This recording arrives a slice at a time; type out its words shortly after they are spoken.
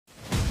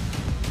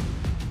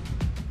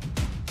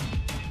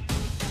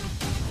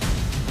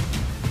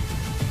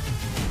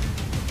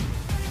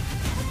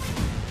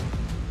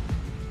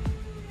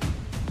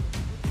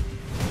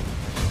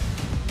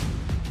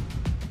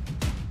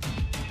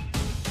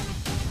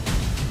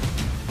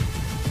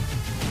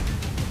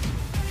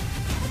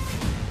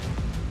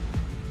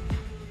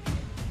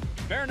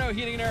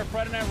Heating and Air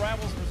Friday Night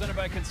Rivals, presented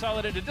by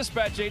Consolidated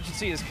Dispatch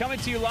Agency, is coming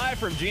to you live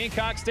from Gene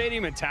Cox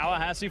Stadium in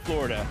Tallahassee,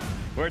 Florida,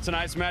 where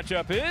tonight's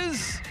matchup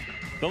is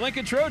the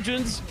Lincoln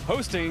Trojans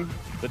hosting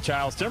the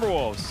Chiles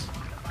Timberwolves.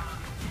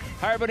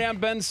 Hi, everybody. I'm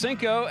Ben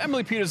Cinco.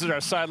 Emily Peters is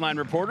our sideline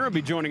reporter. Will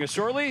be joining us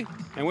shortly.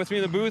 And with me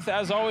in the booth,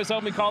 as always,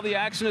 help me call the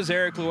action is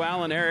Eric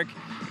Llewellyn. Eric,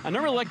 I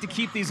never like to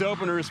keep these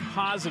openers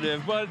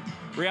positive, but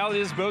reality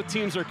is both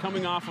teams are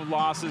coming off of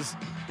losses.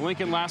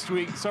 Lincoln last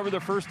week suffered their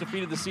first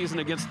defeat of the season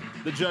against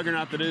the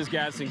juggernaut that is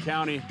Gadsden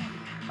County.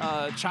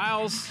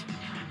 Chiles,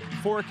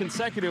 4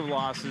 consecutive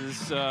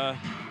losses.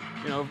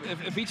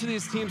 If each of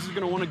these teams is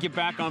going to want to get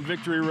back on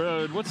victory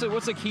road, what's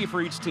the key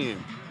for each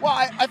team? Well,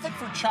 I think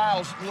for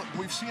Chiles, look,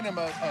 we've seen him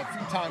a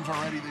few times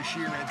already this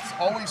year. It's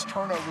always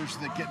turnovers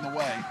that get in the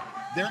way.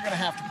 They're going to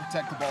have to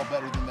protect the ball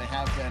better than they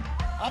have been.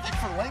 I think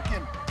for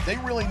Lincoln, they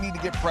really need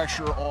to get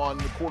pressure on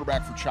the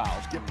quarterback for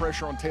Chiles. Get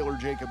pressure on Taylor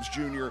Jacobs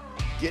Jr.,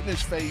 get in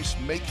his face,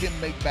 make him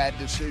make bad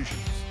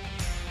decisions.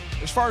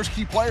 As far as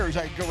key players,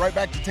 I go right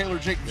back to Taylor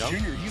Jacobs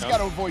Jr. He's got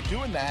to avoid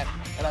doing that,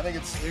 and I think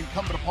it's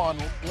incumbent upon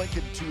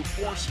Lincoln to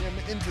force him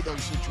into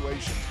those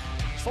situations.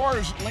 As far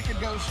as Lincoln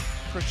goes,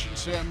 Christian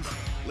Sims,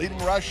 leading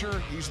rusher,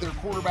 he's their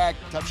quarterback,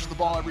 touches the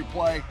ball every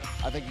play.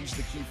 I think he's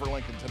the key for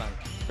Lincoln tonight.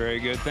 Very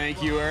good.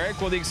 Thank you,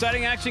 Eric. Well, the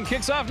exciting action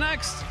kicks off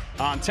next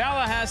on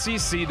Tallahassee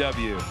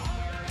CW.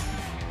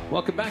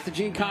 Welcome back to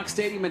Gene Cox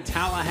Stadium in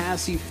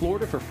Tallahassee,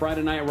 Florida for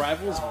Friday Night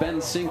Rivals. Ben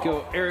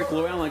Cinco, Eric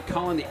Llewellyn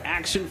calling the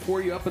action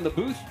for you up in the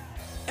booth.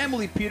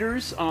 Emily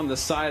Peters on the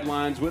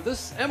sidelines with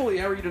us. Emily,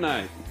 how are you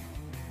tonight?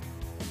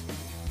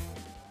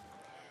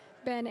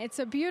 Ben, it's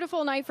a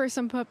beautiful night for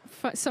some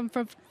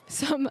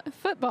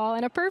football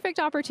and a perfect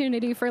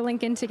opportunity for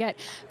Lincoln to get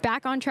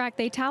back on track.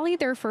 They tallied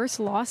their first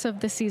loss of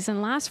the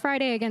season last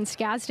Friday against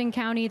Gadsden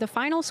County. The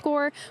final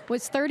score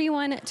was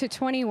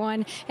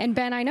 31-21. And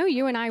Ben, I know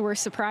you and I were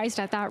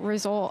surprised at that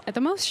result. The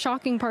most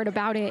shocking part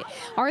about it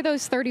are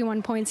those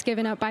 31 points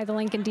given up by the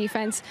Lincoln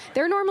defense.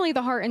 They're normally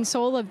the heart and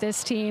soul of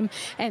this team.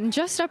 And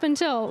just up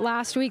until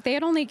last week, they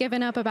had only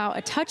given up about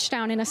a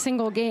touchdown in a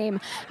single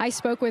game. I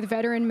spoke with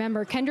veteran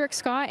member Kendrick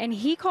Scott, and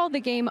he called the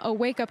game a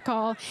wake-up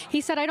call. He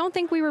said, I don't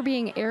think we were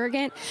being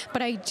arrogant,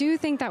 but I do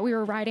think that we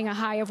were riding a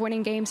high of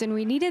winning games, and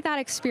we needed that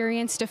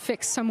experience to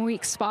fix some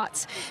weak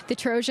spots. The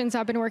Trojans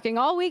have been working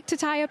all week to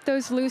tie up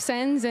those loose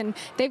ends, and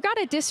they've got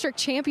a district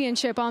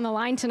championship on the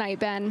line tonight,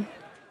 Ben.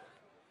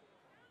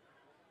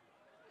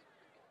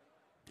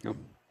 Yep.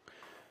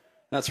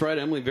 That's right,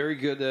 Emily. Very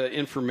good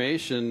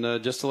information.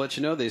 Just to let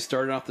you know, they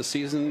started off the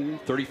season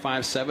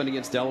 35-7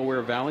 against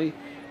Delaware Valley.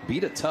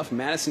 Beat a tough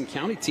Madison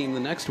County team the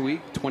next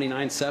week,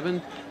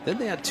 29-7. Then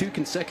they had 2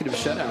 consecutive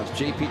shutouts,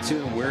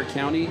 JP2 and Ware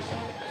County.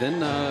 Then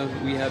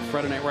we had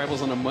Friday Night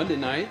Rivals on a Monday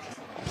night.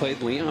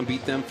 Played Leon,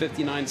 beat them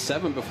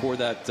 59-7 before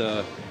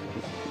that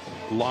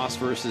loss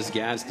versus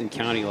Gadsden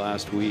County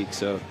last week.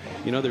 So,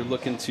 they're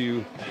looking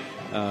to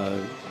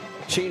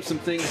change some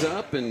things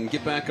up and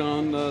get back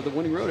on the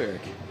winning road,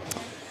 Eric.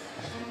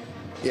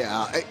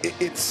 Yeah,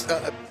 it's...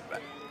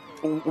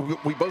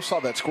 we both saw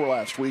that score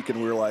last week,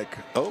 and we were like,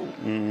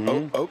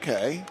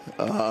 okay.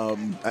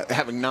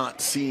 Having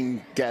not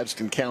seen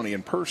Gadsden County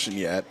in person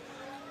yet,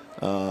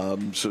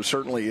 so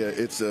certainly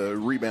it's a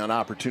rebound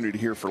opportunity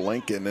here for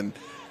Lincoln. And,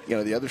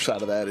 the other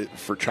side of that,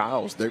 for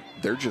Chiles,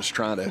 they're just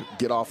trying to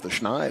get off the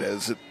schneid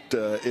as it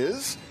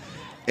is.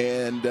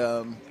 And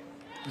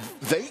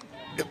they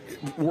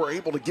were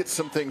able to get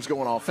some things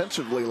going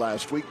offensively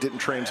last week, didn't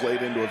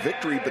translate into a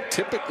victory, but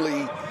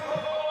typically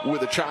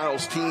with a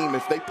Chiles team,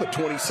 if they put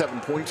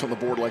 27 points on the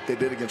board like they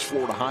did against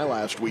Florida High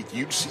last week,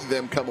 you'd see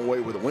them come away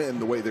with a win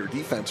the way their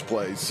defense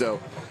plays. So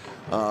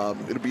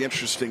it'll be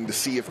interesting to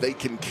see if they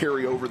can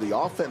carry over the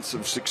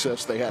offensive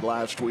success they had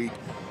last week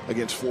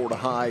against Florida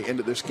High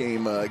into this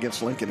game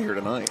against Lincoln here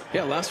tonight.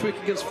 Yeah, last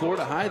week against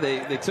Florida High,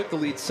 they took the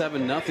lead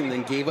 7-0,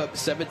 then gave up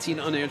 17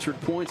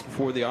 unanswered points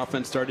before the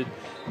offense started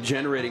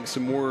generating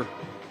some more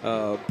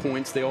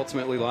points. They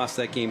ultimately lost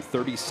that game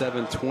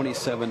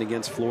 37-27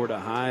 against Florida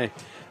High.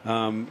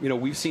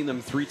 We've seen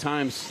them 3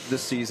 times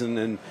this season,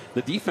 and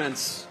the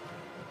defense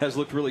has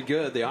looked really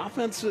good. The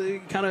offense the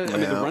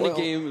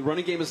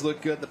running game has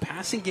looked good. The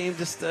passing game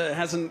just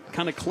hasn't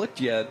kind of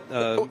clicked yet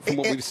from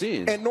what we've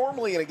seen. And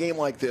normally in a game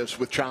like this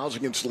with Chiles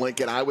against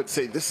Lincoln, I would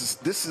say this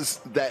is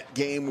that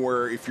game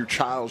where if you're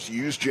Chiles,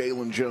 use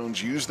Jalen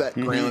Jones, use that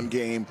ground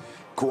game,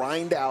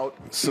 grind out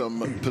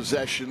some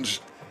possessions,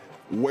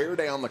 wear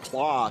down the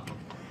clock,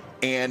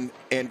 and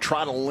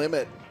try to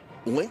limit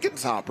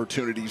Lincoln's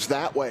opportunities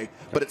that way.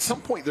 But at some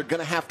point, they're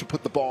going to have to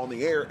put the ball in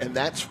the air, and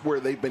that's where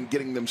they've been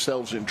getting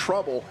themselves in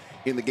trouble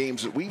in the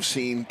games that we've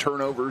seen,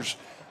 turnovers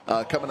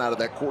coming out of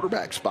that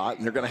quarterback spot,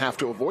 and they're going to have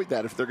to avoid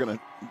that if they're going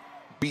to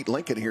beat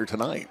Lincoln here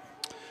tonight.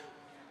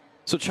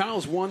 So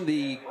Chiles won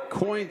the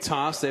coin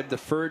toss. They've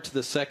deferred to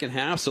the second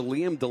half. So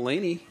Liam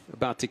Delaney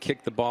about to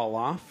kick the ball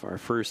off. Our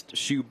first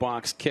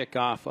shoebox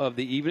kickoff of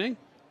the evening.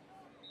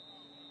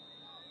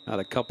 Got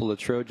a couple of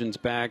Trojans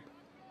back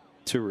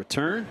to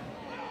return.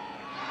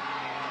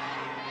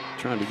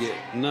 Trying to get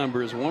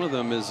numbers. One of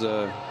them is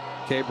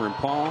Caber and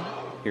Paul.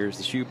 Here's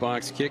the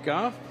shoebox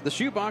kickoff. The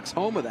shoebox,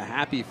 home of the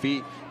happy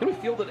feet. Going to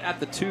be fielded at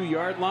the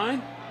 2-yard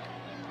line.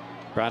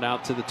 Brought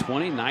out to the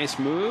 20. Nice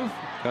move.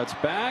 Cuts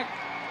back.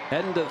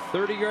 Heading to the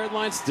 30-yard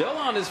line. Still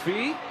on his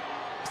feet.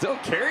 Still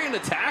carrying the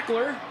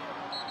tackler.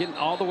 Getting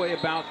all the way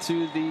about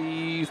to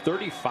the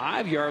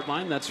 35-yard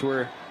line. That's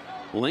where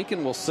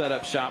Lincoln will set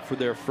up shop for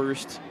their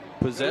first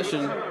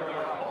possession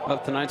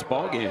of tonight's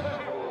ball game.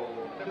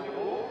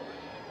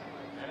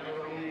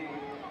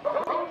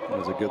 That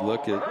was a good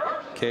look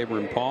at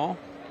Cameron Paul.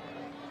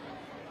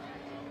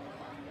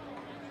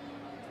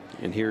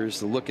 And here's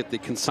the look at the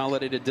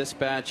Consolidated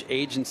Dispatch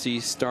Agency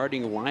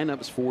starting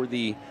lineups for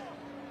the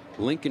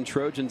Lincoln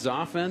Trojans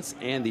offense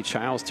and the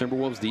Chiles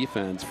Timberwolves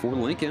defense. For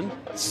Lincoln,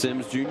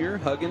 Sims Jr.,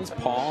 Huggins,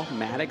 Paul,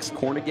 Maddox,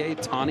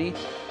 Cornegay, Tani,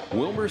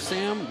 Wilmer,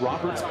 Sam,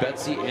 Roberts,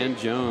 Betsy, and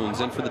Jones.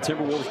 And for the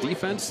Timberwolves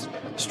defense,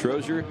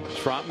 Strozier,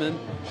 Trotman,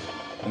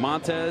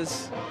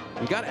 Montez.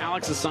 We got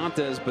Alex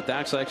Asantes, but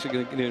that's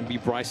actually going to be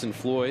Bryson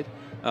Floyd.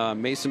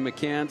 Mason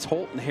McCants,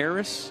 Holton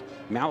Harris,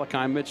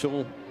 Malachi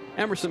Mitchell,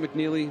 Emerson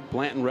McNeely,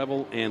 Blanton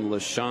Revel, and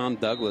LaShawn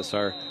Douglas,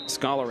 our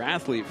scholar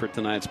athlete for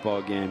tonight's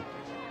ball game.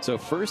 So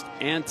 1st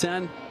and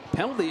 10,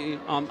 penalty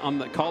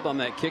called on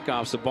that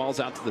kickoff. So ball's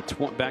out to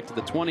the back to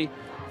the 20.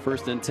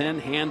 1st and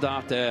 10,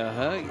 handoff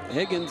to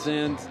Higgins,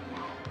 and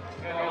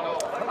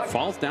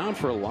falls down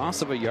for a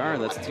loss of a yard.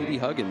 That's T.D.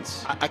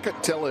 Huggins. I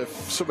couldn't tell if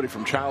somebody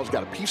from Chiles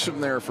got a piece of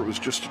him there, if it was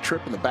just a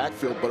trip in the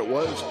backfield, but it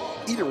was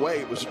either way.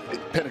 It was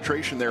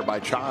penetration there by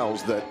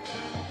Chiles that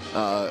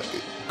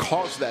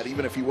caused that.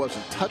 Even if he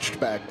wasn't touched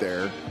back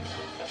there,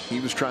 he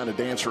was trying to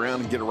dance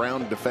around and get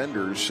around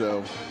defenders.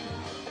 So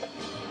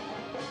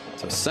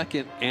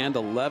 2nd and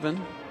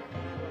 11.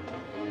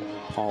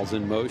 Paul's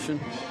in motion.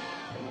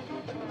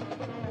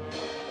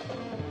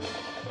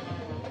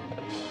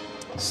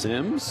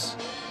 Sims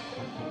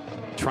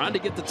trying to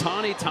get to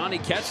Tani. Tani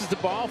catches the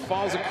ball,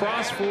 falls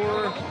across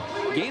for a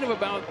gain of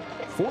about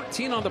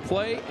 14 on the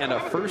play, and a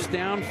 1st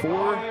down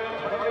for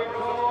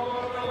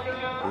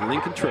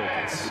Lincoln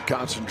Trojans.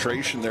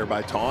 Concentration there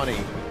by Tani.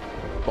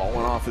 Ball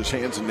went off his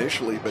hands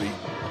initially, but he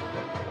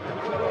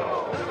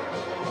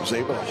was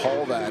able to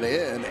haul that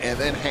in and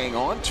then hang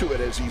on to it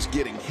as he's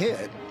getting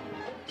hit,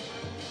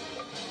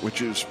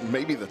 which is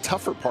maybe the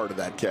tougher part of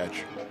that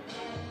catch.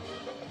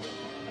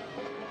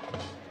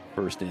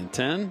 1st and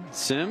 10.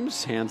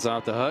 Sims hands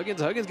off to Huggins.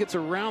 Huggins gets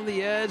around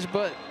the edge,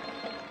 but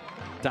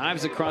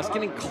dives across,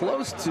 getting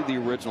close to the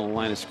original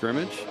line of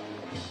scrimmage.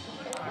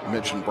 I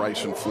mentioned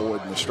Bryson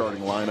Floyd in the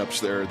starting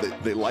lineups there.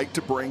 They like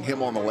to bring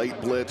him on the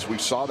late blitz. We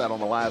saw that on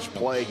the last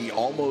play. He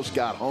almost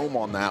got home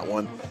on that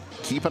one.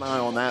 Keep an eye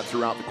on that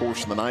throughout the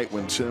course of the night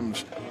when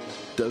Sims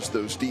does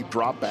those deep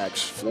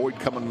dropbacks. Floyd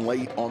coming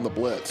late on the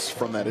blitz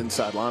from that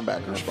inside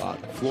linebacker spot.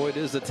 Floyd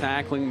is a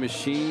tackling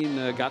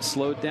machine. Got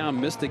slowed down,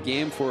 missed a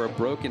game for a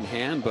broken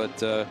hand,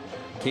 but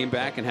came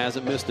back and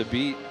hasn't missed a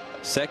beat.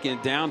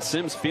 2nd down,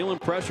 Sims feeling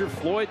pressure.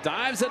 Floyd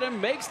dives at him,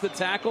 makes the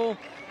tackle,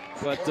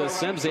 but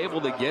Sims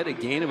able to get a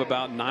gain of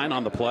about 9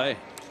 on the play.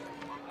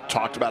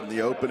 Talked about in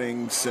the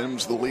opening,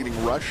 Sims the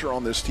leading rusher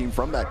on this team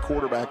from that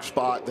quarterback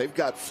spot. They've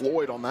got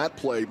Floyd on that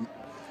play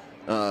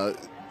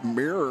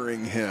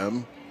mirroring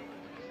him.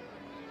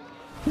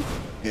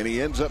 And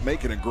he ends up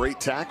making a great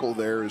tackle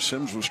there as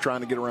Sims was trying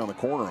to get around the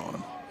corner on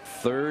him.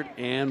 3rd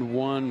and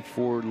 1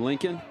 for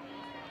Lincoln.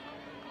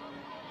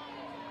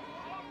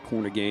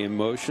 Cornegay in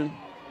motion.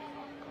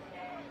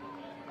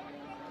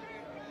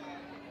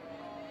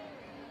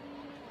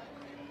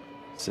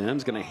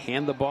 Sims going to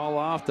hand the ball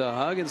off to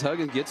Huggins.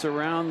 Huggins gets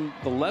around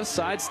the left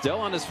side, still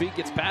on his feet,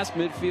 gets past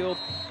midfield,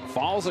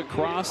 falls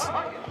across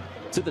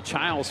to the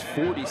Chiles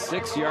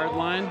 46-yard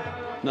line.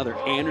 Another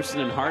Anderson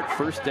and Hart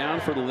 1st down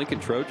for the Lincoln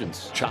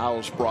Trojans.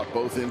 Chiles brought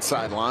both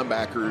inside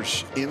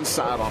linebackers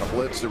inside on a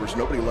blitz. There was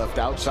nobody left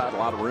outside, a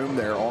lot of room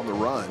there on the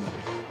run.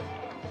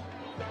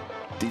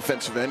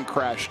 Defensive end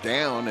crashed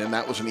down, and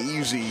that was an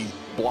easy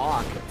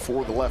block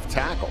for the left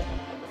tackle.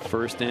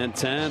 1st and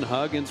 10,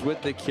 Huggins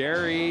with the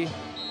carry.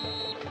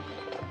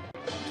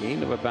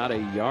 Gain of about a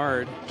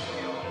yard.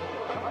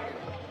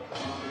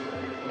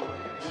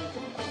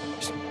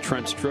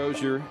 Trent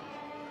Strozier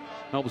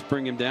helps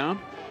bring him down.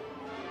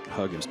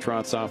 Huggins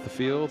trots off the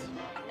field.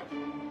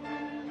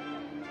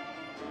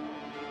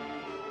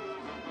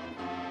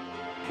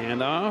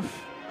 Handoff.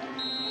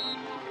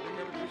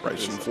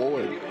 Bryson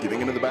Floyd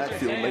getting into the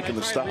backfield, making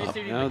the stop.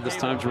 Now this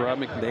time Gerard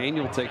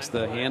McDaniel takes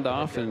the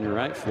handoff, and you're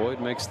right, Floyd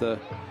makes the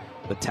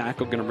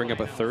tackle. Going to bring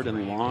up a 3rd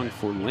and long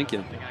for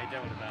Lincoln.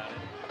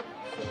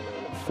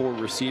 4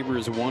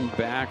 receivers, 1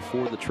 back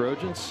for the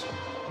Trojans.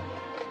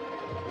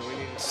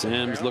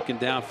 Sims looking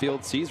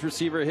downfield, sees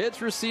receiver,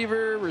 hits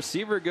receiver.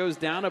 Receiver goes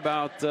down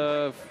about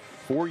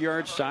 4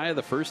 yards shy of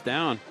the 1st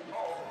down.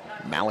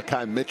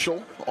 Malachi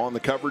Mitchell on the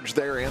coverage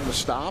there and the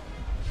stop.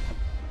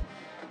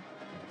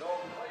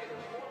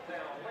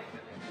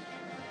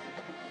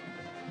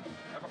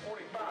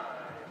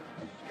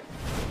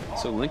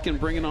 So Lincoln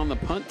bringing on the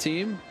punt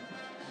team.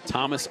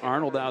 Thomas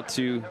Arnold out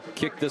to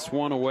kick this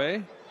one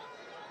away.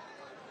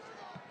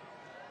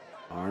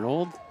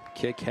 Arnold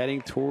Kick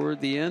heading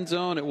toward the end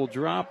zone. It will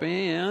drop,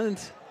 and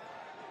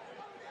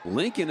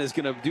Lincoln is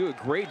going to do a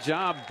great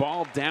job.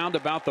 Ball down to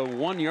about the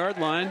 1 yard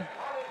line.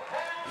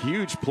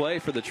 Huge play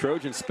for the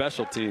Trojan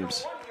special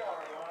teams.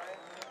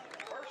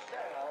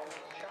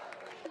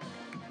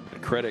 I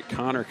credit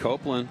Connor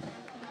Copeland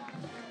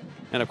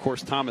and, of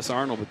course, Thomas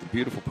Arnold with the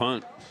beautiful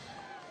punt.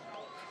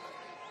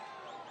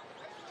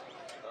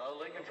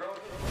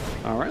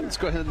 All right, let's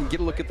go ahead and get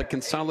a look at the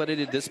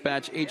Consolidated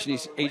Dispatch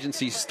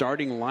Agency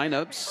starting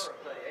lineups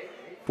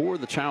for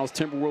the Chiles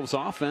Timberwolves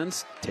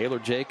offense. Taylor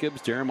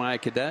Jacobs, Jeremiah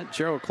Cadet,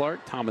 Gerald Clark,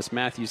 Thomas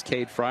Matthews,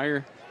 Cade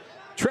Fryer,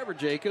 Trevor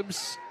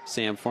Jacobs,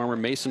 Sam Farmer,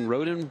 Mason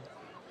Roden,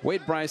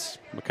 Wade Bryce,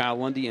 Mikhail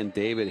Lundy, and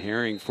David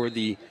Herring. For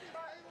the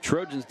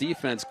Trojans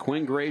defense,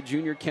 Quinn Gray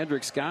Jr.,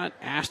 Kendrick Scott,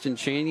 Ashton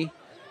Chaney,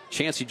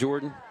 Chancey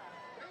Jordan,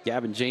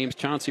 Gavin James,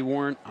 Chauncey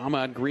Warren,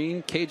 Ahmad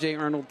Green, KJ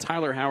Arnold,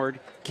 Tyler Howard,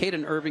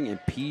 Caden Irving, and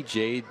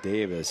PJ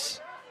Davis.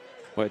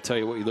 Well, I tell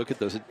you what, you look at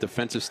those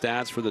defensive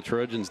stats for the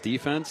Trojans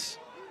defense.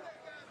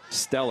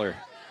 Stellar.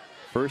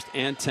 1st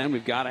and 10.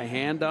 We've got a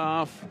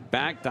handoff.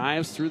 Back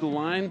dives through the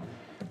line.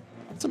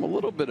 Some a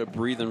little bit of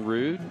breathing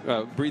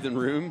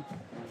room.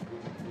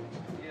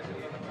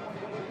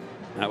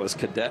 That was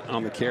Cadet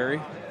on the carry.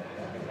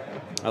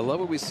 I love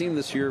what we've seen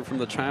this year from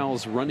the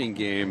Chiles running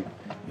game.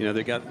 You know,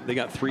 they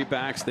got 3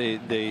 backs.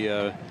 They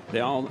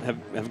all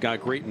have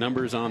got great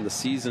numbers on the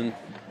season.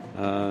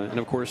 And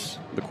of course,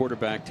 the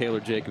quarterback Taylor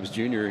Jacobs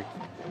Jr.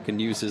 can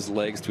use his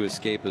legs to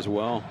escape as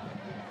well.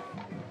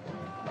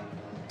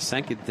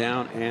 2nd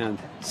down and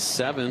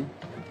 7.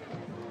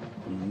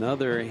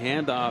 Another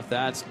handoff.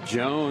 That's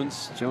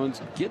Jones.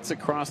 Jones gets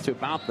across to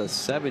about the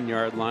 7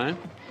 yard line.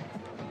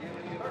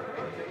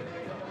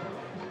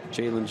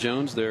 Jalen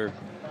Jones, their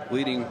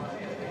leading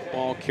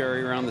ball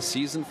carrier on the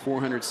season,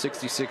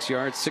 466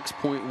 yards,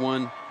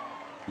 6.1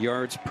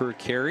 yards per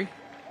carry.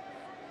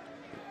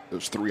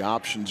 Those 3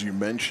 options you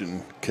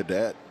mentioned,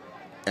 Cadet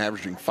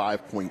averaging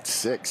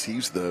 5.6.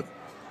 He's the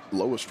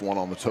lowest one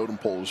on the totem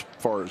pole as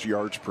far as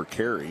yards per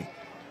carry.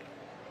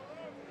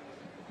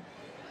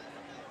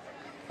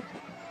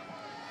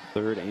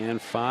 3rd and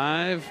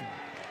 5.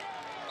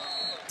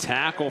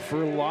 Tackle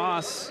for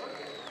loss.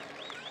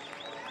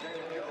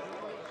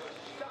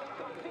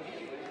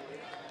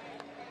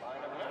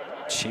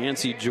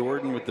 Chancey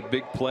Jordan with the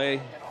big play,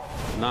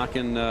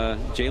 knocking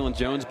Jalen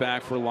Jones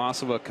back for a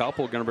loss of a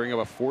couple. Going to bring up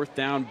a 4th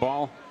down,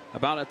 ball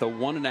about at the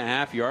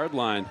 1.5 yard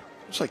line.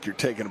 Looks like you're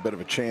taking a bit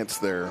of a chance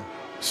there.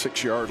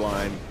 6 yard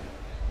line,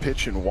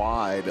 pitching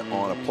wide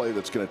on a play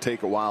that's going to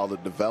take a while to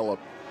develop.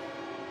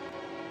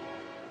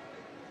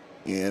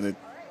 And it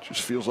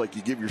just feels like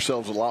you give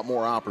yourselves a lot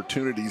more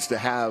opportunities to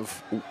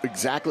have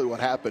exactly what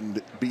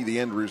happened be the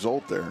end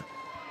result there.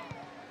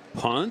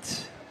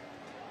 Punt.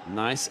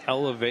 Nice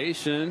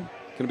elevation.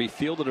 Going to be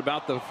fielded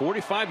about the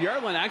 45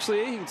 yard line.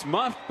 Actually, it's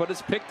muffed, but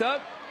it's picked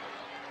up.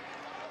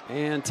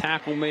 And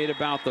tackle made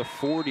about the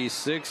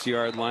 46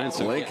 yard line.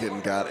 So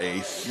Lincoln got a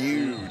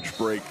huge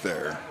break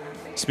there.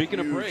 Speaking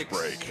of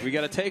breaks, we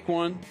got to take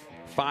one.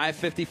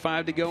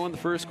 5:55 to go in the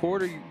first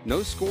quarter.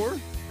 No score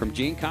from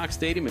Gene Cox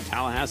Stadium in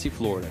Tallahassee,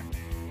 Florida.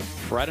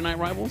 Friday Night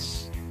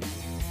Rivals,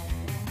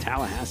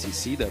 Tallahassee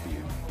CW.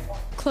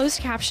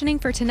 Closed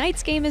captioning for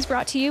tonight's game is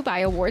brought to you by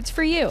Awards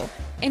for You.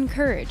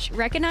 Encourage,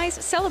 recognize,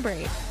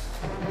 celebrate.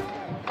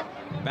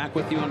 Back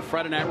with you on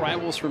Friday Night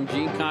Rivals from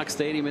Gene Cox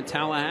Stadium in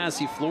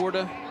Tallahassee,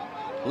 Florida.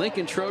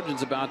 Lincoln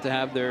Trojans about to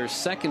have their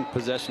 2nd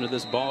possession of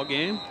this ball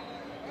game.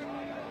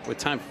 With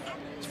time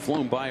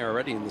flown by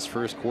already in this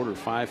first quarter,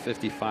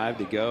 5:55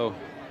 to go.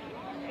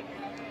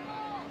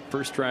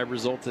 First drive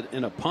resulted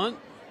in a punt.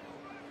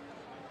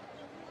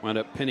 Wound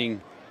up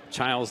pinning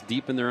Chiles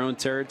deep in their own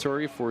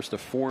territory, forced a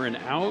 4 and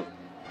out.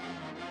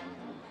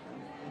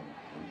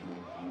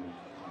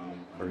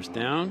 First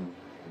down,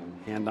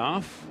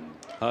 handoff.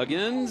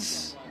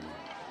 Huggins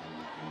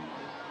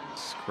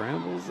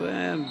scrambles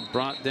and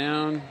brought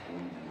down.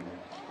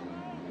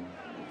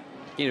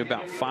 Gained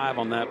about 5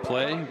 on that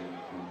play.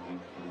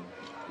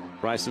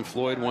 Bryson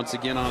Floyd once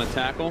again on a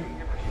tackle.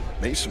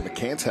 Mason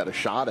McCants had a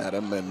shot at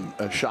him and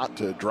a shot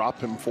to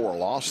drop him for a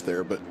loss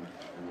there, but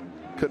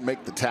couldn't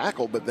make the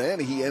tackle. But then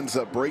he ends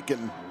up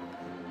breaking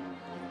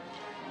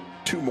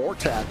 2 more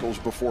tackles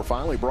before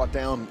finally brought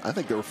down. I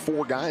think there were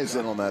 4 guys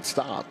in on that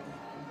stop.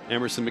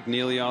 Emerson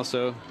McNeely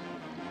also.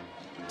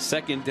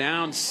 2nd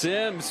down,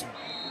 Sims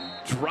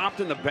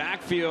dropped in the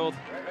backfield.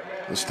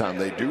 This time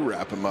they do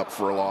wrap him up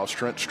for a loss.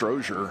 Trent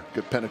Strozier,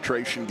 good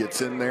penetration,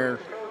 gets in there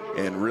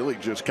and really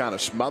just kind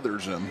of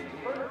smothers him.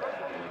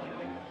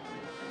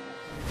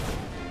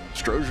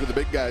 Strozier, the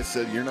big guy,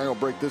 said, "You're not going to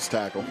break this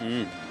tackle."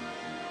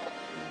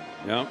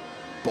 Yep.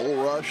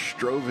 Bull rush,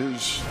 drove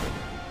his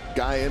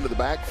guy into the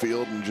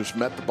backfield and just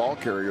met the ball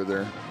carrier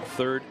there.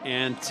 3rd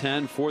and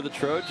 10 for the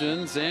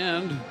Trojans,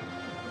 and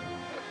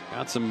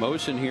got some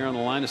motion here on the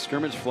line of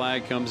scrimmage.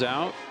 Flag comes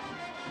out.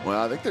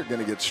 Well, I think they're going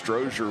to get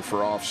Strozier for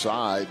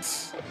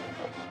offsides,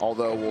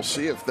 although we'll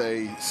see if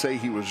they say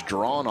he was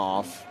drawn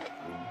off.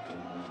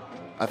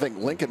 I think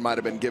Lincoln might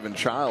have been giving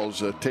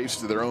Chiles a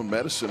taste of their own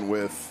medicine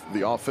with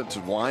the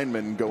offensive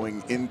lineman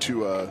going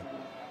into a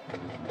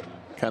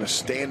kind of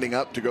standing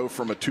up to go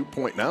from a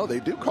 2-point. Now they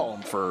do call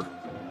him for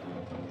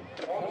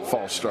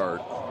false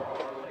start.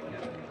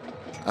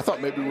 I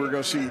thought maybe we were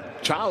going to see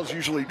Chiles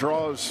usually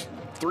draws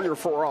 3 or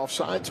 4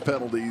 offsides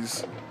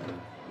penalties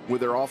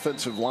with their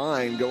offensive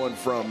line going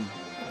from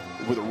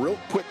with a real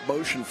quick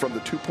motion from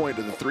the 2-point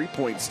to the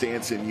 3-point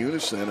stance in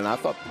unison, and I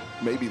thought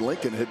maybe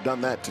Lincoln had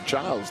done that to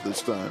Chiles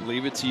this time.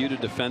 Leave it to you to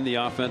defend the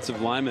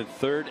offensive lineman.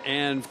 3rd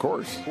and of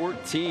course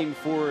 14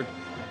 for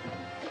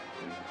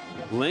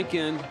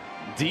Lincoln.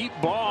 Deep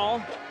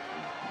ball,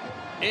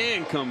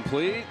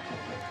 incomplete.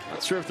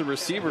 Not sure if the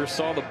receiver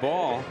saw the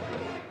ball.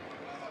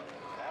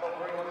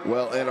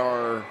 Well, and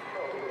our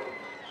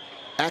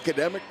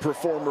academic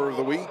performer of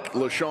the week,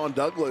 LaShawn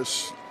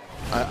Douglas,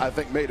 I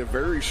think made a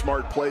very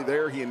smart play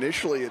there. He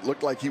initially, it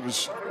looked like he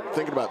was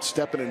thinking about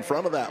stepping in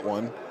front of that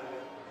one.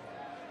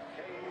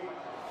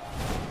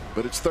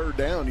 But it's 3rd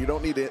down. You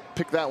don't need to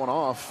pick that one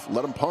off.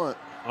 Let him punt.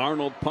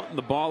 Arnold punting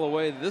the ball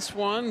away. This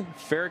one,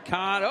 fair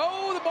caught.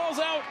 Oh, the ball's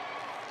out.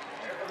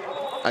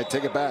 I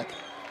take it back.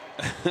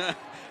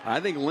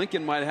 I think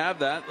Lincoln might have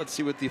that. Let's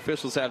see what the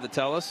officials have to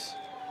tell us.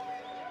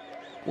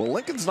 Well,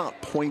 Lincoln's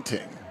not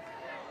pointing.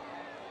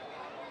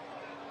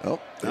 Oh,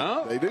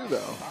 they do,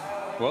 though.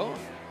 Well,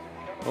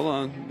 hold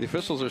on. The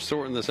officials are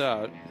sorting this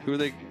out. Who are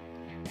they?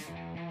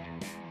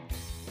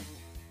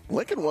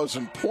 Lincoln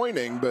wasn't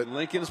pointing, but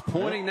Lincoln's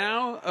pointing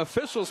now.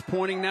 Officials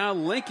pointing now.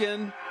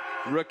 Lincoln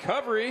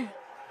recovery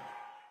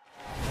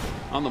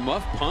on the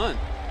muff punt.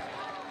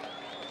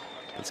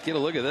 Let's get a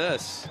look at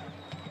this.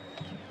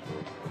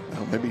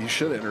 Oh, maybe he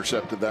should have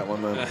intercepted that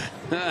one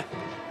then.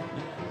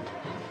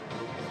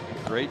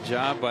 Great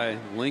job by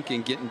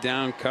Lincoln getting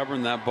down,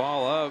 covering that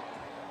ball up.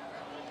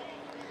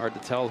 Hard to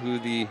tell who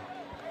the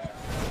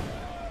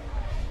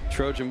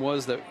Trojan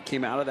was that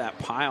came out of that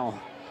pile.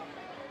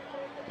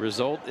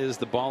 Result is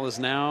the ball is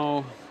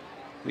now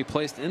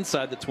placed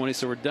inside the 20,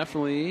 so we're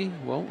definitely,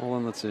 well, hold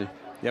on, let's see.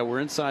 Yeah, we're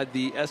inside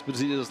the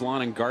Esposito's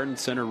Lawn and Garden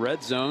Center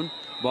red zone.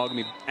 Ball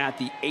going to be at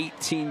the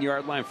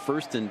 18-yard line,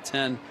 1st and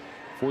 10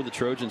 for the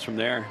Trojans from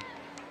there.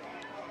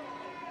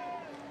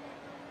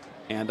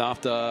 And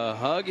off to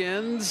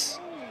Huggins.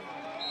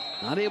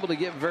 Not able to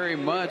get very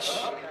much.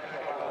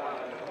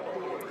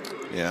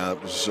 Yeah,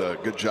 it was a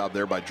good job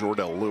there by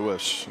Jordell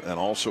Lewis. And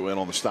also in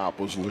on the stop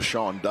was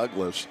LaShawn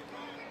Douglas.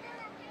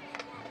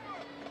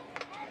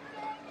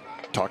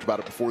 Talked about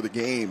it before the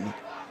game.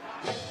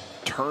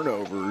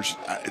 Turnovers,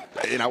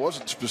 and I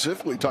wasn't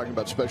specifically talking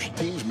about special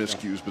teams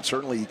miscues, but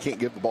certainly you can't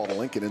give the ball to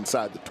Lincoln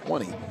inside the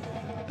 20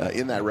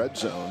 in that red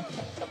zone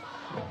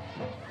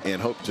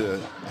and hope to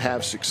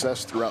have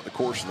success throughout the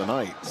course of the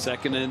night.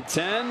 2nd and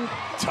 10,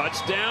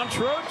 touchdown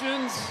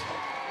Trojans.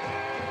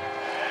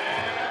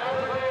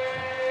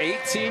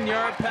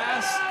 18-yard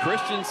pass,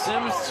 Christian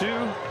Sims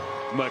to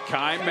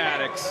Mekhi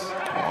Maddox.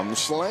 On the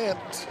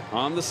slant.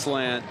 On the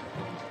slant.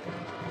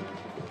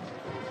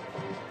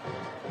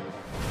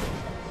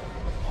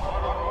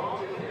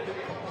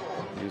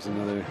 Here's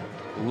another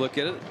look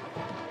at it.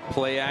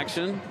 Play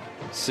action.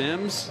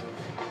 Sims.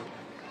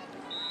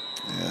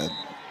 Yeah,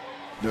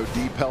 no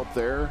deep help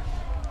there.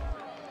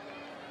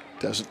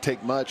 Doesn't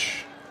take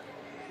much.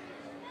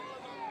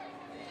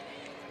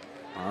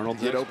 Arnold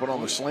get open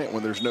on the slant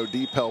when there's no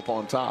deep help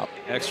on top.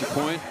 Extra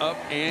point up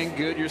and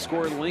good. Your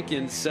score,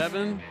 Lincoln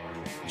 7,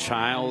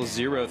 Chiles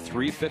 0.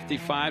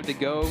 3:55 to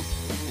go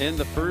in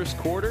the first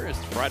quarter.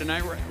 It's Friday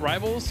Night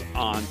Rivals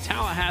on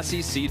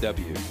Tallahassee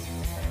CW.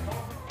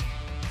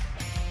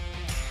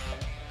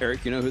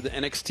 Eric, you know who the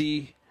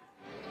NXT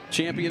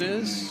champion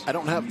is? I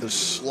don't have the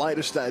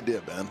slightest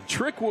idea, Ben.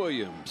 Trick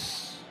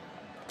Williams.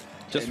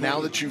 Just now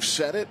that you've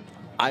said it,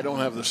 I don't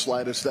have the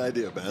slightest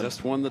idea, Ben.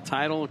 Just won the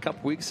title a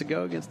couple weeks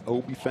ago against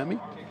Obi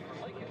Femi.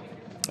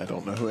 I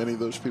don't know who any of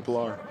those people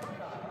are.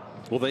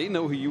 Well, they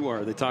know who you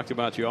are. They talked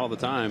about you all the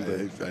time.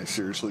 But I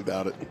seriously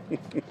doubt it.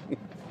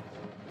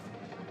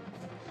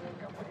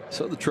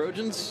 So the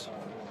Trojans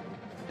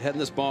heading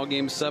this ball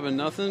game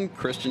 7-0.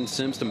 Christian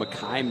Sims to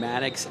Mekhi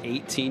Maddox,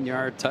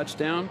 18-yard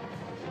touchdown.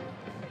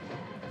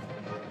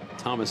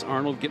 Thomas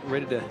Arnold getting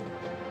ready to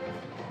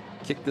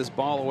kick this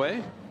ball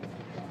away.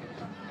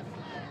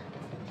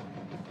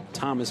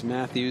 Thomas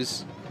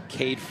Matthews,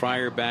 Cade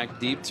Fryer back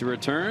deep to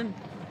return.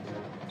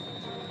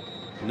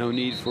 No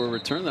need for a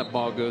return. That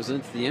ball goes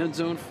into the end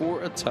zone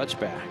for a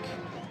touchback.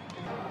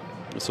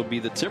 This will be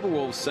the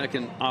Timberwolves'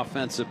 second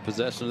offensive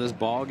possession of this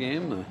ball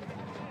game. The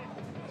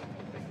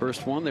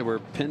first one, they were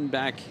pinned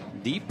back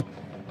deep.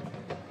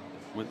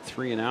 Went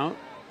 3 and out.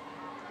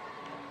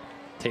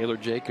 Taylor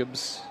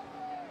Jacobs.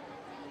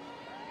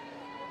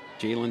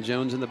 Jalen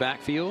Jones in the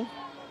backfield.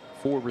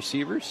 4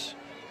 receivers.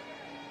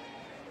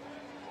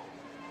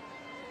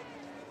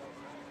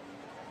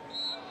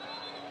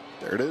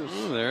 There it is.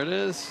 Oh, there it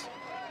is.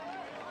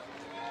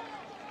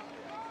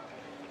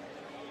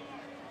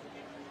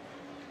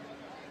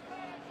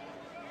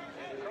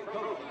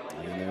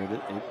 And there it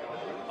is.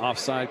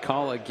 Offside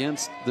call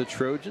against the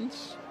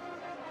Trojans.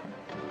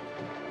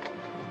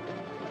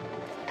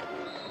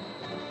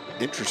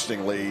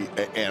 interestingly,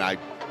 and I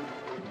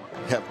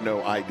have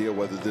no idea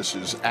whether this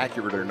is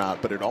accurate or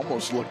not, but it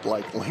almost looked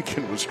like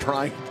Lincoln was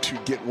trying to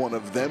get one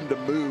of them to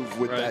move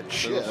with that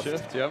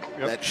shift. Yep.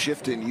 That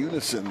shift in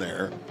unison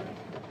there.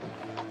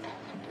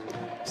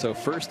 So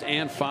 1st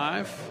and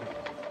 5.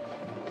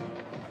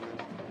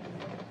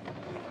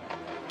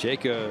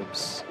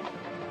 Jacobs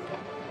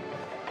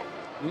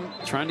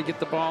trying to get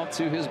the ball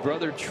to his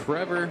brother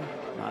Trevor.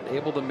 Not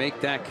able to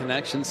make that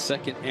connection.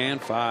 2nd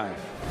and 5.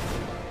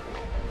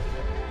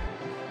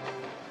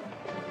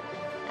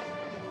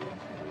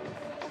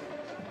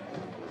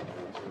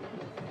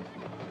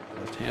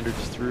 Left-hander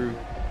just threw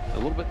a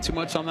little bit too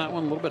much on that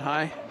one, a little bit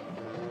high.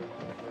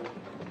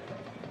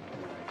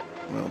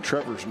 Well,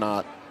 Trevor's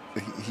not,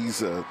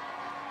 he's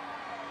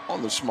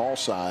on the small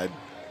side.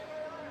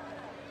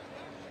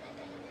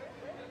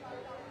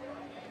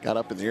 Got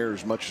up in the air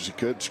as much as he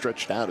could,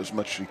 stretched out as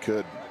much as he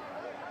could.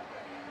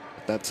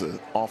 That's an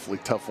awfully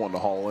tough one to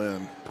haul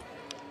in.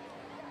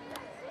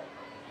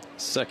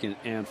 2nd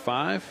and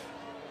 5.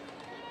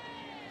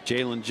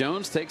 Jalen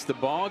Jones takes the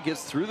ball,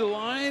 gets through the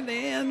line,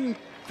 and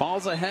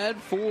falls ahead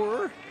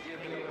for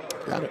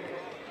Got it.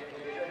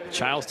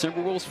 Chiles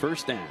Timberwolves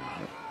 1st down.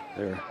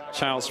 There,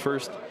 Chiles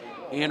first,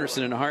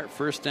 Anderson and Hart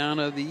 1st down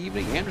of the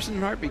evening. Anderson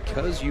and Hart,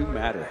 because you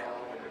matter.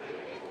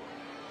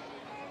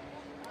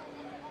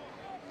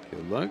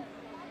 Good luck.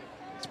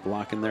 It's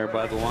blocking there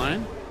by the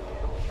line.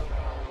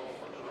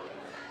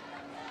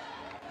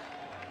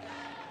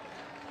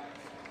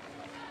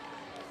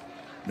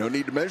 No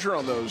need to measure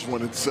on those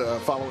when it's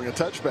following a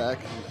touchback.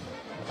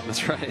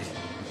 That's right.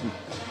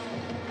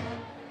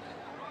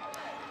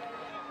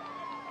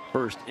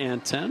 1st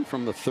and 10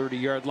 from the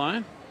 30-yard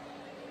line.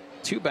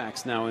 2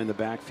 backs now in the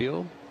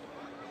backfield.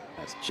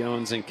 That's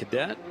Jones and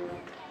Cadet.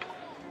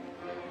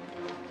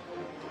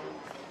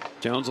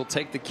 Jones will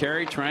take the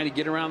carry, trying to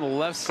get around the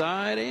left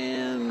side,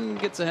 and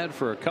gets ahead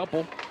for a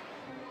couple.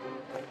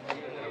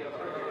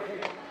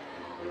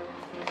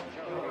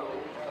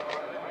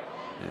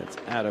 It's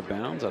out of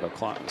bounds, out of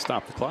clock.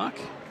 Stop the clock.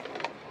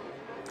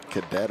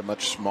 Cadet, a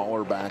much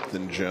smaller back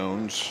than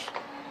Jones.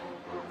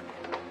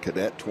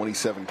 Cadet,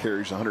 27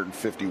 carries,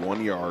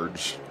 151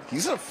 yards.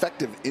 He's an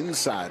effective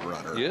inside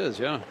runner. He is,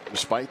 yeah.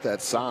 Despite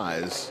that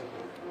size.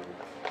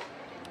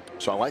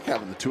 So I like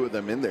having the two of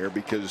them in there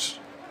because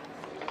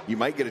you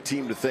might get a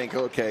team to think,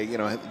 okay, you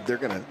know, they're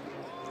going to,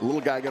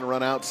 little guy going to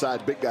run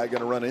outside, big guy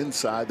going to run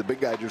inside. The big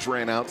guy just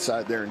ran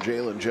outside there in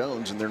Jalen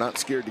Jones, and they're not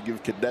scared to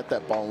give Cadet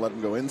that ball and let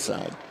him go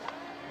inside.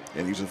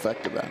 And he's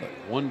effective at it.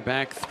 1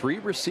 back, 3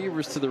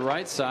 receivers to the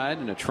right side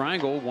in a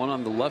triangle, 1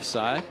 on the left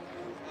side.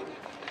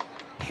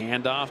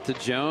 Handoff to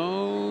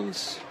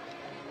Jones.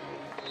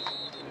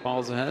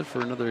 Falls ahead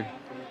for another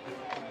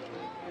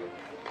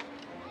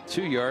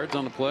 2 yards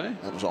on the play.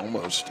 That was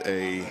almost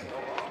a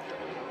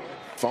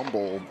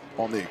fumble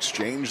on the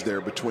exchange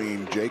there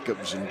between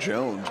Jacobs and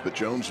Jones, but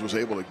Jones was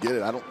able to get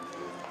it.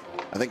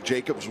 I think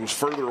Jacobs was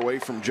further away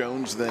from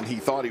Jones than he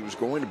thought he was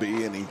going to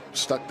be, and he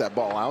stuck that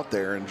ball out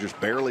there and just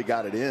barely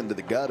got it into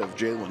the gut of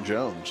Jalen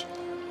Jones.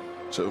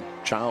 So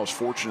Chiles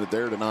fortunate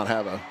there to not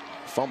have a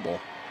fumble.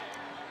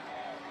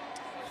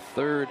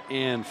 3rd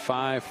and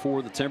 5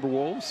 for the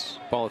Timberwolves.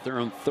 Ball at their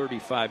own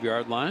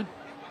 35-yard line.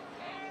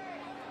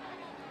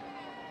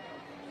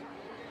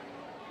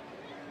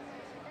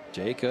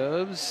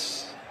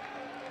 Jacobs,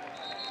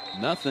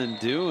 nothing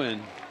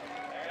doing.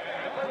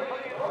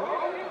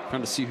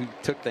 Trying to see who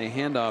took the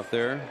handoff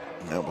there.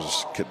 That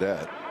was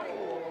Cadet.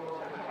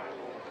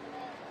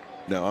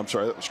 No, I'm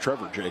sorry, that was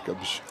Trevor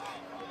Jacobs.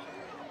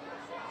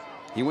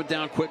 He went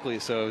down quickly,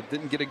 so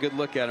didn't get a good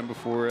look at him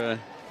before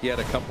he had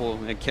a couple,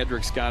 and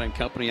Kendrick Scott and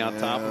company on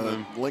top of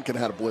him. Lincoln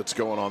had a blitz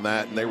going on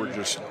that, and they were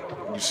just,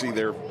 you see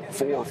there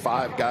 4 or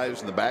 5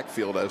 guys in the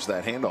backfield as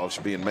that handoff's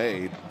being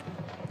made.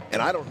 And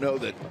I don't know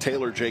that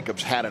Taylor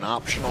Jacobs had an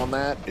option on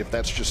that, if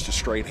that's just a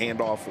straight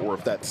handoff or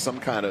if that's some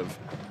kind of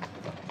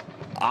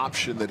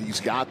option that he's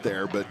got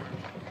there, but.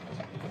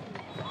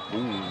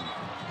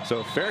 So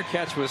a fair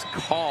catch was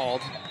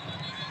called,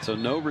 so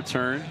no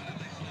return.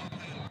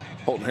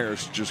 Holton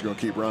Harris is just going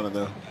to keep running,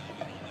 though.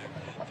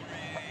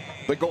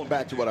 But going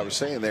back to what I was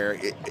saying there,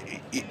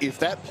 if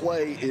that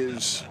play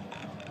is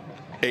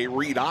a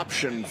read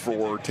option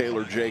for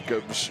Taylor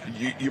Jacobs,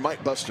 you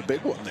might bust a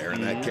big one there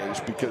in that case,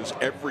 because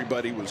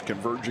everybody was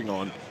converging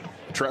on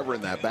Trevor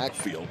in that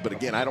backfield. But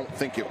again, I don't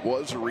think it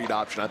was a read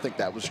option. I think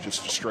that was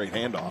just a straight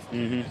handoff.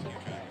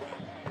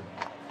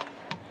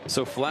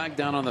 So flag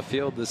down on the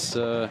field. This.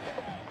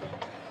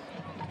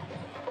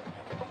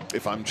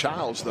 If I'm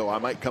Chiles, though, I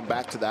might come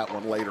back to that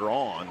one later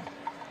on.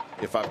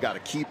 If I've got a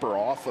keeper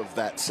off of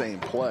that same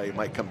play,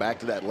 might come back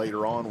to that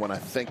later on when I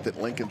think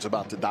that Lincoln's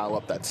about to dial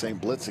up that same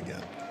blitz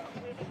again.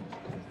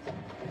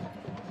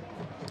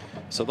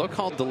 So they'll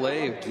call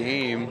delay of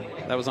game.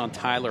 That was on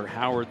Tyler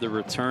Howard, the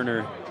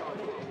returner.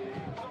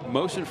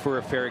 Motioned for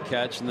a fair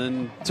catch and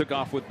then took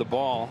off with the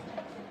ball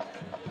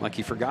like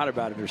he forgot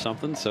about it or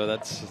something. So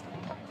that's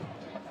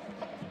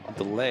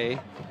delay.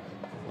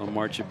 We'll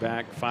march it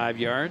back 5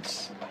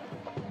 yards.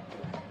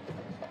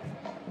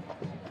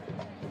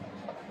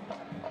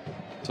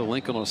 So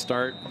Lincoln will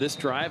start this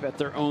drive at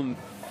their own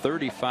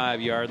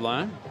 35-yard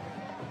line.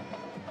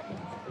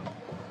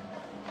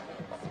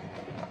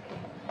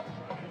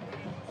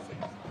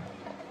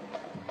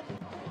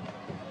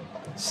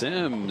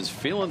 Sims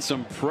feeling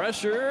some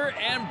pressure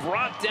and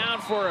brought down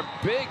for a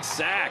big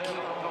sack.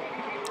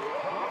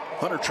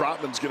 Hunter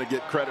Trotman's going to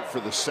get credit for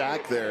the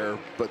sack there,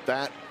 but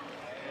that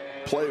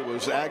play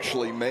was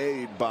actually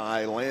made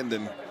by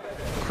Landon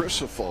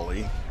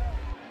Crisafulli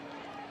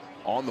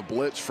on the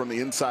blitz from the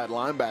inside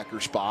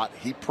linebacker spot.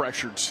 He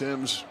pressured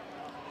Sims.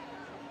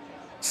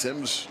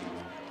 Sims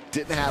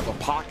didn't have a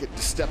pocket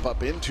to step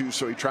up into,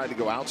 so he tried to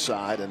go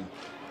outside, and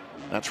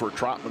that's where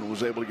Trotman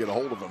was able to get a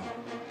hold of him.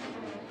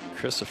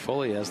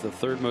 Crisafulli has the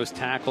third most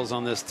tackles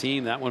on this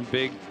team. That one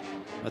big.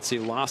 Let's see,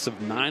 loss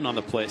of 9 on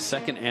the play.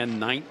 2nd and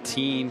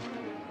 19.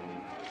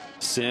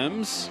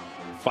 Sims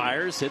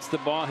fires, hits the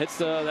ball,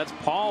 that's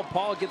Paul.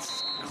 Paul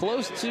gets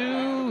close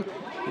to,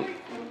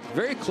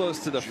 very close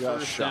to the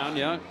first down.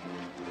 Yeah.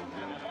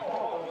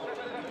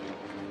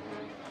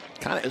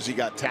 Kind of as he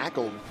got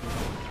tackled,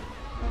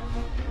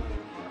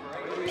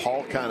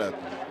 Paul kind of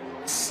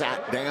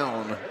sat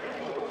down,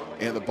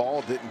 and the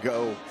ball didn't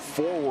go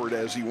forward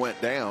as he went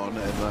down,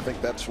 and I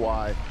think that's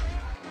why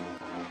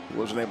he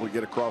wasn't able to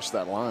get across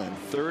that line.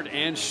 3rd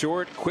and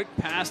short, quick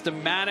pass to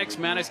Maddox.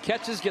 Maddox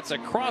catches, gets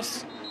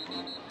across,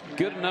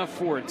 good enough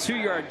for a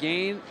 2-yard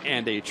gain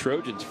and a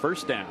Trojans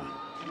first down.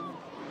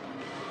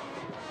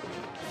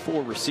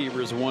 4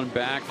 receivers, 1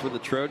 back for the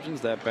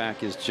Trojans. That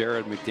back is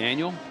Jared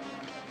McDaniel.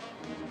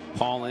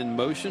 Paul in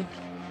motion.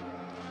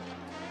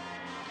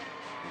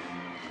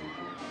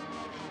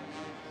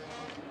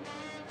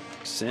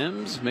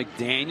 Sims,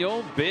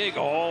 McDaniel, big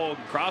hole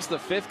across the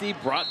 50,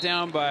 brought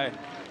down by,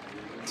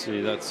 let's see,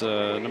 that's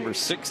number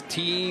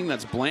 16.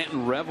 That's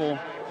Blanton Revel,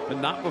 but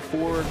not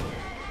before.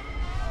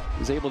 He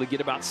was able to get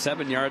about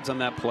 7 yards on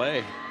that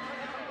play.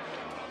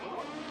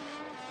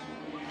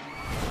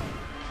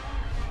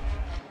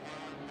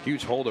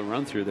 Huge hole to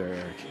run through there,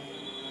 Eric.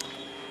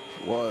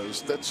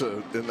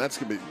 And that's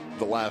going to be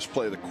the last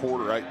play of the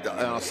quarter. And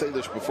I'll say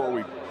this before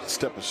we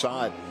step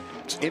aside.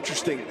 It's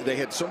interesting. They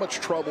had so much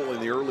trouble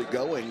in the early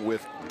going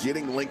with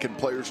getting Lincoln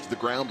players to the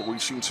ground, but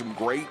we've seen some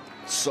great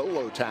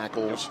solo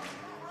tackles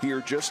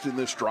here just in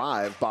this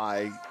drive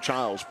by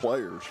Chiles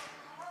players.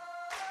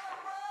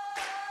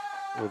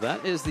 Well,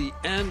 that is the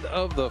end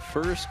of the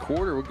first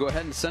quarter. We'll go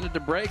ahead and send it to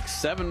break.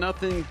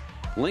 7-0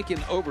 Lincoln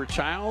over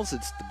Chiles.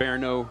 It's the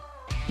Bearno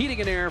Heating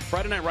and Air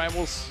Friday Night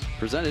Rivals,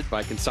 presented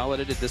by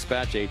Consolidated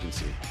Dispatch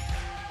Agency.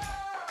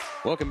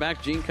 Welcome back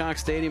to Gene Cox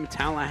Stadium,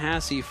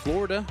 Tallahassee,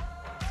 Florida.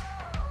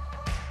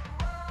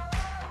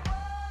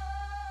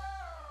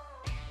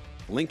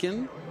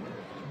 Lincoln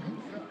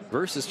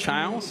versus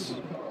Chiles.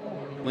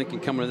 Lincoln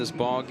coming to this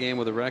ball game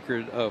with a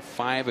record of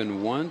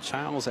 5-1.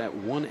 Chiles at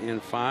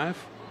 1-5.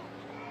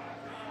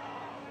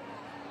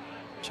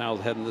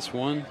 Chiles heading this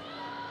one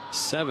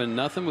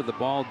 7-0 with the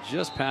ball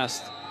just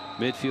past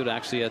midfield,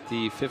 actually at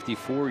the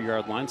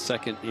 54-yard line.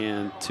 2nd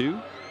and 2.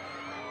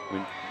 I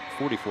mean,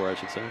 44, I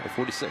should say, or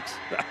 46.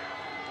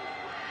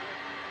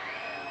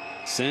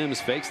 Sims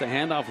fakes the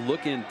handoff,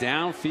 looking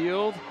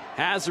downfield,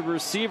 has a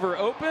receiver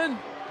open.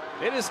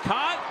 It is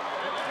caught.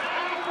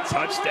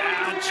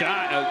 Touchdown,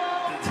 Trojans.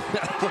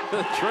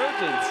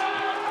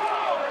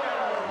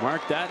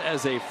 Mark that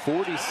as a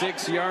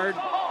 46-yard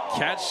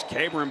catch.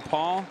 Cabron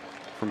Paul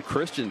from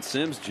Christian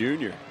Sims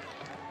Jr.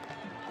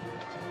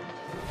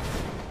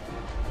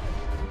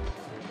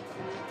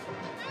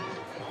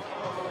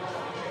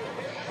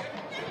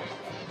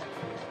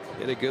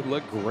 Get a good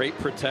look, great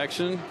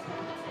protection.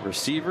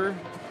 Receiver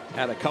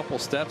had a couple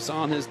steps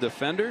on his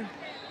defender.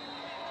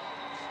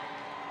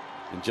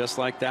 And just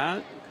like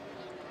that,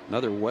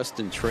 another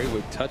Weston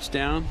Treywick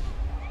touchdown.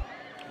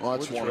 Well,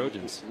 that's one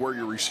Trojans. Where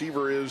your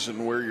receiver is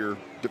and where your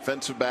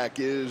defensive back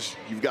is.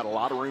 You've got a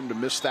lot of room to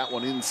miss that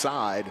one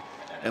inside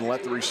and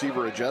let the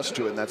receiver adjust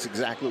to it, and that's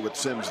exactly what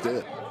Sims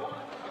did.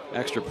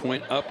 Extra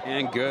point up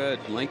and good.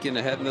 Lincoln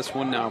ahead in this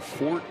one now,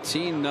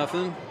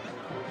 14-0.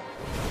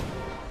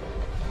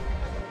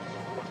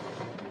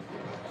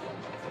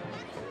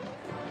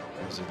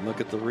 As we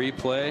look at the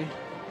replay,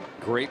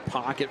 great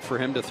pocket for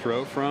him to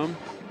throw from.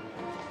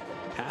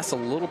 Pass a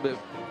little bit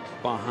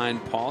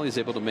behind Paul. He's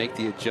able to make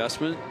the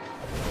adjustment.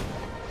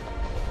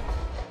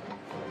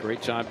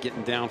 Great job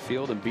getting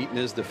downfield and beating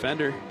his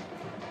defender.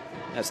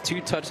 That's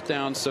 2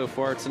 touchdowns so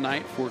far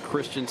tonight for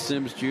Christian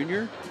Sims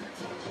Jr.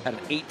 Had an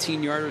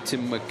 18-yarder to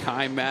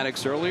Mekhi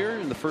Maddox earlier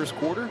in the first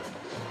quarter. And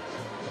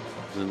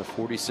then the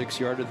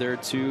 46-yarder there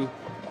to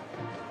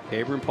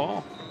Cabron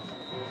Paul.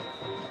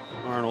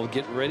 Arnold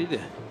getting ready to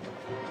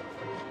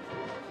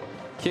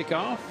kick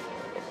off.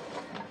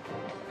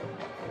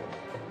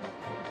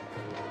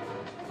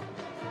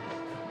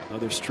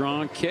 Another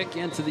strong kick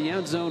into the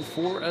end zone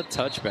for a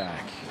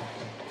touchback.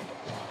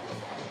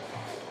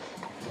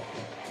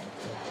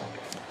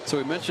 So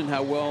we mentioned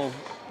how well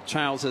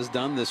Chiles has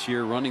done this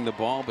year running the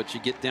ball, but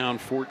you get down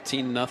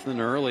 14-0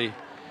 early.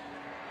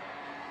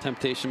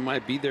 Temptation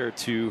might be there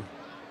to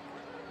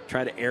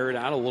try to air it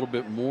out a little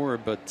bit more,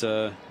 but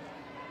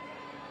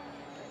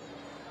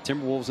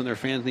Timberwolves and their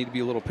fans need to be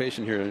a little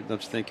patient here,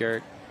 don't you think,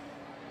 Eric?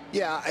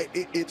 Yeah,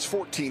 it's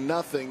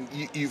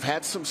 14-0. You've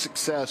had some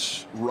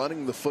success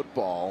running the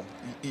football.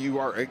 You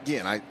are,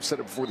 again, I said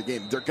it before the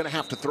game, they're going to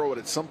have to throw it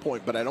at some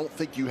point, but I don't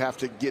think you have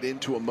to get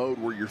into a mode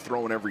where you're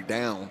throwing every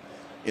down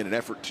in an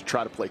effort to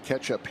try to play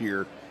catch-up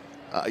here.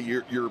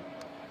 You're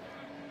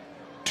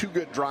 2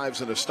 good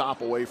drives and a stop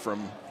away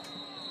from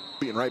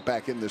being right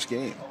back in this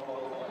game.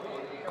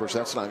 Of course,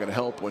 that's not going to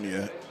help when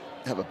you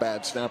have a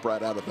bad snap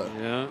right out of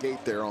the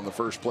gate there on the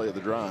first play of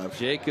the drive.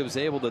 Jacobs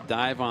able to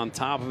dive on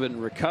top of it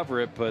and recover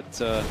it,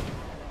 but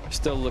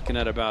still looking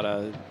at about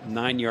a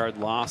 9-yard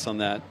loss on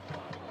that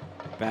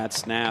bad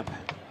snap.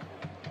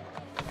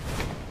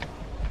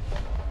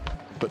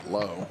 But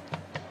low.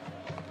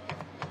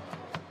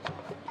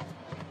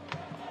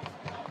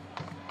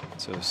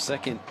 So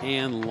 2nd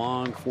and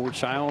long for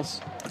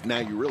Chiles. Now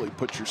you really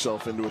put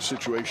yourself into a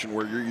situation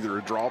where you're either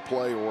a draw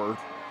play or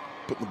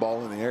putting the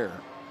ball in the air.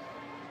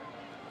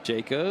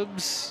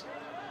 Jacobs.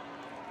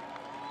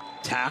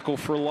 Tackle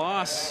for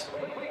loss.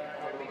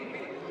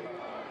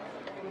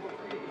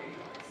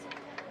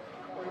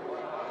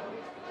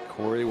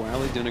 Corey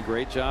Wiley doing a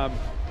great job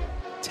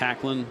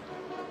tackling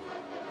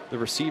the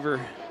receiver.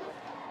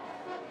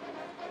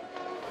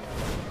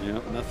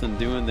 Yep, nothing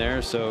doing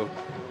there. So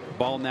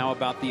ball now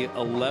about the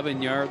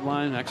 11-yard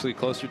line, actually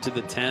closer to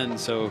the 10.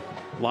 So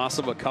loss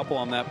of a couple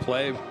on that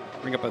play.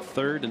 Bring up a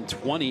 3rd and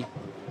 20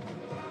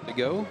 to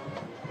go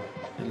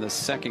in the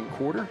second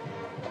quarter.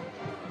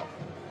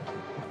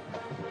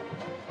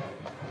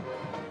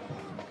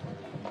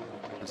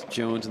 There's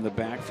Jones in the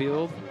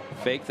backfield.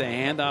 Fake the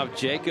handoff.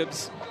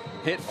 Jacobs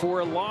hit for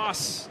a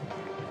loss.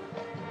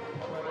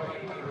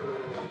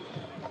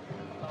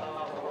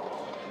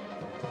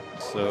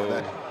 So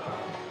that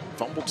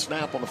fumbled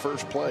snap on the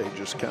first play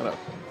just kind of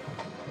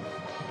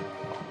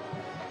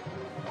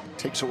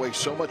takes away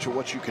so much of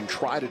what you can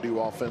try to do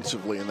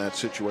offensively in that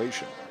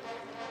situation.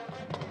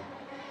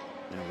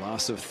 A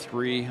loss of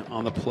 3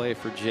 on the play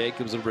for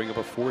Jacobs will bring up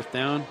a 4th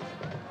down.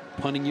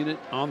 Punting unit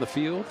on the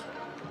field.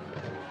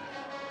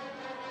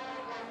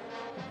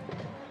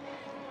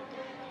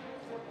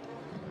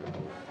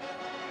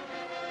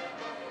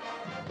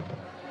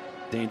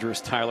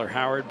 Dangerous Tyler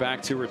Howard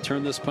back to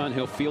return this punt.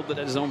 He'll field it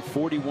at his own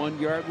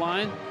 41-yard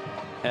line.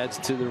 Heads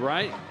to the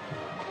right.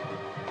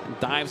 And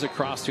dives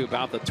across to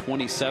about the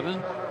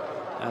 27.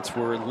 That's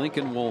where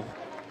Lincoln will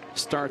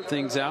start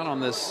things out on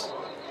this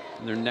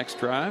in their next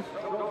drive.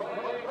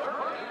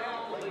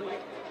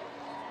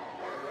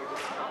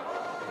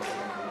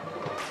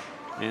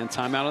 And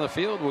timeout on the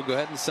field. We'll go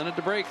ahead and send it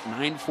to break.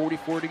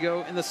 9:44 to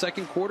go in the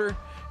second quarter.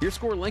 Your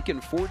score, Lincoln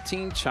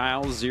 14,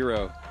 Chiles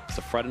 0. It's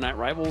the Friday Night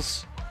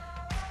Rivals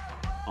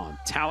on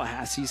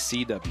Tallahassee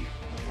CW.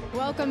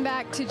 Welcome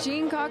back to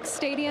Gene Cox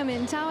Stadium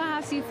in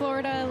Tallahassee,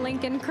 Florida.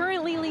 Lincoln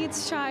currently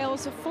leads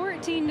Chiles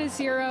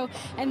 14-0,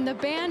 and the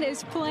band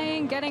is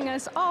playing, getting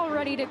us all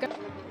ready to go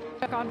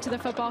back onto the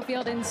football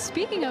field. And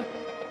speaking of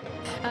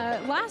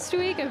last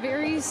week, a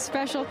very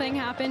special thing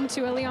happened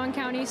to a Leon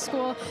County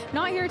school.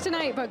 Not here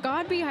tonight, but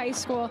Godby High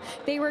School.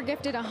 They were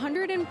gifted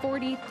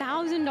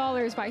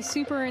 $140,000 by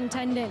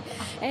superintendent.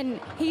 And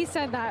he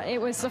said that it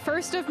was the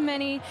first of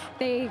many.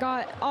 They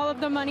got all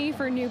of the money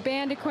for new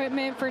band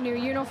equipment, for new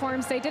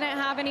uniforms. They didn't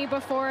have any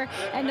before.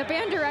 And the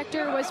band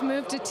director was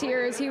moved to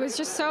tears. He was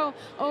just so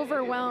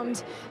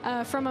overwhelmed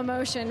from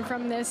emotion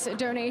from this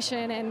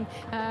donation. And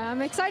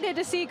I'm excited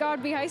to see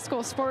Godby High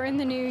School sporting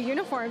the new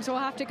uniforms. We'll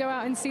have to go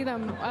out and see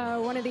them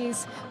one of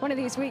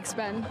these weeks,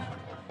 Ben.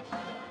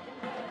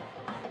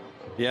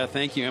 Yeah,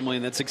 thank you, Emily.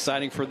 And that's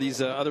exciting for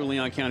these other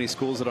Leon County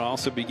schools that will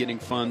also be getting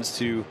funds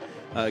to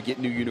get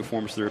new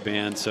uniforms for their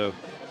band. So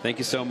thank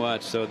you so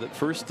much. So the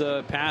first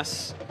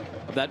pass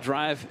of that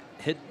drive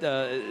hit,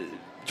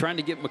 trying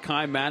to get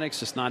Mekhi Maddox,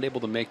 just not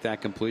able to make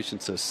that completion.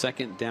 So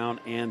 2nd down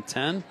and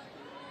 10.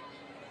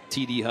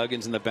 T.D.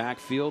 Huggins in the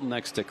backfield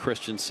next to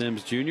Christian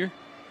Sims Jr.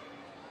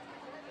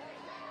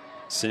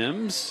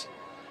 Sims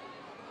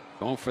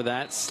going for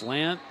that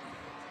slant.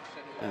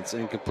 That's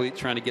incomplete.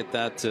 Trying to get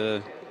that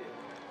to,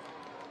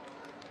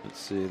 let's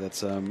see,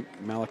 that's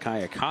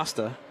Malachi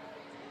Acosta.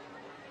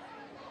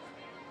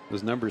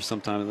 Those numbers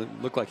sometimes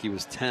look like he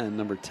was 10,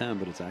 number 10,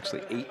 but it's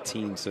actually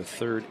 18. So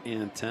 3rd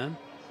and 10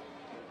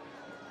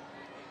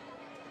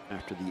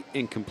 after the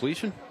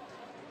incompletion.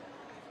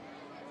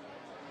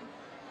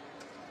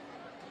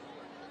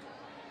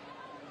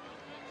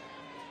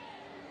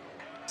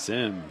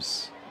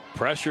 Sims.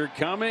 Pressure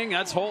coming.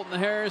 That's Holton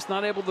Harris,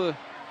 not able to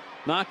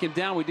knock him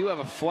down. We do have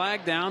a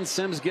flag down.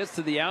 Sims gets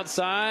to the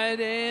outside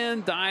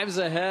and dives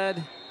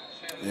ahead.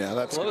 Yeah,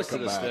 that's close to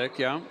the back. stick.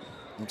 Yeah,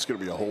 it's going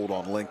to be a hold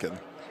on Lincoln.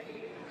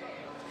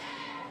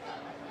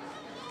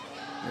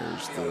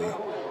 There's the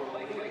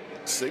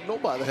signal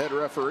by the head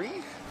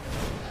referee.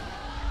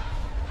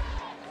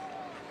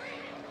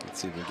 Let's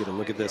see if we can get a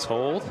look at this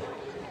hold.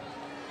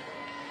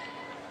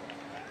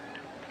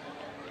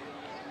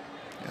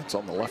 It's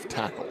on the left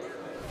tackle.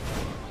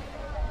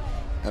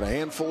 Had a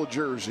handful of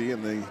jersey,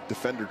 and the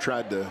defender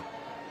tried to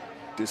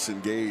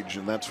disengage,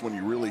 and that's when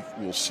you really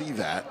will see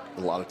that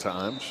a lot of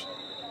times.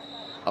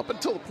 up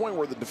until the point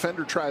where the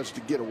defender tries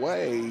to get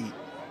away,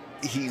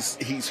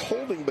 he's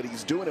holding, but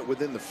he's doing it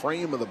within the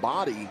frame of the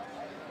body,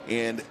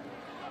 and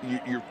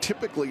you're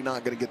typically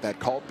not going to get that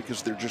called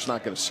because they're just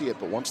not going to see it.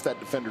 But once that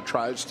defender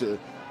tries to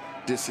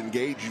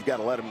disengage, you've got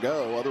to let him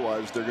go.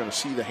 Otherwise, they're going to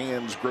see the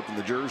hands gripping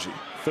the jersey.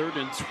 3rd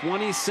and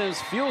 20.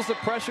 Sims feels the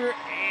pressure,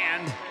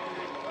 and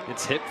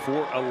it's hit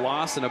for a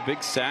loss and a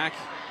big sack.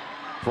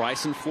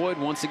 Bryson Floyd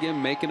once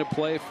again making a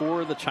play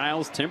for the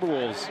Chiles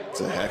Timberwolves.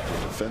 It's a heck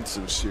of a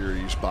defensive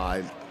series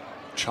by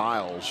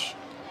Chiles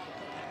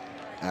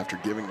after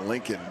giving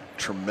Lincoln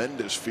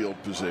tremendous field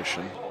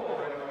position.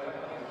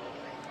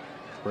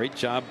 Great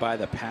job by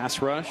the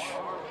pass rush.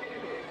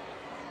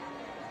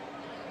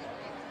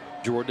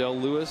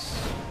 Jordell Lewis,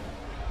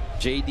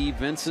 J.D.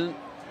 Vincent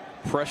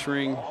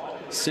pressuring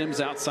Sims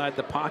outside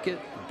the pocket.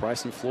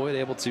 Bryson Floyd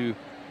able to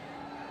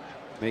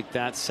make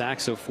that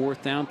sack. So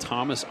 4th down.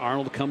 Thomas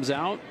Arnold comes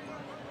out.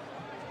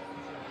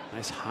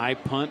 Nice high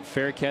punt,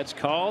 fair catch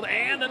called,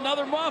 and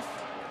another muff.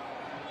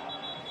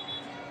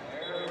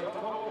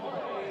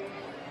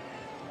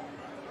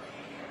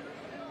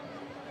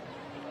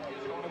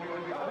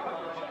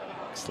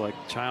 Looks like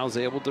Chiles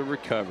able to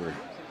recover.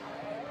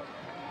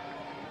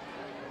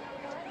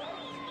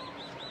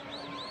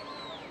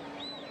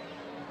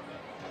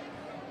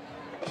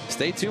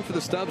 Stay tuned for the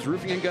Stubbs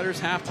Roofing and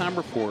Gutters halftime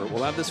report.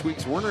 We'll have this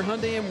week's Werner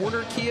Hyundai and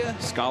Werner Kia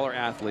Scholar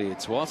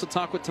Athletes. We'll also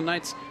talk with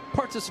tonight's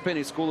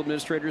participating school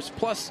administrators,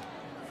 plus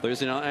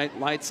Thursday Night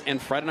Lights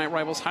and Friday Night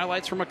Rivals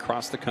highlights from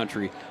across the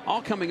country.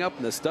 All coming up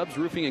in the Stubbs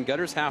Roofing and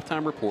Gutters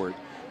halftime report.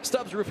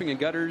 Stubbs Roofing and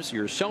Gutters,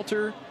 your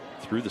shelter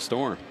through the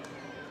storm.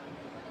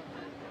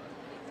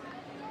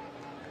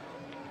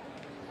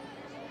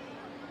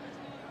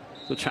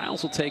 So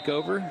Chiles will take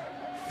over.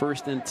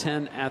 1st and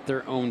 10 at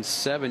their own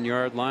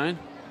 7-yard line.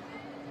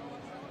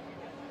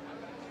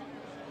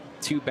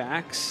 2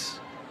 backs,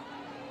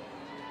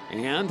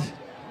 and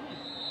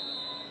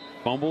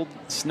fumbled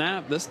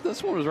snap. This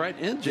one was right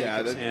in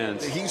Jacobs'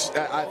 hands.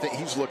 I think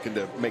he's looking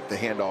to make the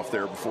handoff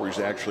there before he's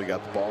actually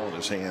got the ball in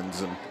his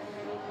hands,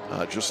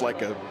 and just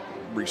like a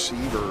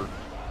receiver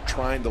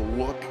trying to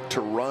look to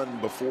run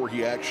before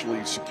he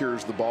actually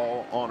secures the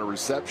ball on a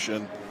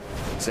reception.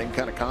 Same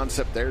kind of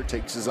concept there.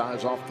 Takes his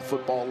eyes off the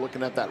football,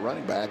 looking at that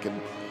running back,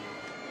 and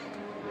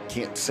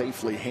can't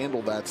safely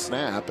handle that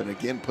snap, and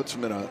again puts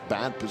him in a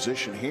bad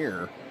position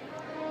here.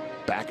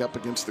 Back up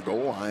against the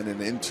goal line and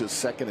into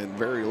 2nd and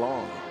very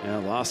long. Yeah,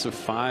 loss of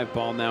 5.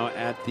 Ball now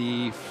at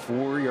the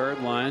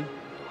 4-yard line.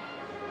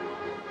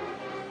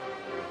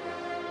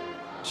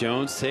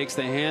 Jones takes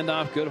the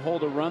handoff. Good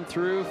hold to run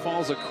through.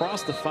 Falls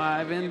across the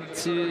 5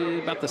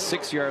 into about the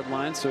 6-yard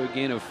line. So a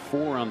gain of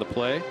 4 on the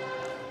play.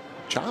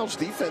 Chiles'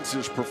 defense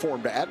has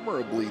performed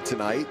admirably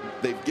tonight.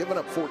 They've given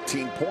up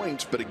 14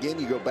 points, but again,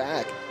 you go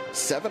back,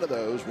 7 of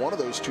those, 1 of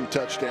those 2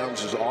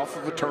 touchdowns is off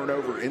of a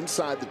turnover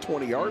inside the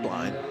 20-yard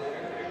line.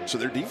 So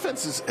their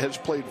defense has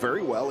played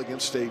very well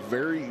against a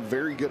very,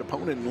 very good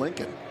opponent in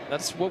Lincoln.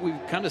 That's what we've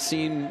kind of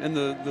seen in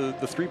the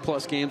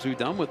 3+ games we've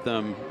done with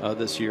them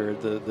this year.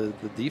 The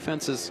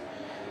defense has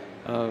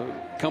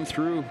come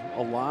through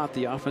a lot.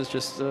 The offense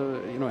just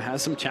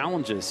has some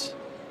challenges.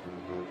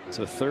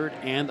 So 3rd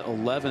and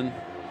 11.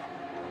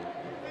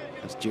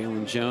 That's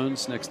Jalen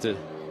Jones next to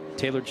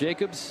Taylor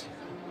Jacobs.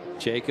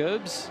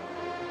 Jacobs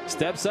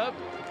steps up,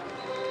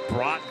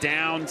 brought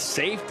down,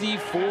 safety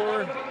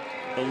for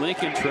the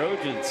Lincoln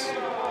Trojans.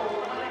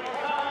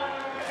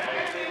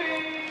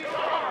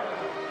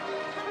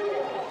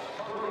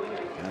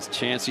 That's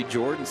Chancey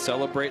Jordan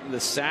celebrating the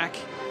sack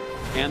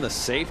and the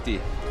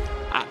safety.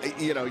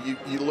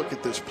 You look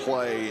at this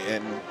play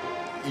and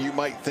you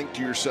might think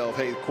to yourself,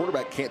 hey, the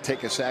quarterback can't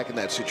take a sack in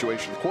that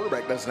situation. The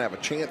quarterback doesn't have a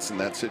chance in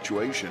that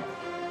situation.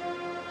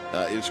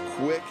 As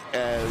quick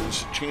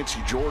as Chancey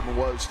Jordan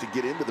was to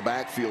get into the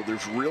backfield,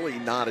 there's really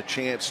not a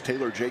chance.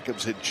 Taylor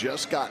Jacobs had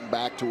just gotten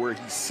back to where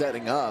he's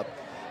setting up,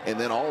 and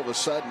then all of a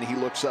sudden he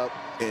looks up,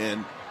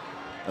 and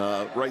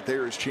right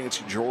there is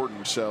Chancey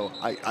Jordan. So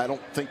I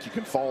don't think you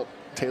can fault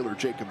Taylor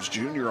Jacobs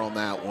Jr. on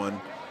that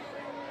one.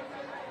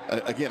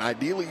 Again,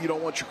 ideally you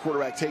don't want your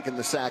quarterback taking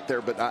the sack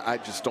there, but I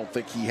just don't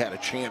think he had a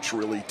chance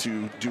really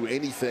to do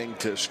anything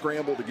to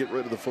scramble to get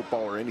rid of the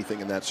football or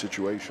anything in that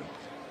situation.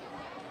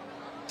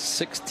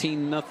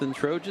 16-0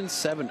 Trojans,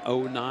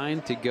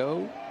 7:09 to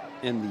go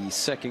in the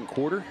 2nd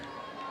quarter.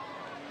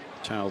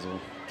 Chiles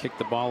will kick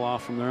the ball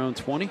off from their own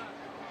 20.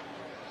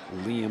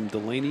 Liam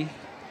Delaney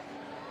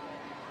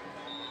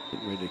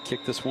getting ready to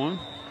kick this one.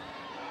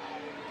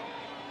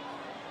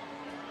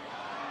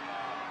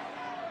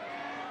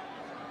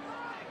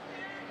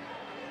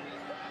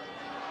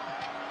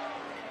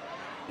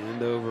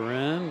 End over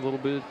end, a little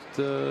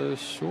bit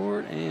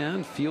short,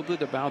 and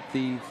fielded about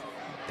the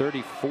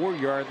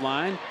 34-yard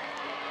line.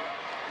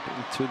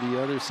 To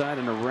the other side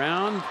and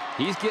around.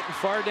 He's getting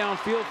far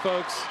downfield,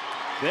 folks.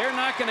 They're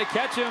not going to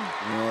catch him.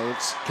 No,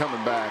 it's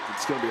coming back.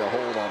 It's going to be a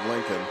hold on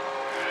Lincoln.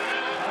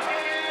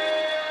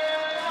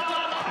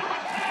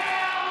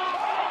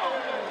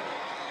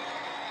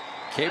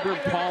 Cabron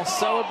Paul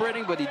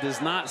celebrating, but he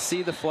does not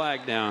see the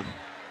flag down.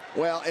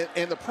 Well,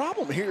 and the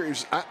problem here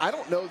is I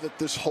don't know that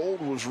this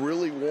hold was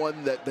really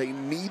one that they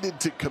needed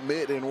to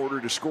commit in order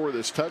to score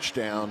this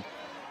touchdown.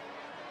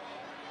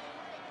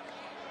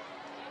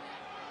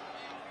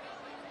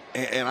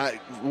 And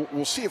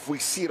we'll see if we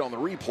see it on the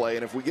replay,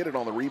 and if we get it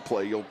on the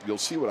replay, you'll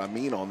see what I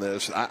mean on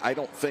this. I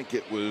don't think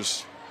it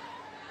was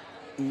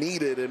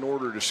needed in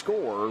order to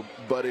score,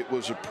 but it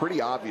was a pretty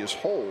obvious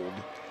hold.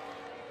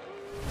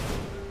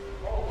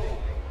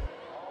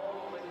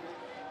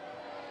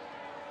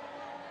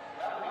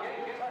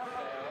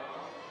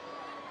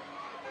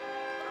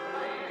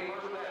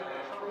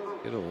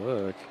 Get a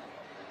look.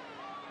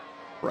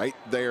 Right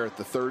there at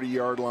the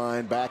 30-yard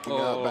line, backing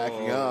up.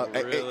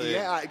 Really?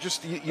 Yeah,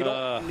 you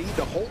don't need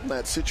to hold in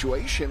that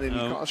situation, and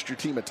No. you cost your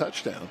team a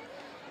touchdown.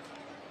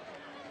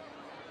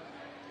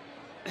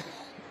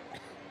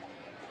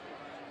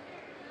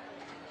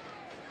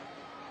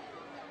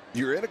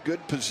 You're in a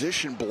good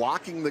position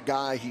blocking the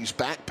guy. He's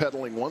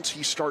backpedaling. Once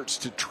he starts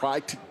to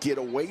try to get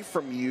away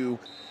from you,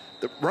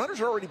 the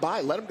runners are already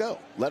by. Let him go.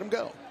 Let him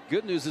go.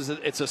 Good news is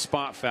that it's a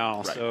spot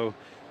foul. Right.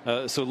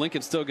 So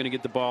Lincoln's still going to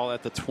get the ball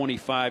at the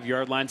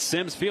 25-yard line.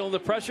 Sims feeling the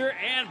pressure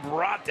and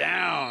brought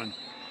down.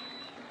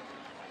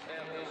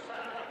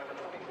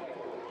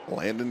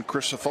 Landon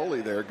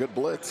Crisafoli there. Good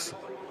blitz.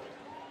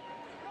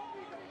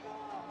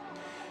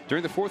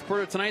 During the fourth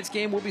quarter of tonight's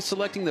game, we'll be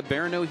selecting the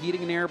Barano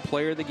Heating and Air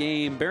Player of the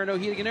Game. Barano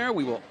Heating and Air,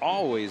 we will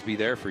always be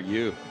there for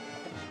you.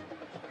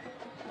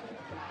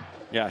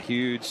 Yeah,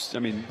 huge. I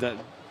mean, that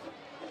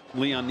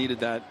Leon needed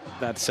that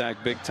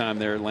sack big time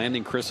there.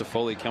 Landon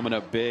Crisafoli coming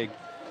up big.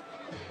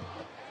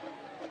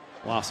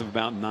 Loss of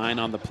about 9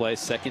 on the play.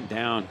 Second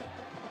down.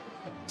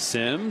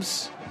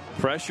 Sims.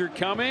 Pressure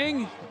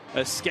coming.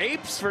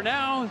 Escapes for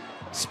now.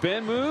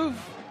 Spin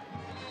move.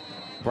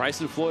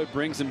 Bryson Floyd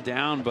brings him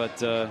down, but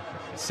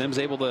Sims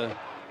able to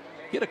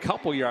get a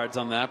couple yards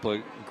on that,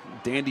 but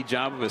dandy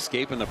job of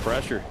escaping the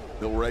pressure.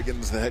 Bill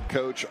Reagan's the head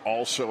coach,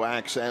 also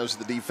acts as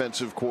the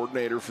defensive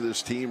coordinator for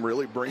this team,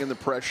 really bringing the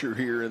pressure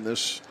here in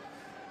this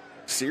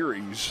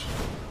series.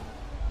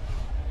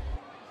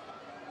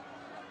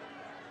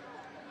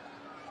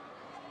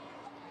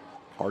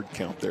 Hard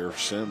count there.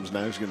 Sims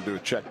now he's going to do a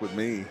check with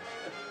me.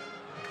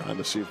 Trying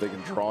to see if they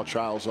can draw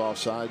Chiles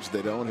offsides.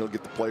 They don't. He'll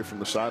get the play from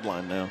the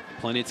sideline now.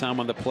 Plenty of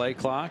time on the play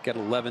clock at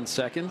 11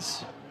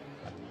 seconds.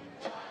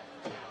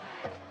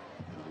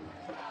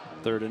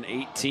 3rd and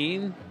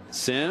 18.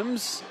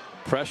 Sims.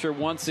 Pressure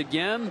once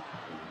again.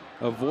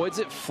 Avoids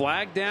it.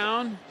 Flag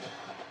down.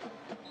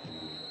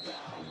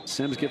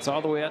 Sims gets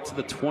all the way out to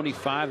the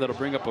 25. That'll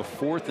bring up a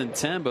 4th and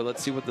 10, but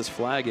let's see what this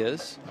flag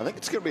is. I think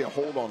it's going to be a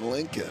hold on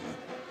Lincoln.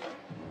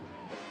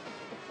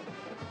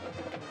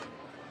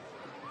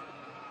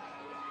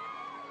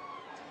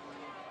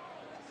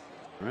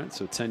 All right,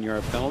 so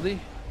 10-yard penalty.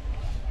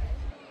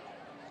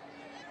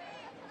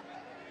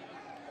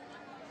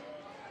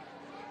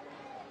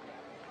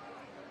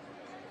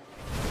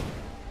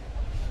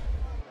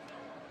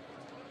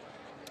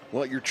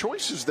 Well, your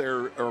choices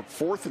there are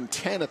 4th and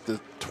 10 at the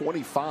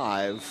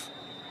 25.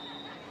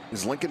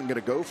 Is Lincoln going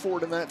to go for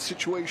it in that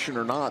situation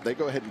or not? They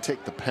go ahead and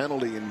take the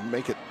penalty and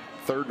make it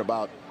 3rd and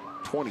about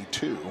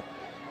 22.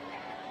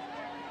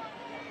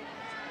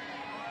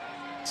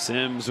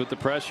 Sims with the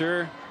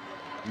pressure.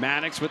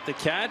 Maddox with the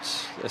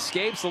catch.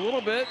 Escapes a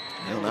little bit.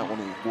 And that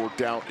one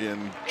worked out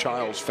in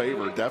Chiles'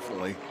 favor,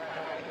 definitely.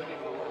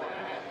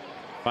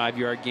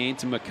 5-yard gain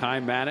to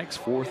Mekhi Maddox,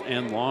 4th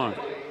and long.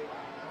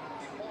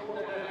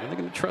 Are they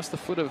going to trust the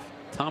foot of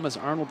Thomas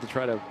Arnold to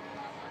try to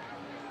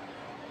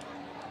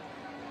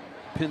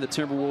pin the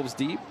Timberwolves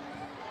deep?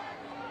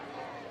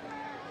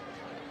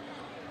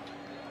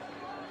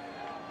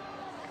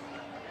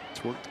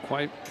 It's worked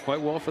quite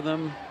well for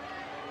them.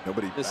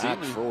 Nobody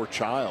back for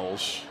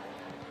Chiles.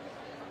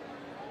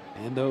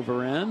 End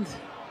over end.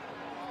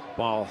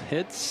 Ball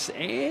hits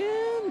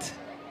and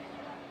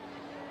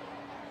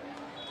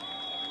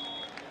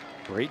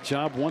great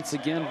job once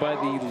again by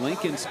the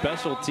Lincoln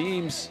special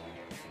teams.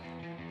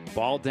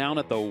 Ball down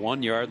at the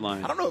 1-yard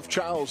line. I don't know if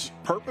Chiles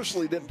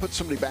purposely didn't put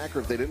somebody back or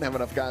if they didn't have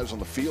enough guys on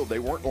the field. They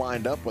weren't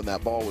lined up when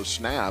that ball was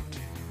snapped.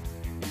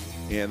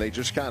 And they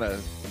just kind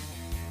of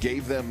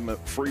gave them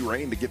free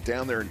rein to get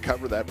down there and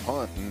cover that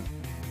punt and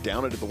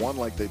down it at the 1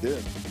 like they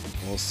did.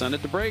 We'll send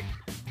it to break.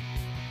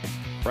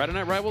 Friday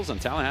Night Rivals on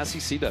Tallahassee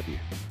CW.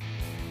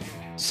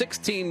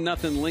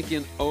 16-0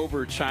 Lincoln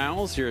over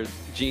Chiles here at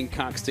Gene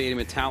Cox Stadium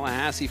in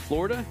Tallahassee,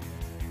 Florida.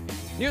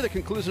 Near the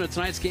conclusion of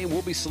tonight's game,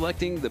 we'll be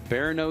selecting the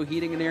Barano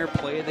Heating and Air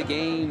Play of the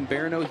Game.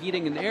 Barano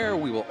Heating and Air,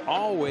 we will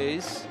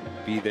always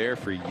be there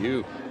for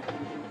you.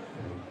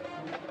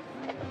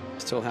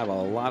 Still have a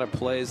lot of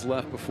plays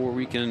left before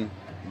we can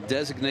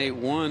designate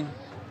one.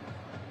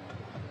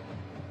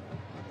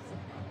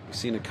 We've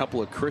seen a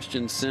couple of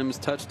Christian Sims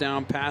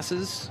touchdown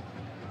passes.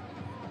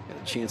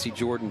 Got a Chancey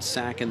Jordan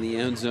sack in the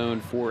end zone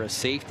for a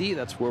safety.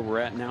 That's where we're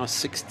at now,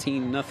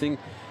 16-0.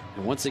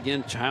 And once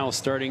again, Chiles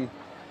starting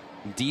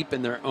deep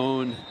in their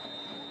own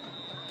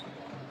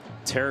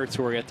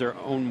territory at their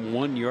own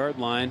 1-yard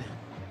line.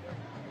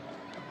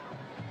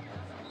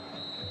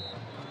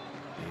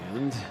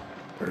 And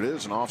There it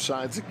is, an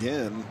offsides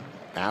again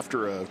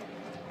after a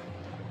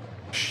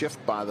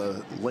shift by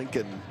the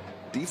Lincoln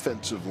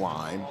defensive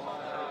line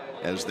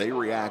as they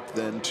react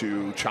then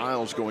to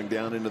Chiles going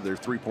down into their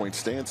three-point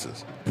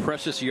stances.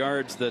 Precious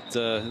yards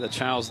that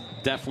Chiles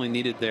definitely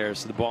needed there.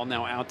 So the ball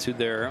now out to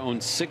their own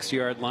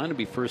 6-yard line to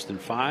be 1st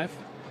and 5.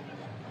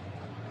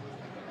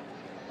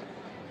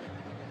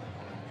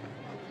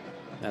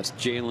 That's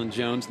Jalen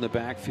Jones in the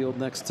backfield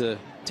next to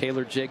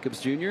Taylor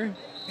Jacobs Jr.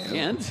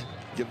 And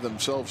give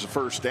themselves a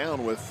first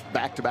down with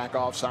back-to-back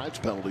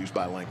offsides penalties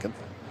by Lincoln.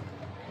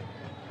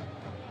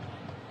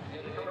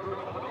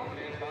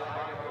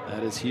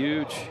 That is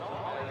huge.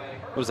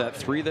 What was that,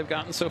 3 they've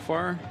gotten so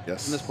far?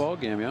 Yes. In this ball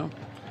game, yeah.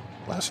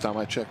 Last time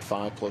I checked,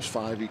 5 +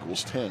 5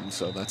 = 10,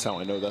 so that's how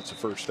I know that's a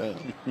first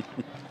down.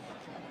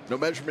 No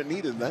measurement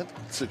needed in that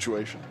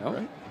situation. Oh,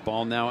 right?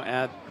 Ball now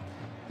at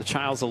the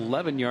Chiles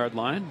 11-yard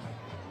line.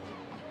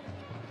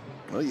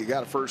 Well, you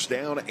got a first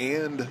down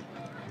and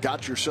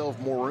got yourself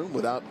more room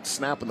without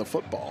snapping the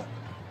football.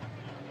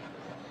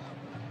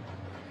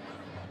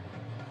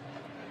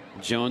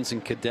 Jones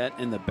and Cadet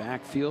in the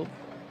backfield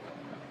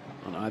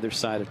on either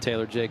side of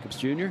Taylor Jacobs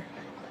Jr.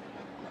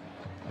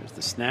 There's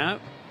the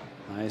snap.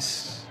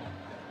 Nice.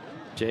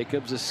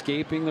 Jacobs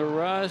escaping the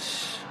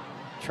rush.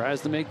 Tries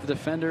to make the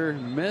defender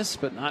miss,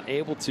 but not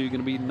able to.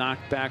 Going to be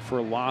knocked back for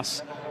a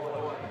loss.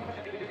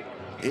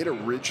 It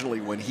originally,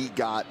 when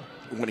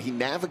he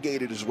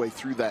navigated his way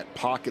through that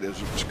pocket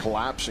as it was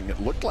collapsing,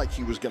 it looked like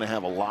he was going to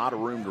have a lot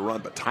of room to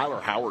run, but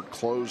Tyler Howard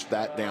closed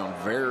that down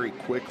very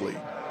quickly.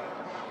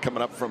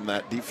 Coming up from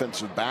that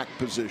defensive back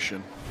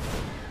position.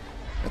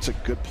 That's a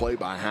good play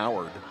by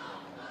Howard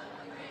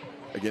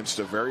against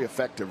a very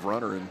effective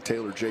runner in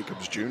Taylor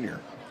Jacobs Jr.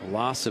 A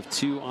loss of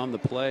 2 on the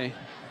play.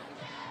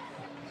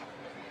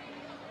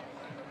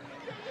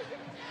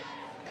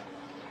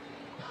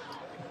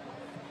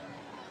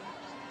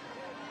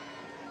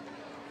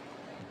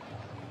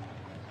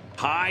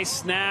 High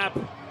snap.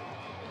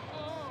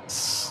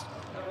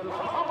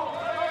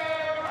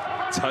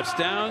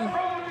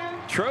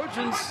 Touchdown,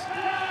 Trojans.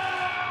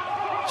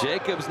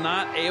 Jacobs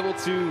not able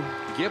to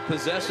get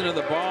possession of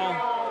the ball.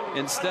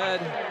 Instead,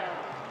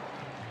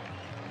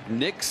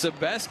 Nick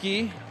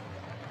Sebeski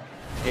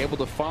able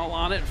to fall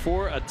on it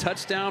for a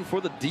touchdown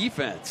for the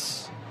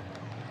defense.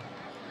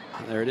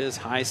 There it is,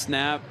 high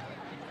snap.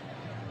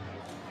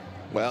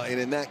 Well, and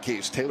in that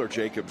case, Taylor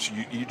Jacobs,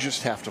 you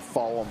just have to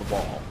fall on the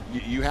ball.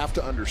 You have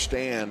to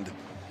understand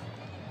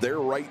they're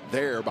right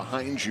there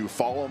behind you.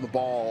 Fall on the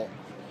ball.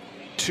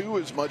 2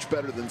 is much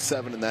better than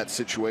 7 in that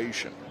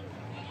situation.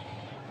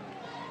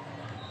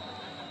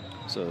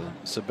 So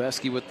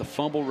Sebeski with the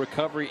fumble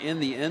recovery in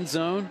the end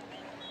zone.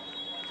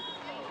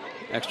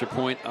 Extra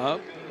point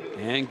up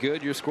and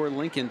good. Your score,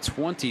 Lincoln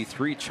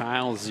 23,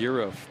 Chiles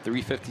 0.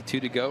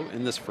 3:52 to go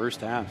in this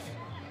first half.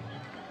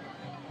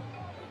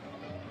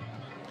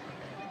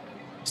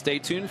 Stay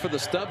tuned for the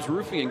Stubbs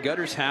Roofing and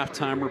Gutters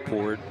halftime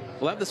report.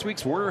 We'll have this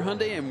week's Werner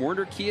Hyundai and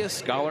Werner Kia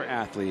Scholar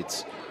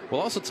athletes.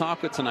 We'll also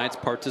talk with tonight's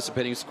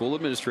participating school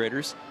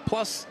administrators,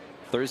 plus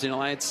Thursday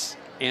nights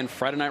and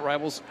Friday night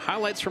rivals,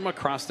 highlights from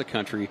across the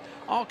country,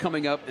 all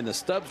coming up in the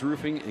Stubbs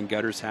Roofing and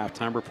Gutters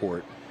halftime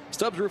report.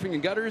 Stubbs Roofing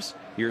and Gutters,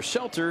 your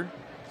shelter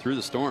through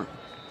the storm.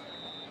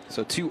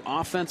 So 2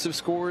 offensive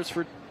scores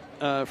for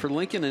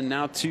Lincoln and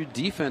now 2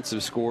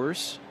 defensive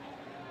scores.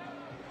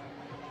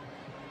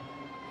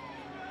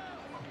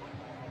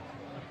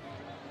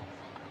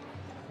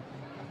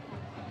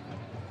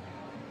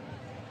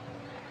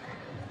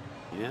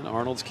 And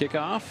Arnold's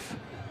kickoff.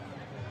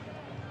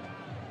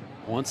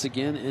 Once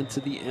again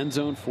into the end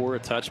zone for a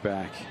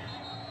touchback.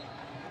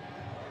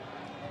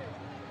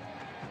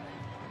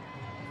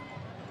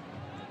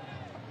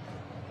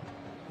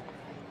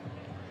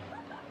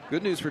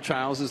 Good news for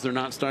Chiles is they're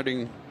not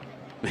starting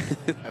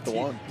at the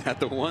 1. At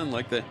the 1,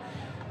 like the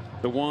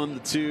 1, the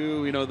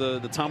 2. You know, the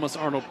Thomas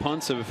Arnold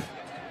punts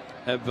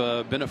have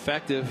been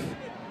effective.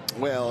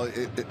 Well,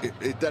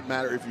 it doesn't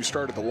matter if you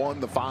start at the 1,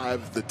 the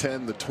 5, the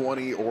 10, the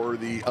 20, or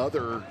the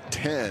other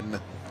 10.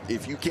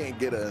 If you can't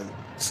get a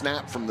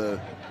snap from the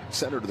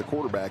center to the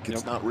quarterback,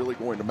 it's not really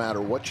going to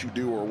matter what you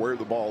do or where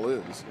the ball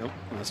is. Yep,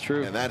 that's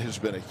true. And that has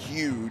been a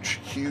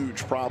huge,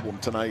 huge problem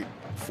tonight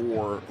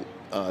for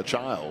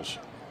Chiles.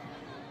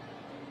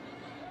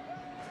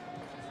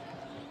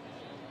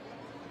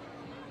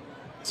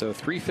 So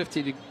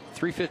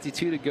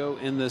 3:52 to go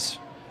in this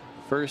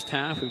first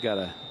half. We've got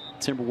a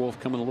Timberwolf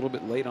coming a little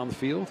bit late on the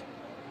field.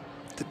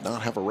 Did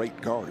not have a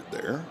right guard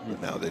there,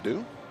 but now they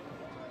do.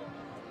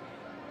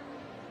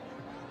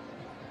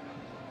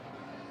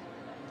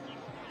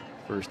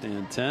 First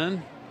and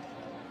 10.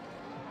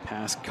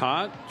 Pass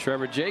caught.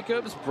 Trevor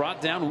Jacobs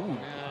brought down. Ooh,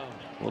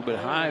 a little bit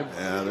high.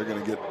 Yeah, they're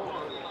going to get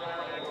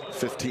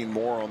 15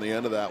 more on the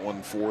end of that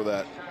one for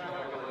that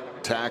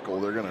tackle.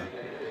 They're going to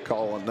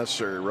call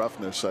unnecessary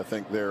roughness, I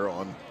think, there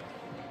on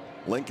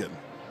Lincoln.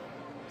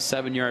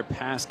 7-yard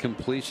pass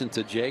completion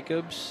to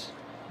Jacobs.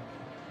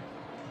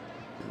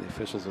 The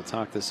officials will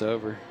talk this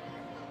over.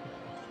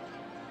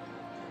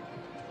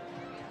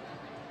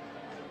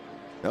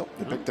 Nope,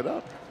 they picked it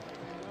up.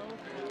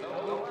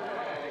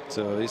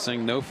 So he's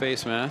saying no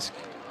face mask.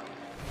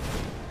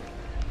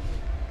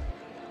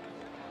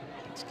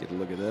 Let's get a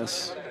look at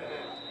this.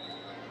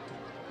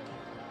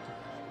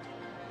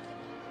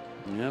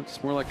 Yeah,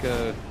 it's more like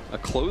a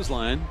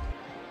clothesline.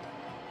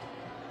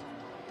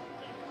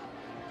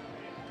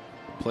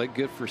 Played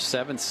good for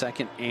 7,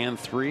 2nd, and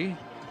 3.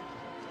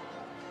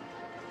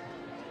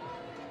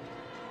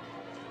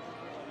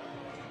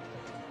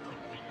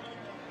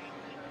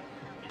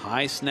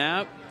 High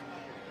snap.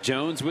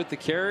 Jones with the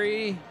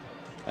carry.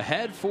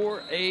 Ahead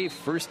for a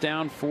first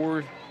down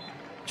for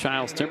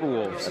Chiles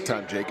Timberwolves. That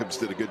time Jacobs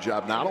did a good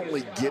job not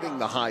only getting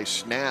the high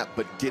snap,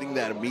 but getting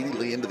that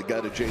immediately into the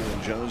gut of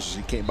Jalen Jones as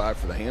he came by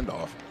for the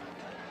handoff.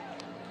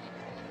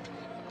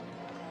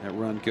 That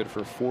run good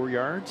for 4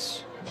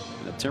 yards.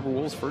 And the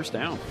Timberwolves first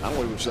down. Not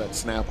only was that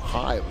snap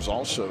high, it was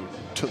also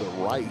to the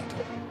right.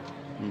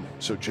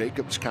 So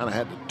Jacobs kind of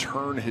had to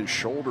turn his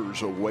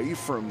shoulders away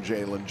from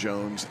Jalen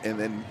Jones and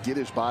then get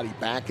his body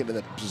back into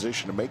that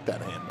position to make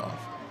that handoff.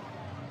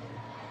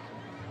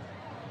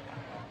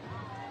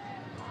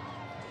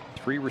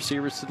 3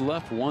 receivers to the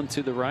left, 1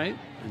 to the right.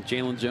 And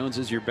Jalen Jones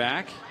is your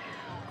back.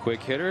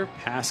 Quick hitter.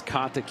 Pass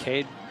caught to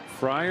Cade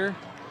Fryer.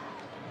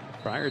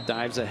 Fryer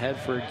dives ahead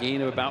for a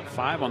gain of about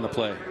 5 on the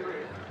play.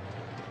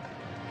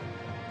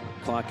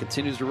 Clock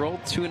continues to roll.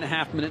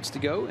 2.5 minutes to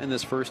go in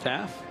this first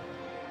half.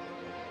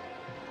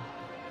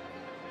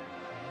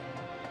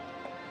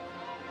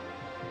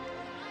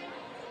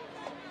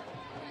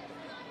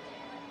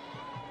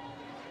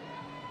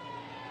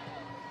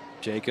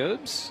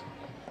 Jacobs.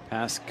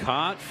 Pass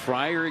caught.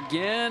 Fryer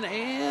again.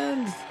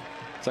 And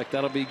looks like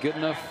that'll be good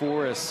enough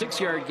for a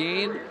 6-yard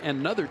gain and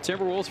another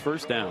Timberwolves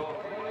first down.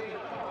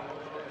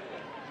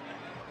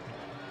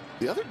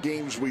 The other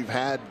games we've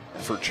had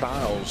for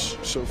Chiles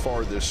so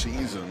far this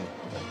season,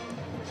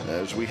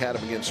 as we had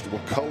him against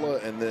Wakulla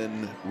and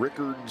then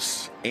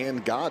Rickards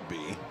and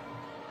Godby,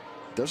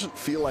 doesn't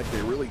feel like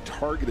they really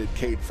targeted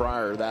Cade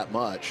Fryer that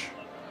much.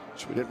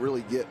 So we didn't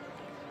really get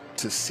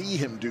to see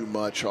him do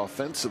much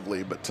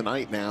offensively, but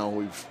tonight now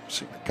we've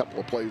seen a couple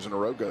of plays in a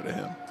row go to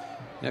him.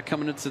 Yeah,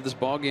 coming into this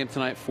ball game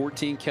tonight,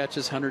 14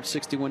 catches,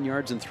 161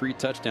 yards, and 3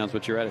 touchdowns.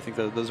 But you're right. I think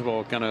those have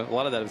all kind of, a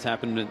lot of that has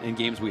happened in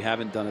games we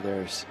haven't done of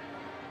theirs.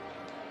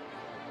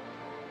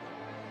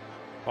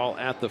 Ball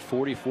at the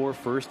 44,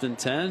 1st and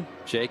 10.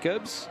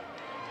 Jacobs.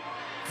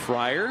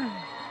 Fryer.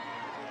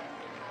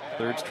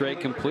 3rd straight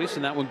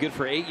completion. That one good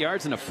for 8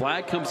 yards, and a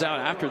flag comes out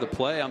after the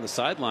play on the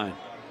sideline.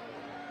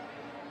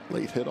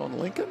 Late hit on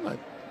Lincoln.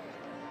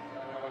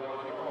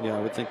 Yeah,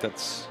 I would think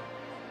that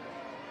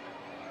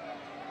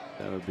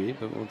would be,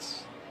 but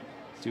let's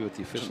see what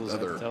the officials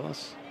have to tell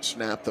us.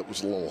 Snap that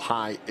was a little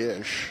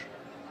high-ish.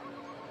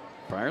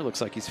 Fryer looks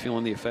like he's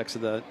feeling the effects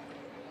of that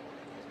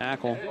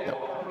tackle. Yep.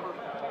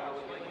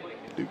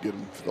 Do get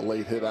him for the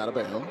late hit out of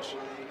bounds.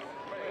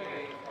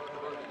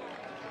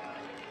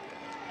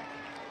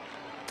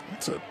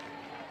 That's a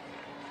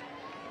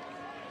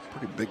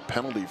pretty big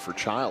penalty for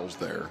Chiles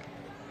there.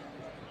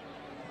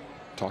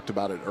 Talked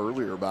about it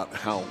earlier about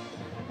how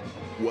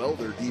well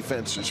their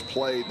defense is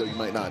played, though you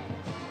might not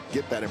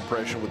get that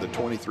impression with a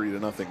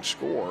 23-0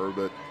 score,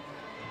 but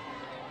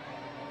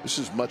this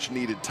is much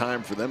needed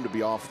time for them to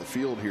be off the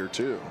field here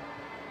too.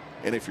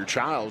 And if you're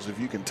Chiles, if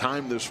you can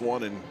time this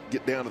one and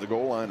get down to the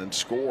goal line and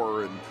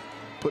score and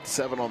put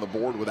 7 on the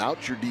board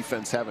without your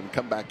defense having to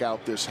come back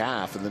out this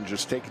half and then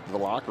just take it to the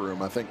locker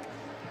room, I think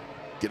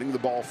getting the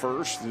ball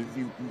first,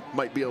 you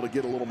might be able to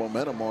get a little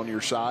momentum on your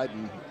side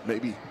and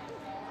maybe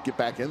get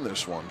back in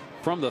this one.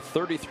 From the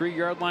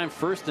 33-yard line,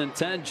 1st and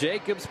 10.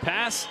 Jacobs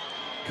pass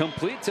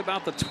complete to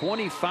about the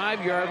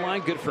 25-yard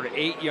line. Good for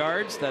 8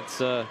 yards.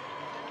 That's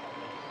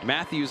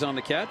Matthews on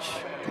the catch.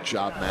 Good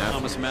job, Matthews.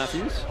 Thomas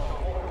Matthews.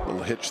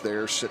 Little hitch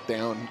there, sit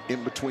down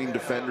in between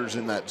defenders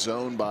in that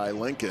zone by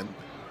Lincoln.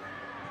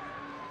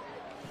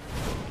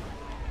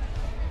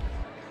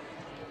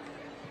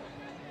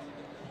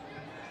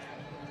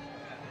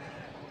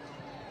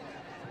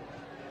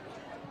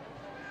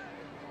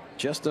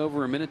 Just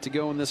over a minute to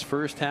go in this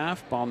first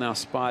half. Ball now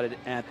spotted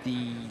at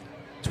the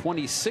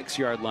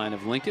 26-yard line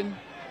of Lincoln.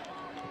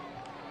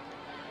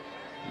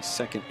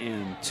 2nd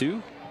and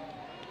 2.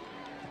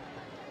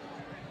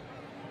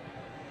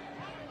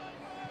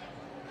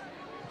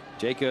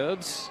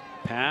 Jacobs,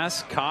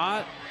 pass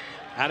caught.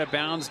 Out of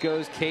bounds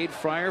goes Cade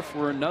Fryer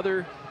for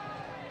another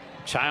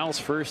Chiles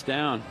first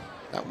down.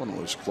 That one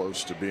was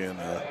close to being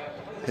a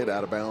hit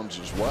out of bounds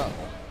as well.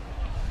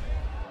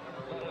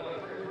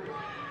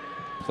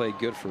 Played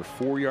good for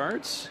 4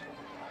 yards.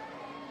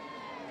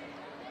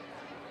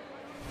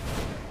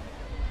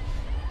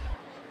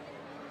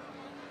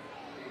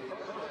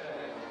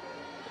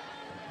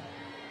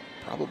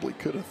 Probably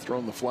could have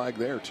thrown the flag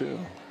there too.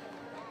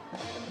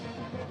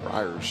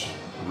 Fryer's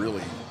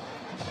really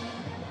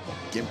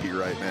gimpy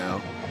right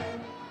now.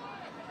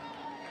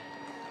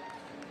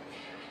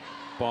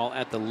 Ball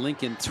at the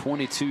Lincoln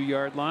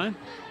 22-yard line.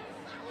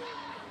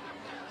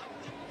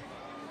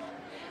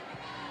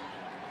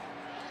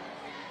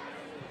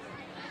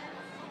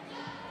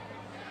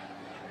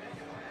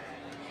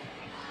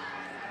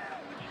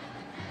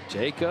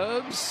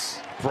 Jacobs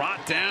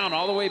brought down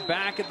all the way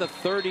back at the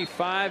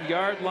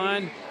 35-yard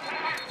line.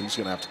 He's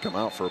going to have to come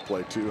out for a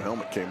play, too.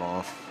 Helmet came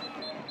off.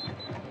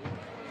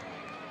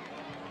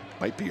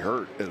 Might be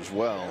hurt as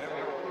well.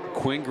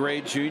 Quinn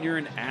Gray Jr.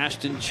 and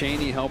Ashton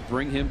Cheney helped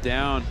bring him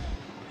down.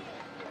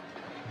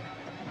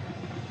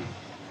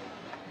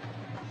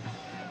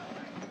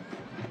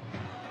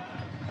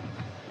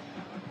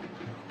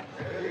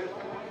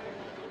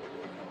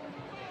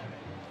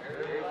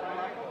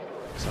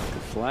 Looks like the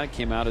flag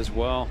came out as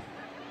well.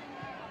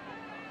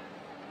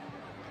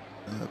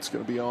 That's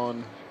going to be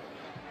on.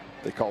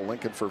 They call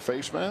Lincoln for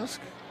face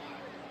mask.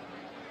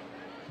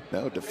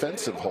 No,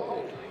 defensive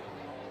hold.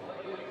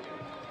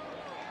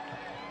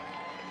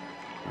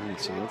 All right,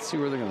 so let's see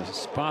where they're going to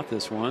spot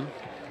this one.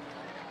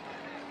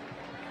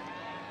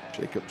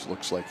 Jacobs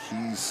looks like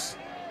he's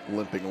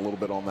limping a little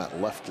bit on that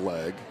left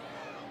leg.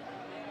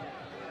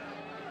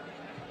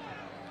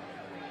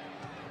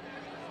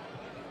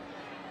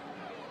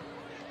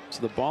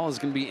 So the ball is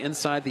going to be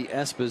inside the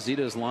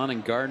Esposito's Lawn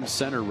and Garden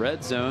Center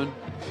red zone.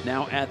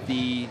 Now at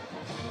the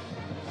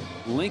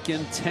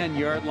Lincoln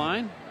 10-yard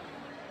line.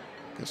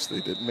 Guess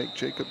they didn't make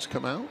Jacobs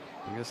come out.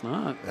 I guess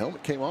not. The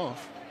helmet came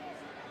off.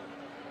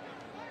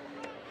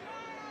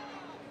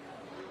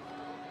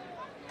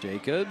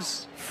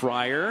 Jacobs,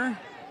 Fryer,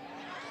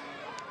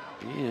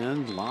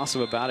 and loss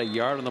of about a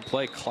yard on the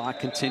play. Clock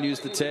continues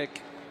to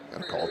tick.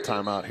 Got to call a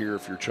timeout here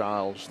if you're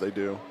Chiles. They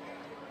do.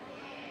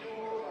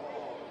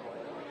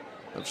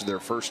 That's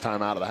their first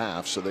time out of the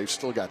half, so they've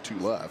still got 2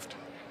 left.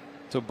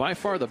 So by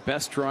far the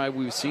best drive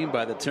we've seen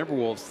by the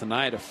Timberwolves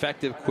tonight.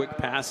 Effective, quick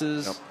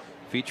passes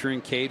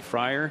featuring Cade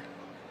Fryer.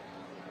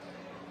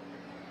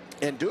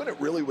 And doing it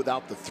really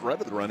without the threat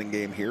of the running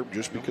game here,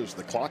 just because of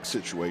the clock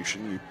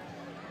situation.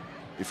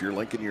 If you're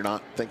Lincoln, you're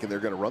not thinking they're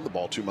going to run the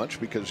ball too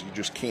much because you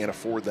just can't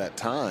afford that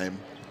time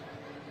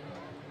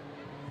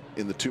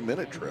in the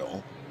 2-minute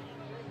drill.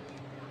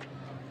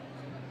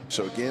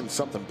 So again,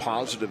 something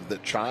positive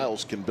that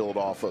Chiles can build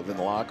off of in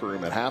the locker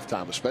room at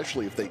halftime,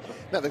 especially if they've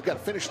got to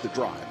finish the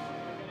drive.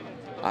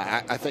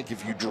 I think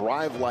if you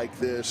drive like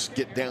this,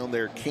 get down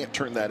there, can't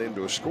turn that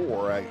into a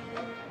score,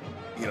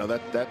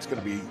 that's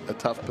going to be a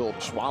tough pill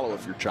to swallow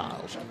if you're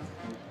Chiles.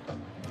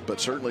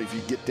 But certainly if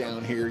you get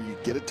down here, you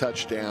get a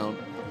touchdown,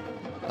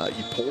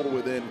 you pull to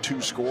within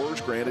 2 scores.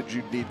 Granted,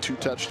 you'd need 2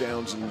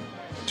 touchdowns and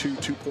 2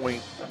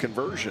 two-point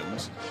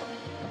conversions.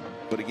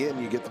 But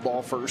again, you get the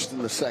ball first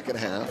in the second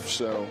half.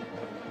 So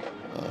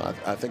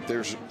I think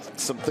there's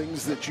some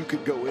things that you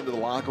could go into the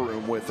locker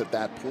room with at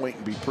that point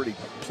and be pretty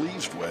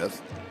pleased with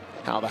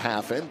how the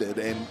half ended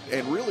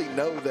and really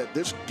know that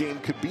this game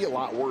could be a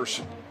lot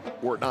worse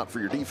were it not for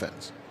your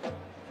defense.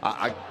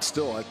 I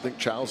think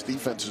Chiles'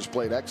 defense has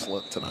played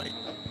excellent tonight.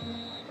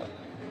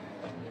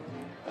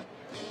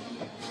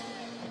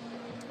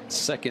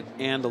 2nd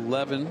and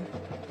 11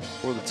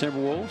 for the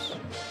Timberwolves.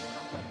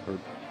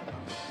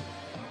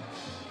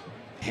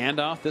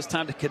 Handoff this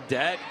time to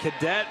Cadet.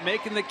 Cadet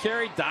making the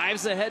carry,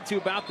 dives ahead to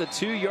about the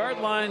 2-yard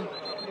line.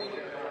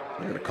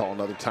 They're going to call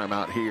another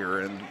timeout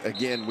here. And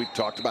again, we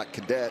talked about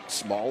Cadet,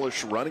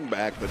 smallish running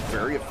back, but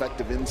very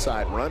effective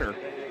inside runner.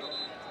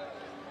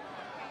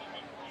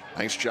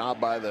 Nice job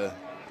by the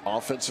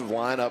offensive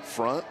line up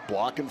front,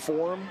 blocking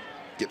for him.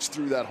 Gets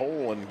through that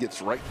hole and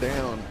gets right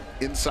down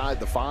inside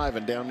the 5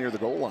 and down near the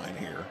goal line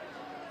here.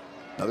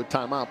 Another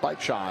timeout by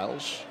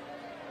Chiles.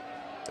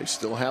 They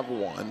still have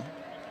 1.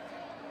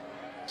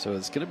 So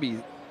it's going to be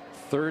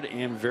 3rd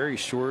and very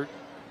short.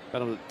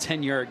 About a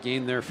 10-yard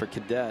gain there for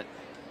Cadet.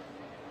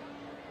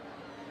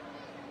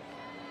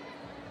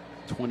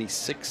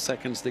 26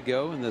 seconds to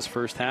go in this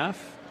first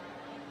half.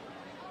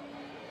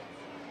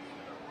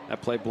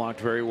 That play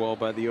blocked very well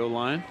by the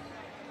O-line.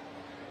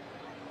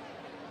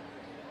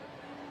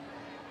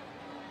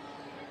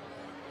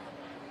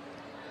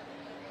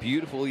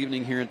 Beautiful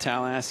evening here in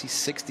Tallahassee.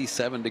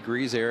 67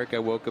 degrees, Eric. I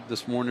woke up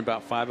this morning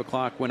about 5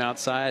 o'clock, went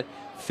outside,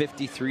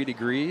 53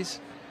 degrees.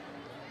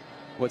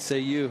 What say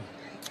you?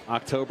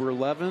 October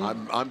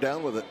 11? I'm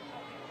down with it.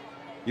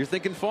 You're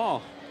thinking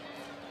fall?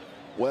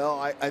 Well,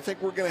 I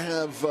think we're going to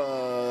have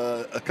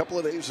a couple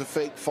of days of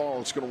fake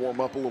fall. It's going to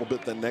warm up a little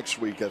bit. Then next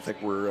week, I think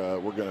we're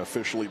going to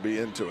officially be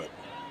into it.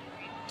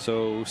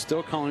 So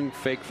still calling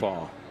fake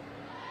fall.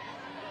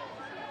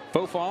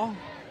 Faux fall?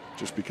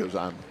 Just because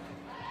I'm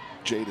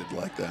jaded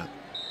like that.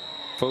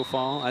 Faux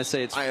fall? I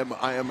say it's. I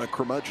am a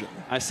curmudgeon.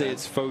 I say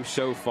it's faux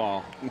show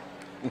fall.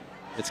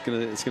 It's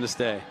gonna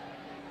stay.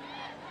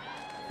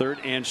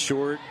 3rd and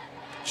short.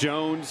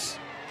 Jones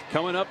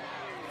coming up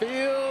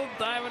field,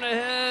 diving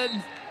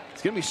ahead.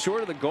 It's going to be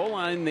short of the goal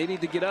line. They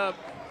need to get up.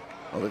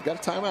 Well, they've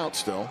got a timeout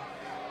still.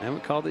 They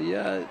haven't called it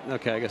yet.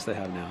 Okay, I guess they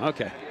have now.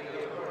 Okay.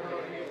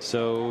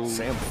 So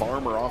Sam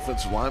Farmer,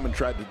 offensive lineman,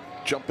 tried to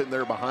jump in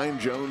there behind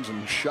Jones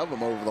and shove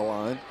him over the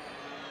line.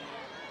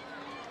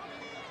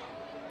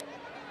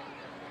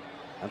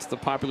 That's the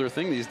popular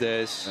thing these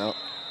days. Yep.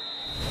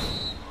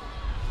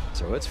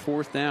 So it's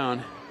 4th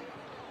down.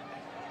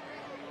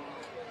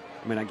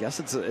 I mean, I guess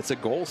it's a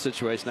goal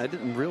situation. I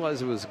didn't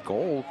realize it was a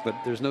goal, but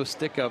there's no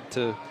stick up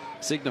to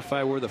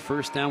signify where the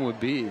first down would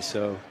be.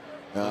 So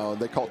no,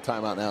 they called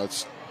timeout now.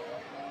 It's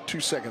 2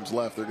 seconds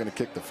left. They're going to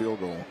kick the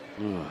field goal.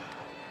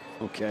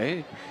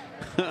 Okay.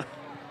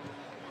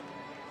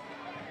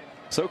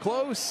 So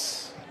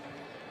close.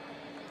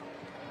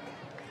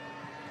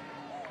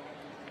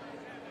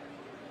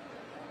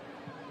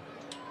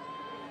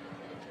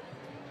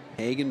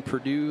 Hagen,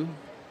 Purdue.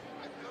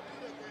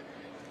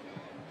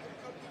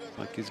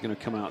 Like he's going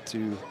to come out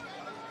to.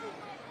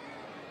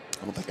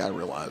 I don't think I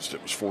realized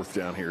it was fourth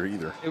down here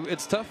either.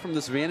 It's tough from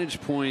this vantage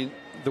point.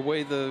 The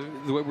way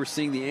we're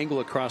seeing the angle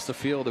across the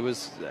field, it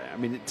was. I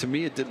mean, to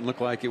me, it didn't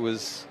look like it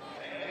was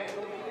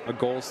a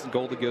goal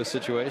to go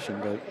situation,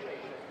 but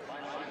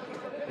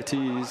the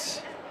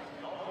tease.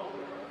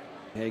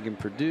 Hagen,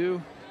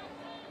 Purdue.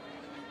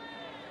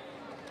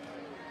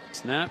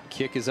 Snap,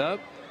 kick is up.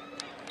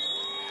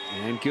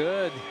 And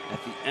good. At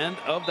the end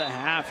of the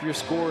half, your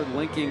score,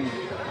 Lincoln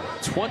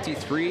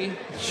 23,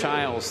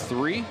 Chiles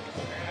 3.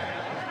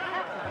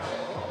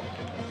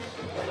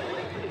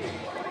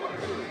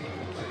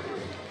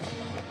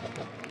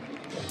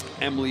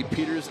 Emily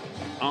Peters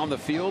on the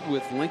field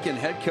with Lincoln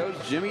head coach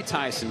Jimmy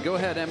Tyson. Go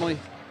ahead, Emily.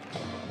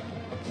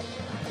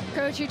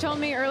 Coach, you told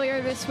me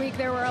earlier this week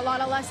there were a lot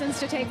of lessons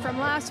to take from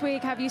last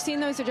week. Have you seen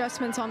those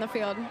adjustments on the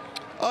field?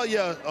 Oh,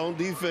 yeah. On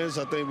defense,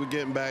 I think we're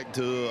getting back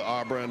to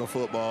our brand of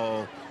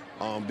football,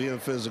 being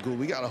physical.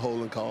 We got a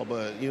holding call,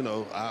 but, you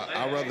know,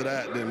 I'd rather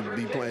that than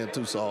be playing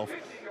too soft.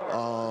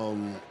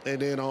 And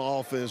then on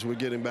offense, we're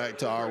getting back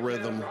to our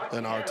rhythm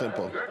and our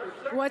tempo.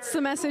 What's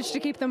the message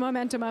to keep the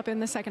momentum up in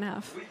the second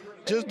half?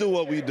 Just do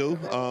what we do.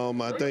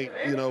 I think,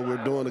 you know,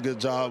 we're doing a good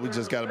job. We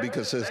just got to be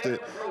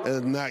consistent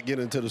and not get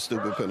into the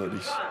stupid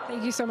penalties.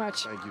 Thank you so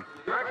much. Thank you.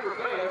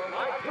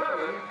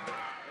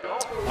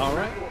 All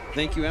right.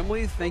 Thank you,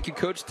 Emily. Thank you,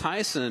 Coach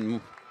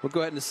Tyson. We'll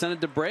go ahead and send it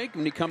to break.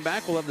 When you come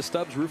back, we'll have the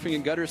Stubbs Roofing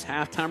and Gutters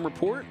halftime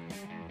report.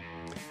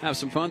 Have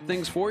some fun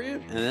things for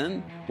you, and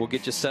then we'll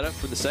get you set up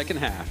for the second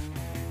half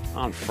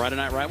on Friday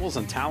Night Rivals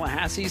on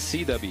Tallahassee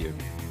CW.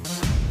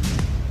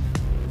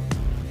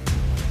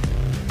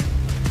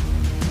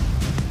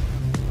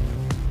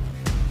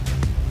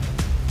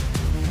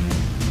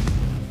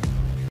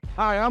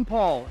 Hi, I'm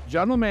Paul,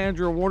 General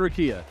Manager of Warner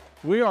Kia.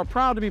 We are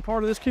proud to be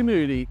part of this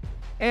community,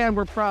 and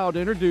we're proud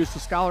to introduce the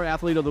Scholar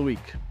Athlete of the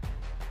Week.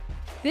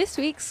 This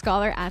week's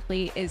Scholar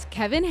Athlete is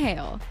Kevin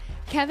Hale.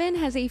 Kevin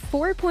has a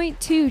 4.2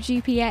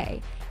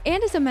 GPA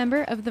and is a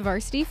member of the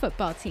varsity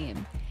football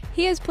team.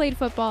 He has played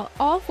football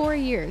all 4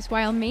 years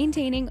while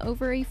maintaining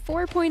over a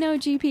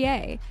 4.0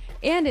 GPA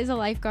and is a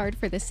lifeguard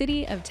for the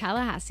city of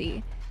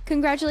Tallahassee.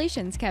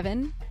 Congratulations,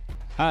 Kevin.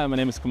 Hi, my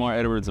name is Kamar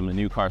Edwards. I'm the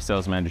new car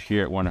sales manager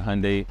here at Warner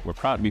Hyundai. We're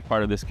proud to be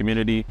part of this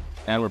community,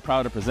 and we're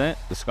proud to present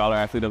the Scholar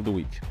Athlete of the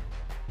Week.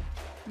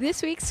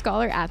 This week's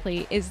Scholar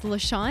Athlete is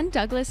LaShawn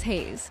Douglas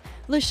Hayes.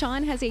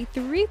 LaShawn has a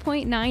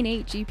 3.98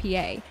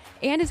 GPA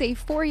and is a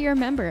 4-year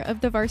member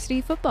of the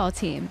varsity football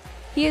team.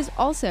 He is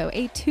also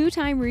a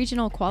 2-time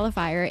regional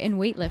qualifier in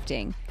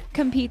weightlifting,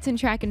 competes in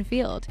track and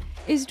field,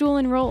 is dual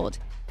enrolled,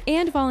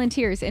 and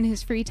volunteers in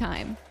his free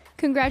time.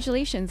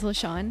 Congratulations,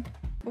 LaShawn.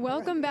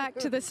 Welcome back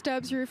to the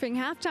Stubbs Roofing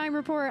Halftime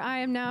Report. I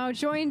am now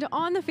joined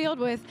on the field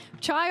with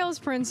Chiles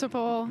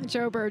Principal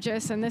Joe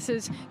Burgess, and this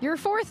is your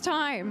 4th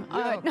time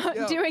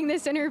doing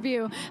this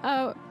interview.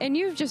 And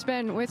you've just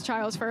been with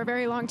Chiles for a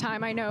very long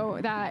time. I know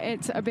that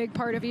it's a big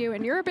part of you,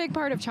 and you're a big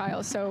part of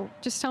Chiles, so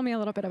just tell me a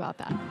little bit about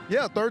that.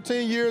 Yeah,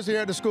 13 years here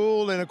at the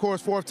school, and of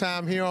course 4th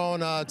time here on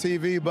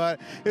TV,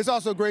 but it's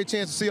also a great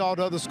chance to see all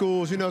the other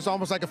schools. You know, it's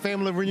almost like a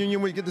family reunion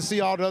where you get to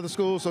see all the other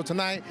schools. So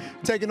tonight,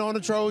 taking on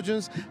the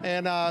Trojans,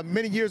 and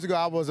many years ago,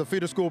 I was a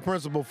feeder school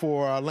principal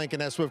for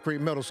Lincoln at Swift Creek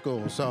Middle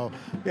School. So,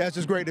 yeah, it's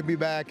just great to be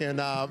back and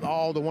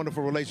all the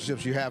wonderful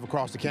relationships you have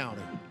across the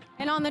county.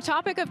 And on the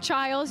topic of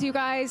Chiles, you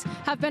guys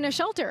have been a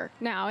shelter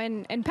now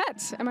and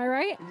pets, am I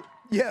right?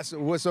 Yes,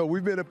 so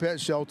we've been a pet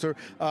shelter.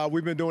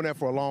 We've been doing that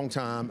for a long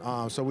time.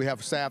 So we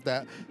have staff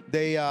that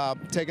they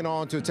take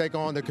on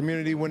the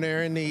community when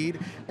they're in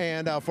need.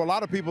 And for a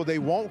lot of people, they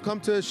won't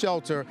come to a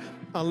shelter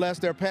unless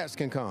their pets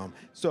can come.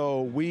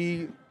 So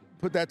we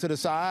put that to the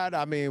side.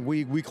 I mean,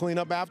 we clean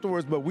up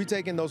afterwards, but we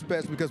take in those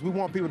pets because we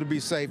want people to be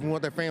safe. We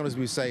want their families to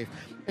be safe.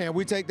 And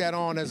we take that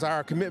on as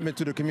our commitment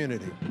to the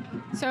community.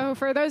 So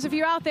for those of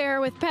you out there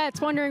with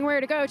pets wondering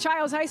where to go,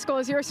 Chiles High School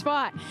is your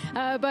spot.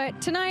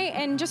 But tonight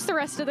and just the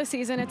rest of the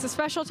season, it's a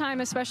special time,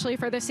 especially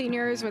for the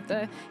seniors with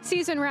the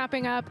season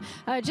wrapping up.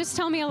 Just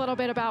tell me a little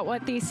bit about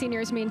what these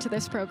seniors mean to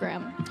this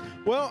program.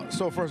 Well,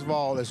 so first of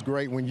all, it's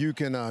great when you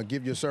can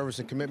give your service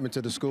and commitment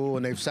to the school,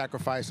 and they've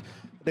sacrificed.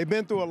 They've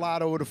been through a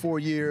lot over the 4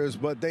 years,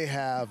 but they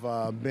have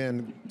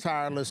been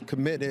tireless,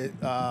 committed.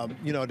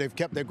 You know, they've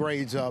kept their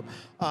grades up.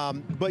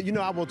 But, you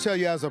know, I will tell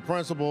you as a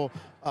principal,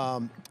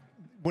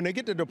 when they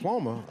get the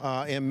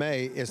diploma in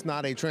May, it's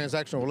not a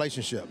transactional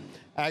relationship.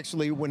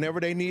 Actually, whenever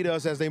they need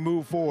us as they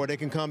move forward, they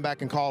can come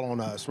back and call on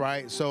us,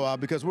 right? So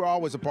because we're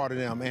always a part of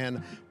them,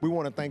 and we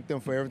want to thank them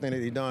for everything that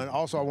they've done.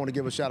 Also, I want to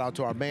give a shout out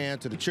to our band,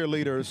 to the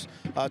cheerleaders,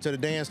 to the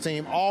dance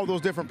team. All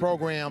those different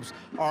programs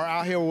are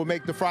out here will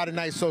make the Friday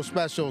night so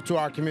special to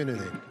our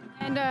community.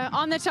 And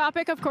on the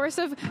topic, of course,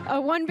 of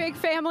one big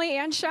family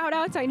and shout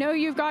outs, I know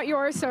you've got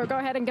yours, so go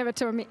ahead and give it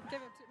to me.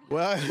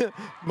 Well,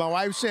 my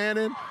wife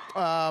Shannon,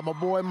 my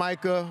boy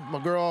Micah, my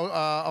girl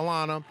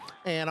Alana,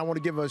 and I want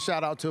to give a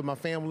shout out to my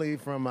family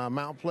from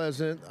Mount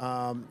Pleasant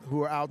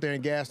who are out there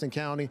in Gaston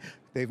County.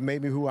 They've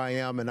made me who I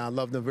am, and I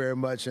love them very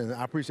much, and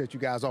I appreciate you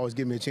guys always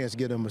giving me a chance to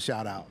give them a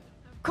shout out.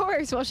 Of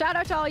course. Well, shout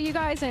out to all you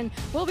guys, and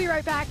we'll be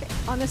right back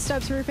on the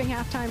Stubbs Roofing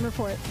Halftime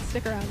Report.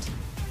 Stick around.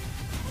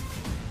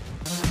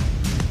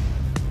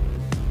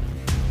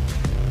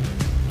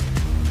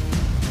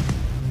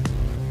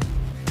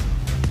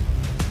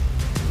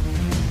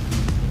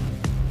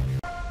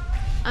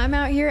 I'm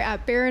out here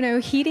at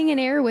Barano Heating and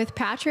Air with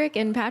Patrick.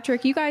 And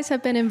Patrick, you guys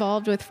have been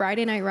involved with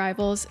Friday Night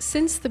Rivals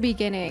since the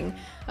beginning.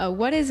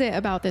 What is it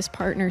about this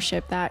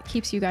partnership that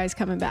keeps you guys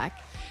coming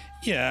back?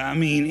 Yeah, I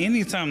mean,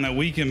 anytime that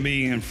we can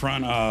be in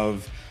front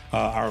of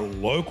our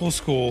local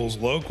schools,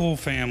 local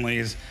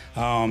families,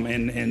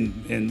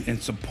 and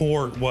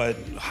support what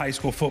high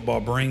school football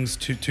brings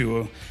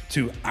to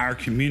our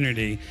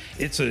community,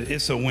 it's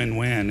a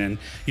win-win. And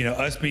you know,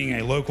 us being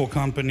a local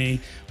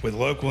company with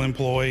local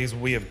employees,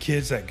 we have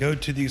kids that go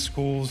to these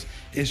schools.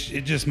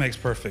 It just makes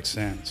perfect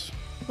sense.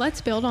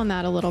 Let's build on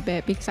that a little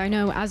bit, because I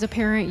know as a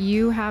parent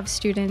you have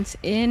students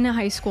in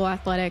high school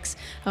athletics.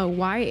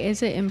 Why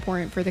is it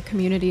important for the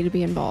community to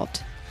be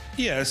involved?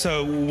 Yeah,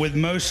 so with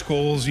most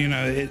schools, you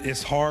know,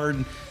 it's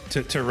hard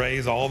to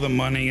raise all the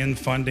money and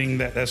funding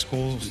that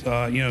schools,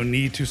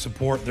 need to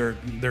support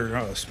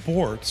their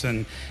sports.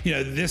 And, you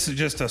know, this is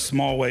just a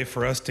small way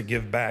for us to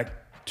give back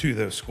to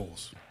those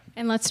schools.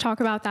 And let's talk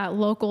about that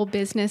local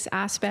business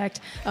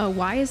aspect.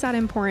 Why is that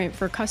important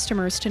for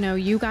customers to know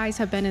you guys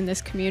have been in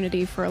this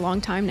community for a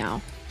long time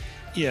now?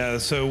 Yeah,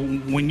 so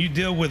when you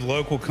deal with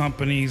local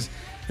companies,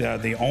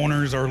 the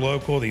owners are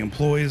local, the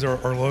employees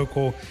are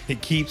local,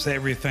 it keeps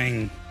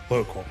everything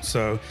local.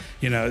 So,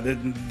 you know,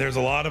 there's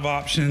a lot of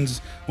options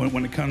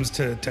when it comes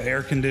to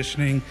air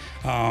conditioning,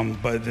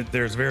 but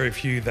there's very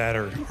few that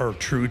are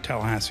true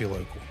Tallahassee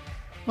local.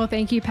 Well,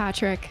 thank you,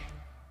 Patrick.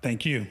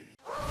 Thank you.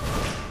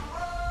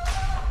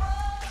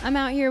 I'm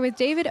out here with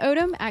David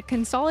Odom at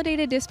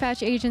Consolidated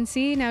Dispatch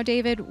Agency. Now,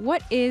 David,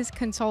 what is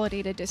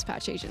Consolidated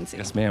Dispatch Agency?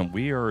 Yes, ma'am.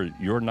 We are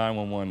your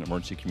 911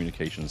 emergency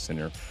communications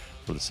center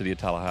for the city of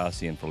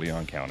Tallahassee and for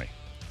Leon County.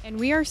 And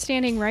we are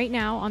standing right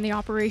now on the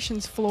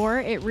operations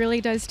floor. It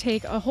really does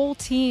take a whole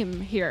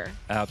team here.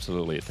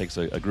 Absolutely. It takes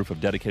a group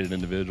of dedicated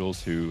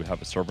individuals who have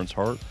a servant's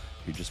heart,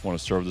 who just want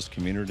to serve this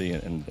community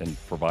and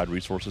provide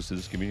resources to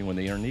this community when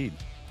they are in need.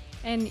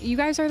 And you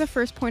guys are the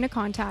first point of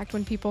contact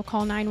when people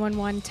call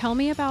 911. Tell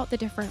me about the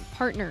different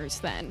partners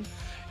then.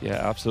 Yeah,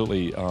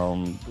 absolutely.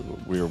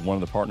 We're one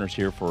of the partners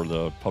here for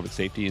the public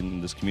safety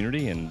in this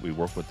community, and we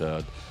work with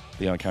the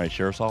Leon County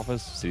Sheriff's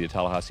Office, City of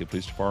Tallahassee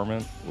Police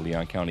Department,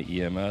 Leon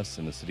County EMS,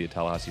 and the City of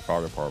Tallahassee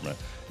Fire Department.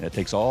 And it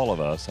takes all of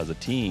us as a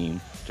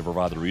team to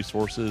provide the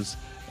resources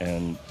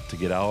and to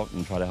get out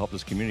and try to help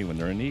this community when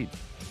they're in need.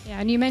 Yeah,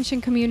 and you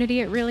mentioned community.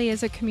 It really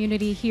is a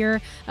community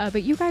here,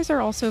 but you guys are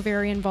also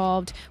very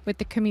involved with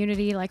the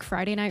community, like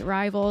Friday Night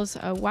Rivals.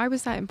 Why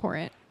was that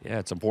important? Yeah,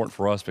 it's important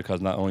for us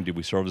because not only do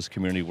we serve this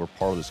community, we're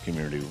part of this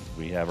community.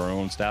 We have our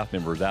own staff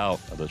members out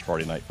of those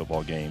Friday night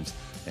football games,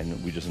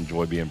 and we just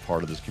enjoy being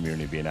part of this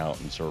community, being out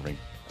and serving.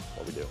 That's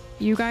what we do.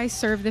 You guys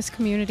serve this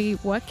community.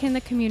 What can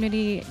the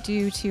community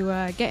do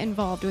to get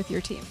involved with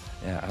your team?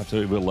 Yeah,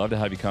 absolutely. We'd love to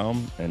have you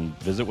come and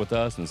visit with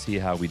us and see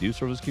how we do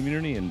serve this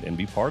community and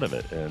be part of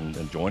it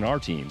and join our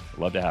team.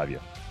 Love to have you.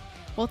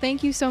 Well,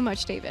 thank you so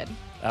much, David.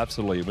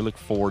 Absolutely. We look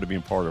forward to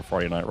being part of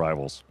Friday Night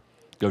Rivals.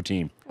 Go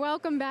team.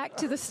 Welcome back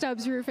to the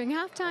Stubbs Roofing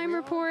Halftime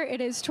Report. It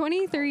is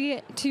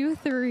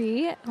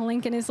 23-3.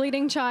 Lincoln is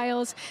leading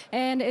Chiles,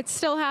 and it's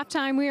still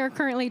halftime. We are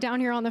currently down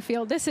here on the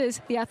field. This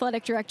is the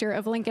athletic director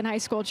of Lincoln High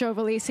School, Joe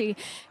Valisi,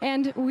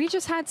 and we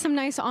just had some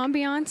nice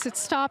ambiance. It's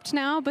stopped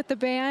now, but the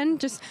band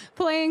just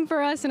playing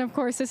for us, and of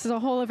course, this is a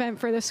whole event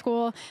for the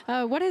school.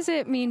 What does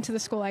it mean to the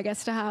school, I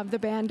guess, to have the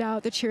band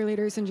out, the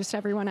cheerleaders, and just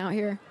everyone out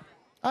here?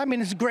 I mean,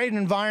 it's a great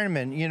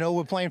environment. You know,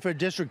 we're playing for a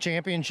district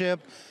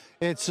championship.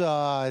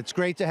 It's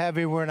great to have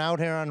everyone out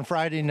here on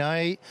Friday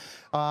night.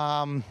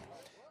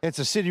 It's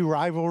a city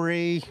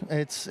rivalry.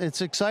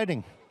 It's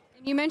exciting.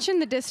 You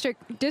mentioned the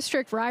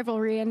district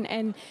rivalry,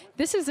 and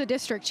this is a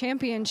district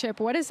championship.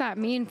 What does that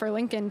mean for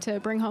Lincoln to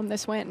bring home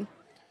this win?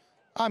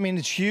 I mean,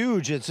 it's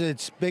huge.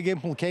 It's big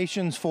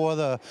implications for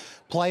the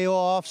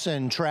playoffs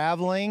and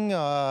traveling.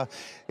 You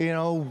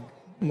know,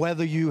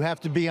 whether you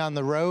have to be on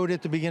the road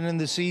at the beginning of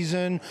the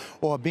season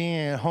or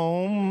being at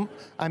home.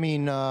 I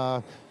mean,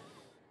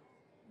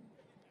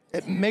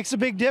 It makes a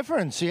big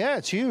difference. Yeah,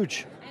 it's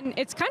huge. And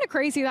it's kind of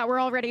crazy that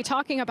we're already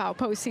talking about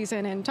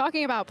postseason and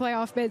talking about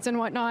playoff bids and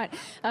whatnot.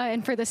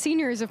 And for the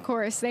seniors, of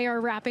course, they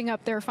are wrapping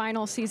up their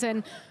final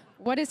season.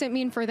 What does it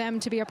mean for them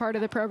to be a part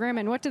of the program,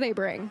 and what do they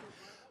bring?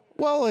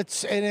 Well,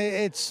 it's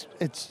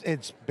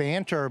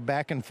banter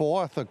back and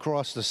forth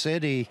across the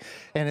city,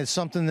 and it's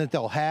something that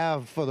they'll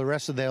have for the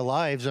rest of their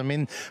lives. I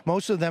mean,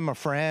 most of them are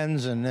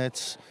friends, and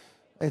it's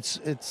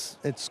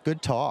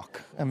good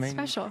talk. I mean,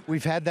 special.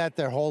 We've had that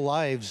their whole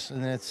lives,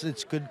 and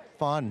it's good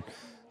fun.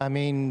 I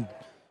mean,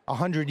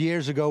 100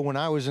 years ago when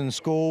I was in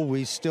school,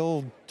 we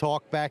still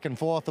talk back and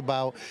forth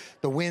about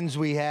the wins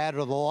we had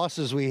or the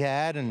losses we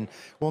had, and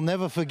we'll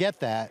never forget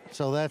that.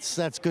 So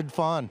that's good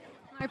fun.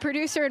 My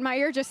producer in my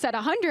ear just said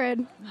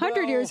 100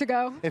 years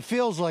ago. It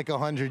feels like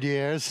 100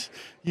 years,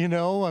 you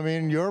know? I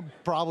mean, you're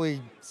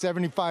probably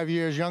 75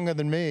 years younger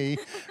than me.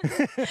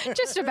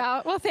 Just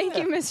about. Well, thank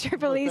you, Mr.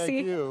 Belisi. Well,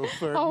 thank you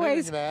for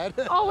admitting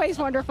that. Always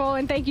wonderful,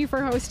 and thank you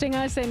for hosting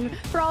us. And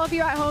for all of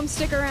you at home,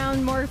 stick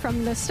around. More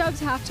from the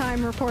Stubbs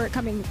halftime report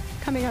coming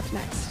up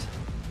next.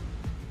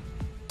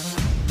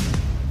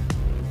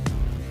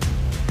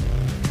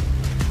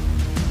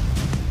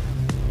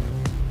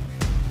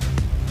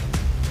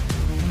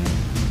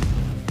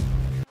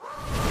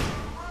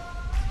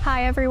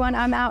 Hi everyone,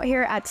 I'm out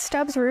here at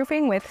Stubbs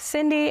Roofing with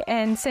Cindy.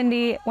 And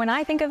Cindy, when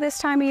I think of this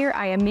time of year,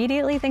 I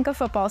immediately think of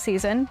football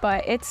season,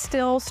 but it's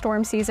still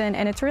storm season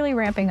and it's really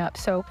ramping up.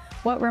 So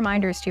what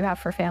reminders do you have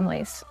for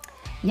families?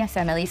 Yes,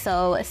 Emily.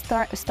 So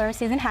storm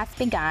season has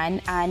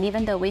begun, and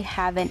even though we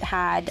haven't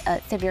had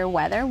severe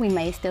weather, we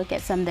may still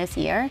get some this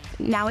year.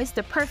 Now is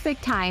the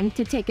perfect time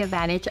to take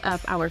advantage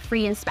of our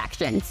free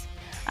inspections.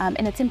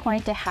 And it's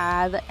important to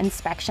have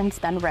inspections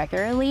done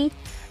regularly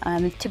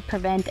to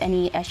prevent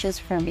any issues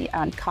from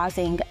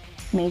causing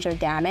major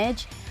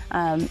damage.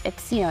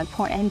 It's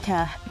important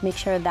to make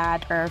sure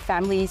that our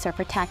families are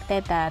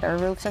protected, that our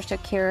roofs are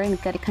secure in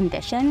good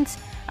conditions.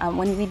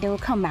 When we do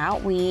come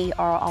out, we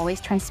are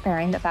always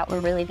transparent about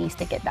what really needs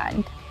to get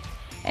done.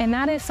 And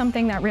that is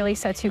something that really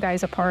sets you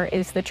guys apart,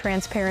 is the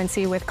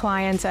transparency with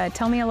clients.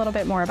 Tell me a little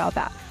bit more about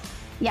that.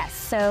 Yes,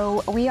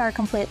 so we are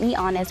completely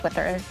honest with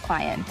our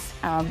clients.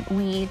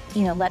 We,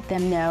 let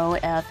them know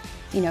if,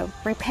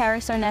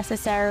 repairs are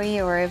necessary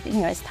or if,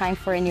 it's time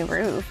for a new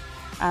roof.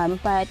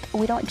 But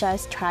we don't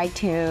just try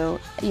to,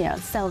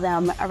 sell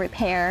them a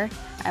repair.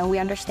 We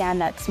understand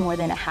that's more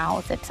than a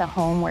house. It's a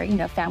home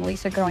where,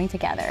 families are growing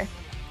together.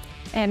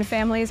 And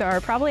families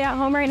are probably at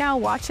home right now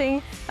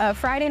watching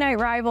Friday Night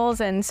Rivals,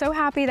 and so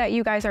happy that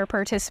you guys are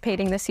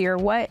participating this year.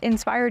 What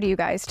inspired you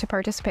guys to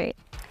participate?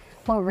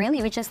 Well,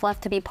 really, we just love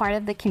to be part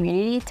of the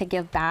community, to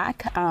give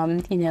back.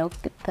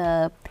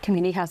 The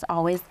community has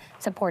always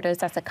supported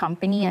us as a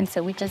company, and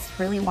so we just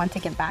really want to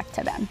give back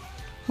to them.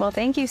 Well,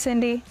 thank you,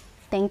 Cindy.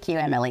 Thank you,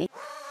 Emily.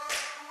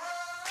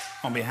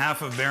 On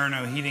behalf of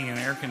Barano Heating and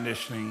Air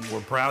Conditioning,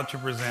 we're proud to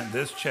present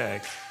this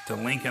check to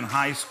Lincoln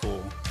High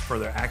School for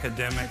their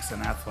academics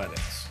and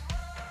athletics.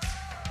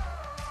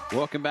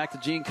 Welcome back to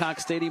Gene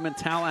Cox Stadium in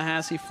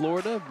Tallahassee,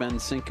 Florida. Ben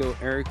Cinco,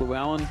 Eric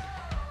Llewellyn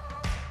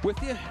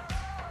with you.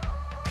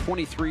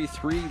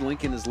 23-3,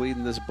 Lincoln is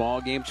leading this ball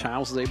game.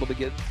 Chiles is able to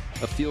get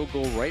a field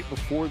goal right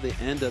before the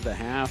end of the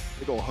half.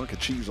 Big old hunk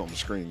of cheese on the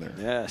screen there.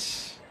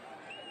 Yes.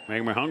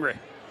 Making me hungry.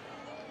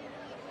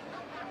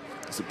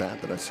 Is it bad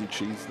that I see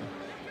cheese there?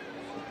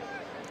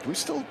 Do we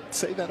still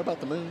say that about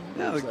the moon?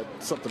 Yeah, is that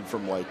something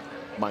from like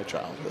my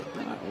childhood?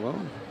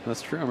 Well,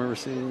 that's true. I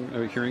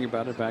remember hearing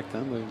about it back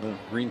then, the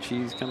green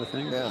cheese kind of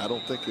thing. Yeah, I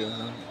don't think,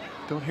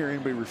 don't hear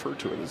anybody refer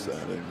to it as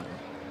that anymore.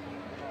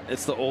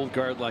 It's the old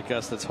guard like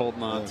us that's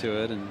holding on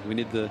to it, and we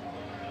need to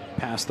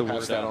pass the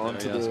word that out on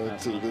there.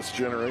 to this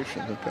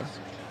generation. Okay.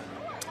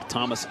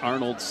 Thomas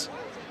Arnold's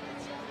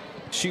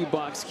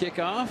shoebox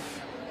kickoff.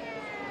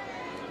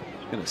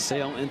 Going to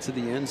sail into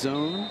the end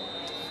zone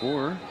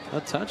for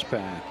a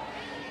touchback.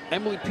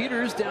 Emily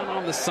Peters down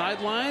on the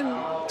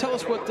sideline. Tell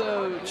us what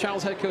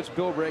Chiles head coach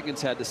Bill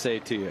Reagan's had to say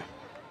to you.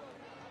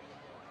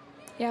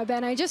 Yeah,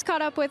 Ben, I just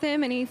caught up with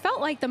him, and he felt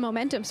like the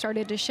momentum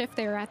started to shift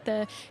there at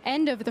the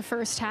end of the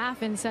first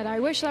half, and said, I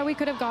wish that we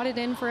could have got it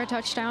in for a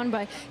touchdown,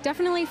 but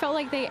definitely felt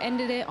like they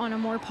ended it on a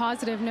more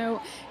positive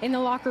note. In the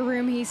locker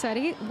room, he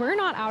said, we're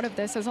not out of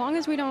this as long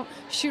as we don't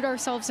shoot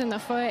ourselves in the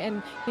foot,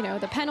 and,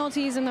 the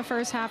penalties in the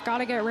first half, got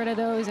to get rid of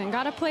those and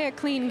got to play a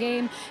clean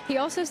game. He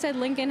also said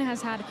Lincoln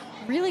has had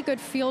really good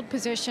field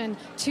position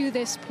to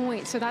this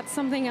point, so that's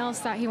something else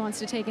that he wants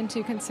to take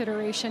into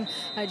consideration.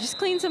 Just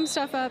clean some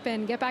stuff up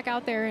and get back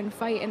out there and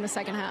fight in the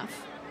second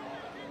half.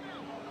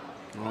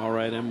 All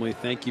right, Emily,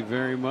 thank you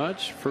very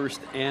much. 1st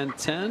and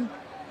 10.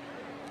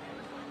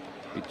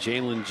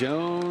 Jalen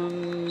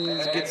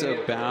Jones gets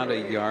about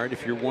a yard.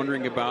 If you're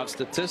wondering about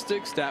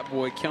statistics, Stat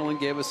Boy Kellen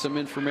gave us some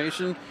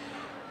information.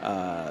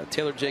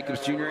 Taylor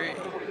Jacobs Jr.,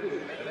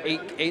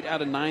 8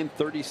 out of 9,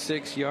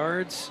 36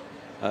 yards.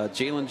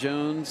 Jalen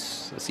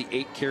Jones, let's see,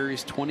 8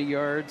 carries, 20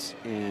 yards.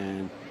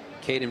 And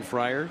Cade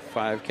Fryer,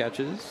 5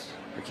 catches,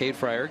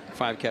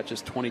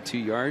 22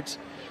 yards.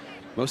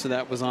 Most of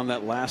that was on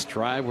that last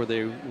drive where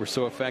they were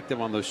so effective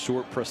on those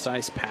short,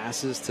 precise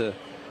passes to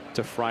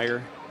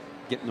Fryer,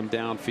 getting them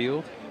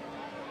downfield.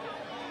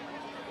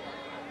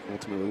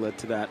 Ultimately led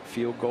to that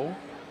field goal.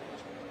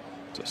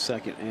 So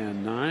 2nd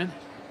and 9.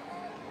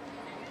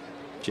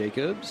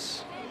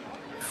 Jacobs.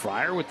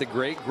 Fryer with the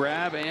great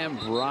grab and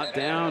brought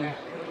down.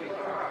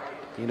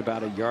 Gained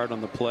about a yard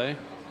on the play.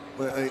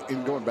 Well,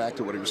 and going back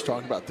to what he was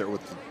talking about there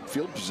with the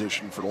field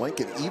position for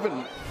Lincoln,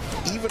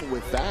 even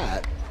with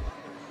that,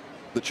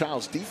 the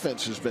Chiles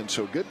defense has been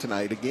so good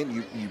tonight. Again,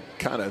 you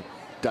kind of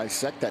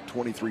dissect that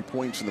 23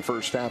 points in the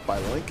first half by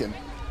Lincoln.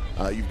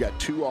 You've got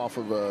 2 off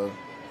of a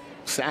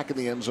sack in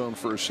the end zone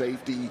for a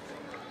safety,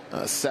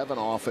 7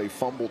 off a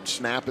fumbled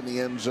snap in the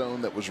end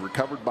zone that was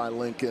recovered by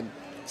Lincoln,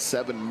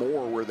 7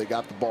 more where they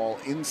got the ball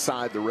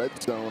inside the red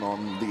zone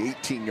on the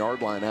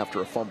 18-yard line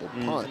after a fumbled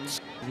punt.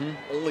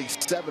 Only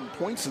 7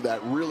 points of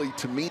that really,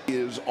 to me,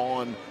 is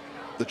on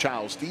the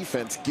Chiles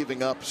defense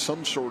giving up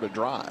some sort of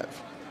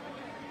drive.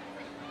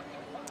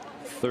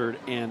 3rd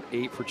and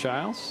 8 for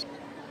Chiles.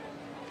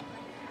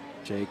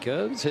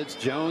 Jacobs hits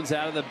Jones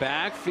out of the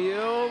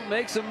backfield,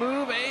 makes a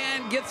move,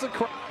 and gets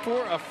across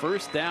for a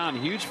first down.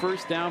 Huge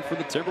first down for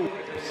the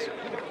Timberwolves.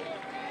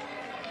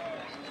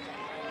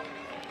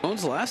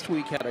 Jones last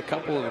week had a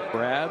couple of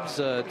grabs,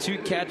 2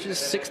 catches,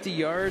 60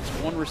 yards,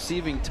 1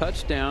 receiving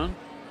touchdown.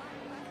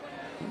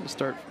 I'm going to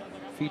start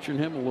featuring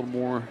him a little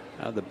more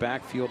out of the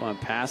backfield on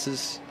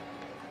passes.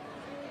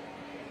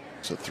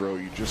 It's a throw.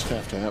 You just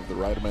have to have the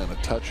right amount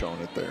of touch on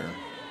it there.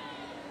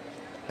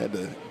 Had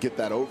to get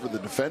that over the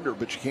defender,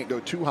 but you can't go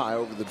too high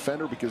over the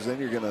defender because then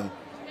you're going to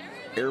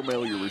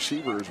airmail your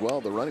receiver as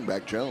well, the running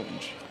back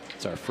Jones.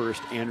 It's our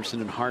first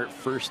Anderson and Hart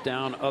first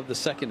down of the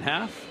second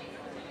half.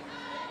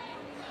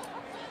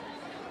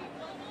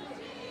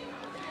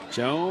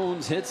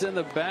 Jones hits in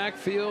the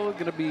backfield,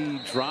 going to be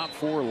dropped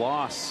for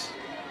loss.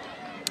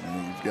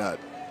 And you've got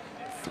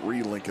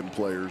 3 Lincoln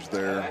players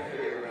there.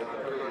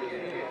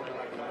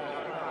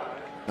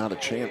 Not a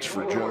chance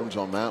for Jones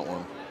on that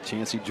one.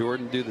 Chancey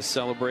Jordan do the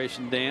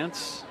celebration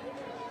dance.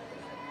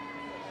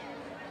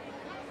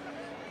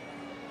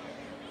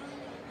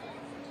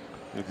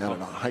 Had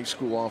a high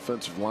school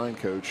offensive line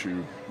coach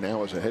who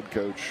now is a head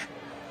coach,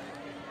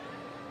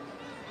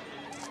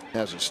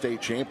 has a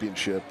state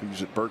championship.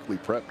 He's at Berkeley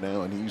Prep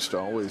now, and he used to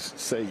always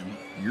say,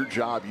 your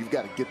job, you've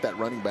got to get that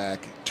running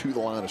back to the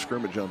line of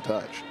scrimmage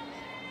untouched.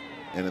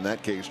 And in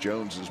that case,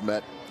 Jones is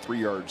met 3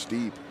 yards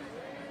deep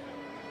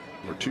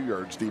or 2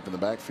 yards deep in the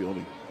backfield.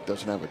 He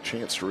doesn't have a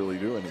chance to really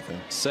do anything.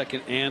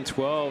 2nd and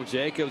 12.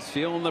 Jacobs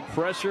feeling the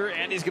pressure,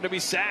 and he's going to be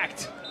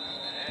sacked.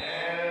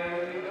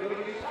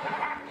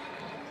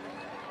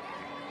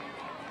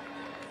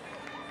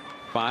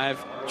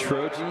 Five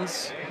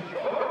Trojans.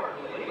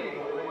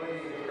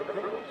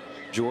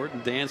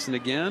 Jordan dancing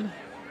again.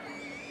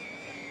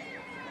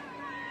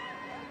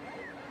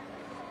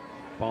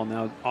 Ball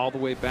now all the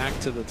way back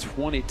to the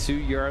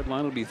 22-yard line.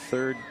 It'll be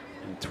 3rd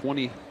and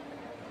 20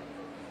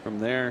 from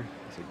there.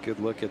 It's a good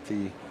look at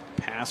the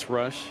pass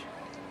rush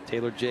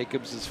Taylor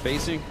Jacobs is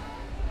facing.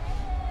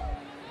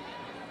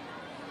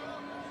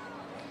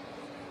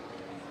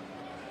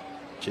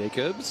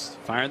 Jacobs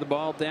firing the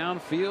ball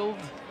downfield,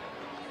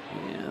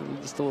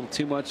 and just a little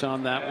too much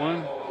on that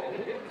one.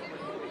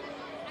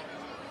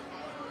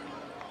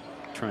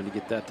 Trying to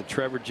get that to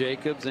Trevor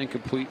Jacobs.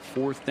 Incomplete,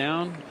 4th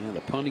down, and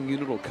the punting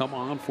unit will come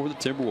on for the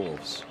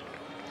Timberwolves.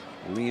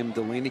 Liam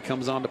Delaney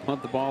comes on to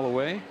punt the ball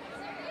away.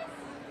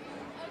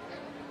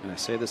 And I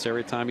say this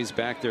every time he's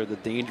back there, the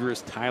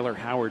dangerous Tyler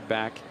Howard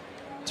back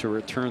to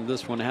return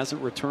this one.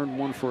 Hasn't returned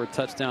one for a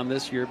touchdown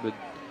this year, but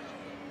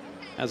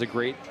has a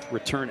great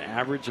return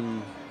average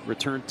and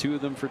returned 2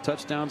 of them for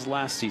touchdowns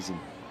last season.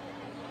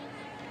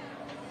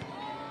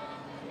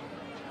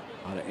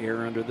 A lot of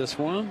air under this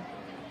one.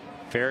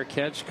 Fair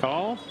catch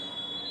call.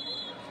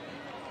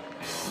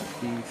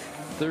 The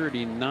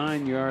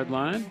 39-yard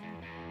line.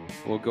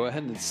 We'll go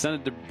ahead and send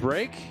it to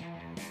break.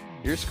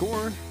 Your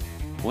score: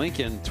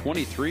 Lincoln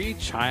 23,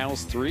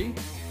 Chiles 3.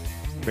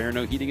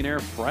 Verno Heating and Air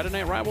Friday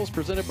Night Rivals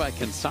presented by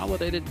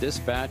Consolidated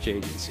Dispatch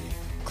Agency.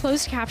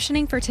 Closed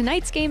captioning for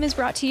tonight's game is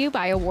brought to you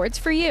by Awards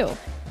for You.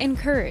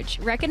 Encourage,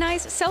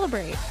 recognize,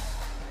 celebrate.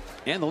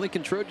 And the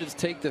Lincoln Trojans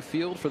take the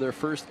field for their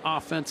first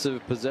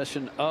offensive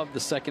possession of the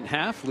second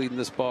half, leading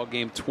this ball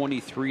game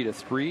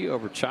 23-3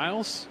 over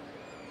Chiles.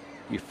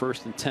 Be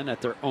 1st and 10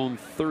 at their own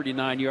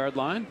 39-yard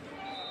line.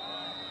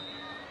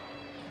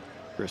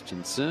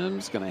 Christian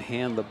Sims going to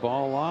hand the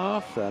ball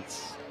off.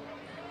 That's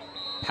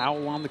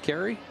Powell on the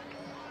carry.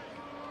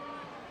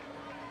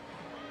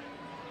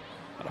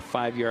 About a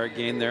 5-yard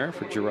gain there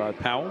for Gerard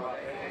Powell.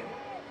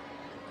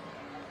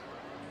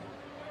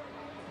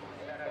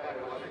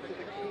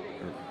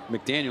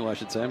 McDaniel, I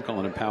should say. I'm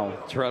calling him Powell.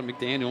 Gerard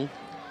McDaniel,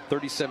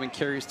 37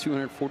 carries,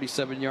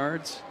 247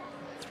 yards,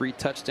 3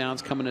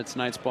 touchdowns coming in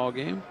tonight's ball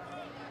game.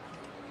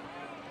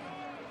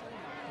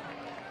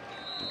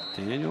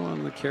 McDaniel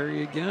on the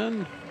carry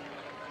again.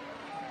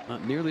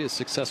 Not nearly as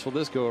successful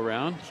this go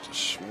around. Just a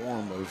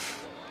swarm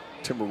of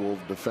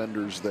Timberwolves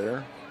defenders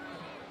there.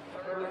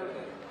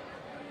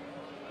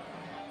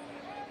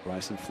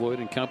 Bryson Floyd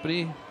and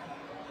company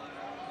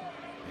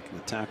making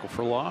the tackle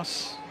for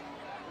loss.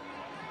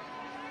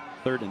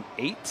 3rd and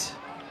 8.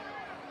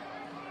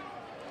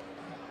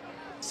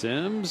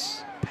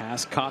 Sims,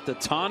 pass caught to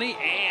Tawny,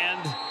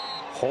 and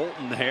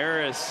Holton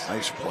Harris.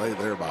 Nice play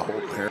there by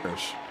Holton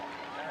Harris.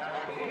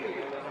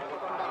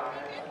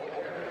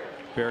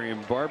 Barry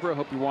and Barbara,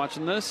 hope you're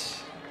watching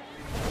this.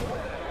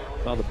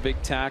 Saw the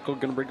big tackle,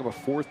 going to bring up a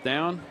 4th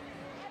down.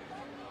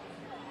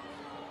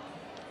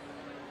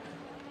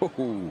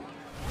 Ooh.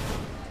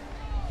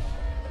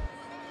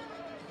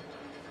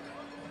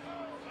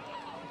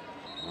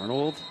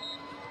 Arnold.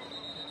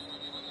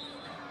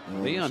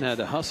 Leon had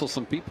to hustle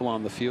some people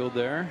on the field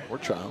there. Or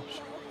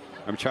Chiles.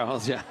 I'm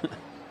Chiles, yeah.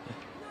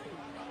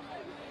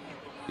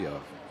 Yeah.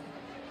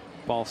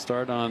 Ball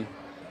start on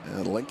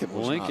Lincoln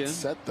was not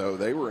set, though.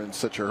 They were in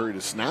such a hurry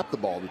to snap the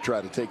ball to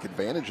try to take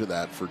advantage of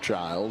that for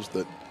Chiles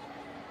that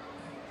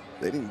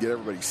they didn't get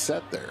everybody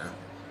set there.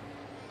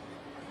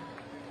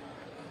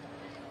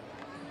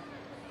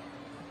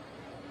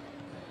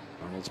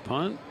 Arnold's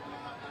punt.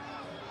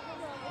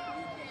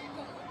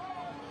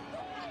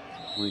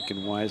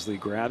 Lincoln wisely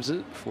grabs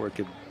it before it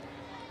could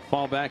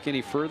fall back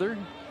any further.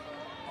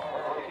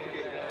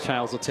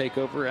 Chiles will take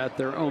over at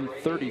their own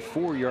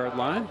 34-yard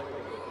line.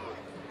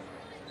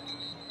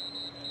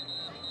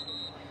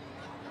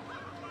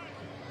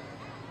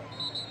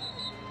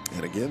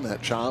 And again,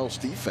 that Chiles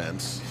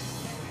defense.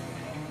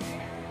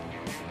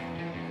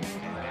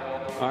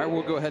 All right,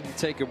 we'll go ahead and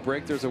take a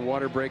break. There's a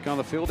water break on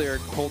the field.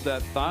 Eric, hold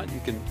that thought. You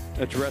can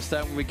address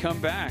that when we come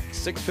back.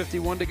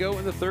 6:51 to go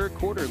in the 3rd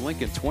quarter.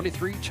 Lincoln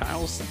 23,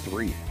 Chiles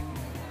 3.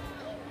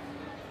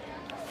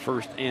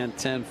 1st and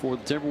 10 for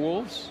the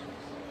Timberwolves.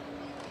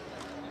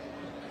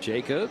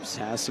 Jacobs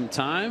has some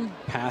time.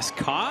 Pass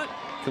caught.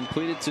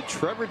 Completed to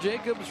Trevor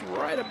Jacobs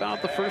right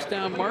about the 1st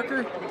down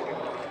marker.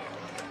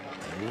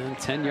 And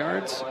 10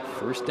 yards.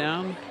 1st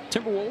down,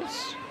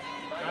 Timberwolves.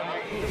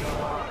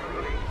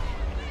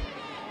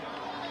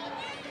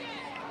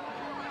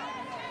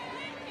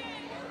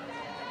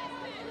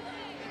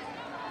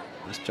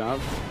 Nice job.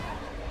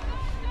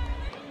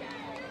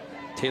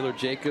 Taylor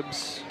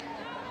Jacobs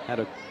had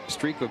a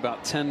streak of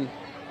about 10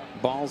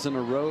 balls in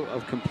a row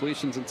of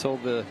completions until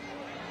the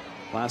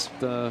last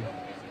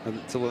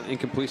until an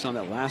incompletion on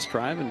that last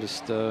drive, and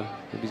just maybe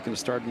he's going to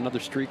start another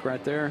streak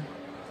right there.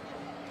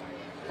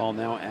 Ball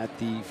now at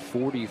the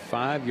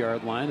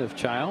 45-yard line of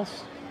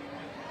Chiles.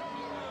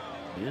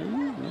 Yeah,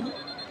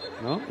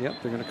 well, yep,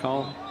 they're going to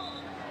call.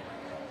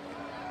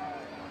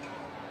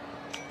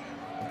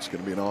 It's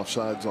going to be an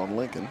offsides on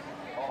Lincoln.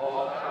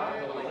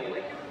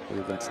 I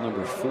believe that's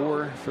number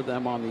 4 for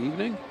them on the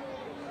evening.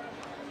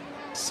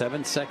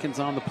 7 seconds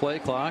on the play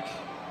clock.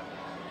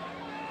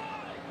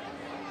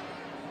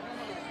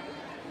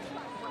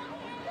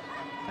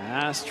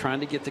 Pass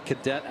trying to get the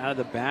cadet out of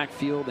the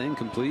backfield,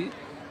 incomplete.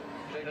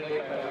 I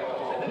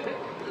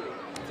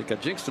think I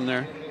jinxed him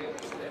there.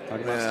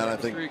 Man, I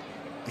think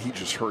he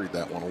just hurried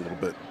that one a little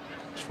bit.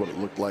 That's what it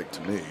looked like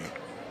to me.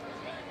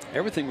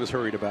 Everything was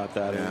hurried about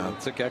that. Yeah.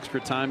 It took extra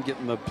time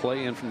getting the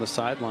play in from the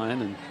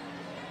sideline and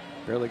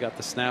barely got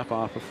the snap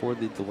off before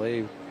the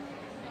delay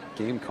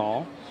game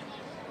call.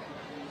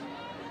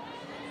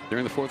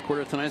 During the 4th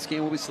quarter of tonight's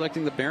game, we'll be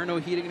selecting the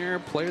Barano Heating and Air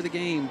Player of the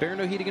Game.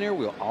 Barano Heating and Air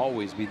will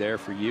always be there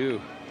for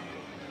you.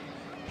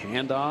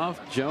 Handoff,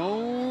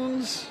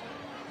 Jones.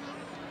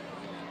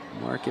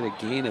 Mark it a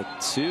gain of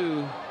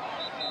 2.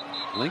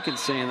 Lincoln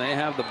saying they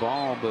have the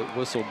ball, but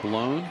whistle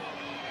blown.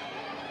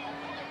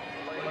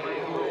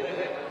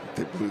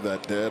 They blew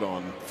that dead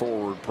on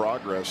forward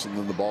progress, and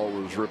then the ball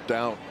was ripped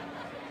out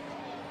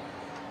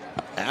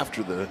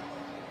after the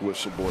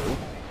whistle blew.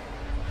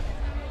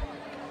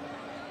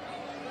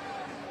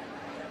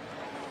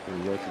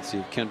 We look and see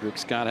if Kendrick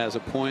Scott has a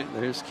point.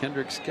 There's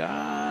Kendrick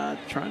Scott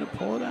trying to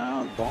pull it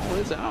out. Ball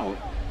is out.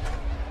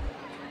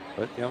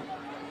 But, yep,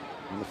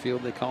 on the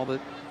field they called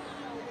it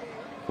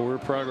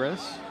forward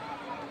progress.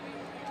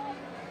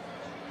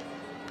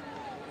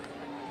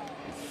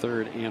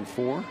 3rd and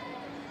 4.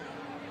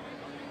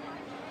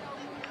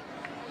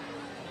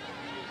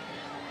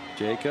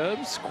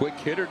 Jacobs, quick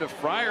hitter to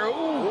Fryer.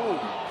 Ooh,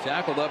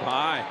 tackled up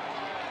high.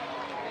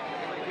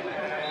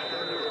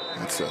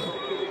 That's a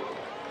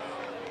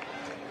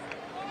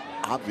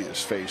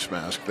obvious face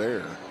mask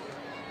there.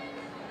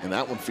 And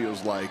that one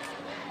feels like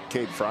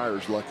Cade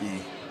Fryer's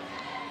lucky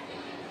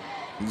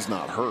he's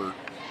not hurt.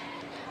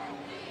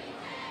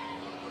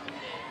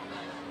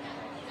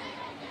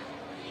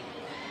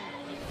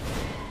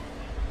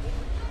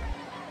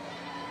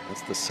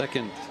 That's the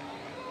second.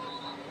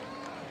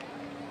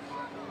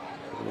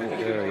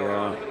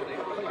 Yeah.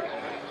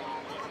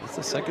 That's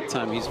the second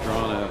time he's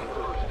drawn a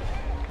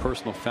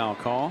personal foul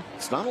call.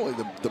 It's not only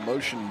the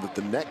motion that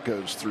the neck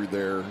goes through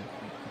there,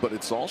 but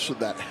it's also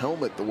that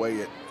helmet, the way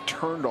it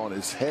turned on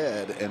his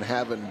head and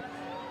having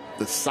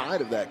the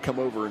side of that come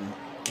over and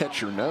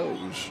catch your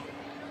nose.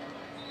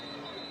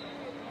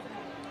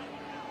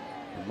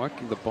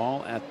 Marking the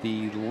ball at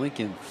the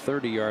Lincoln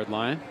 30-yard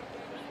line.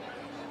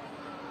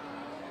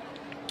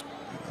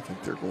 I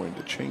think they're going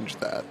to change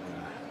that.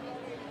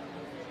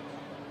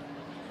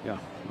 Yeah,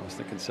 I was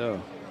thinking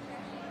so.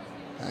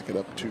 Back it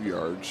up 2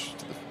 yards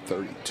to the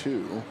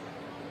 32.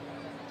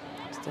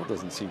 Still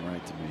doesn't seem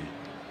right to me.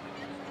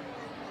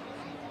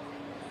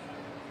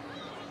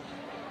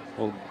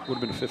 Well, would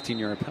have been a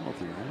 15-yard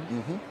penalty, right?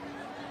 Mm-hmm.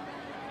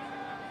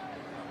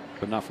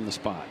 But not from the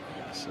spot.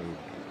 Yeah, so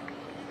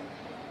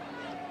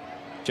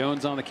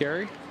Jones on the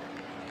carry.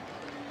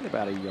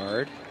 About a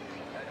yard.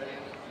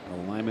 A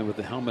lineman with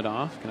the helmet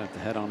off. Gonna have to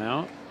head on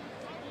out.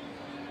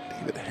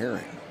 David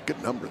Herring.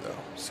 Good number, though.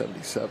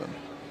 77.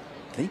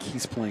 I think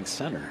he's playing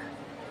center.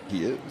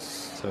 He is.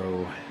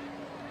 So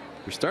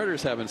your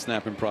starter's having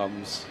snapping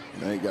problems.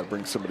 Now you got to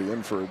bring somebody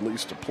in for at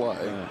least a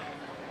play.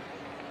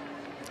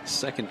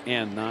 2nd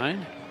and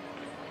 9.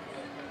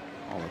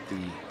 All at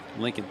the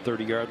Lincoln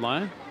 30-yard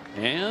line.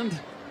 And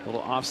a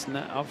little off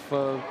snap.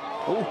 They're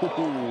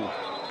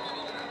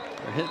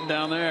hitting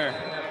down there.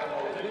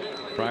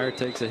 Pryor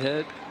takes a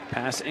hit.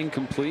 Pass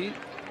incomplete.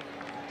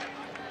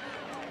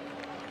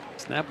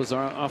 Snap was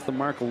off the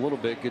mark a little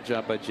bit. Good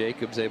job by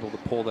Jacobs, able to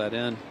pull that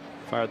in.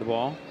 Fired the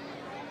ball.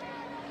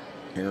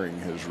 Herring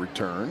has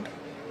returned.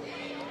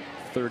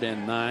 3rd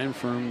and 9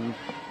 from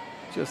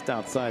just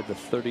outside the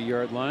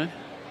 30-yard line.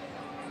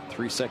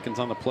 3 seconds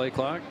on the play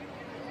clock.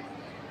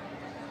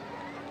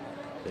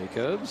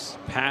 Jacobs,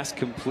 pass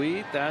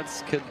complete.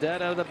 That's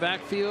Cadet out of the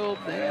backfield,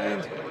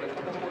 and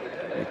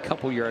a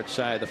couple yards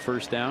shy of the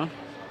first down.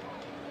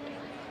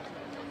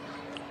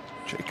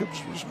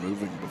 Jacobs was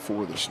moving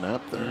before the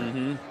snap there.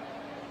 Mm-hmm.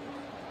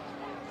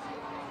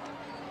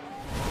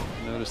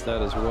 Noticed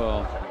that as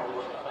well.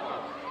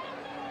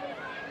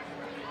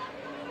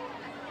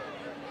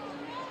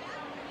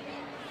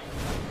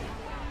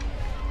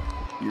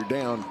 You're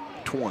down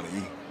 20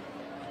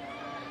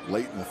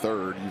 late in the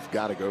third. You've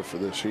got to go for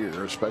this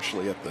here,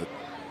 especially at the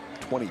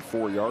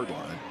 24-yard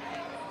line.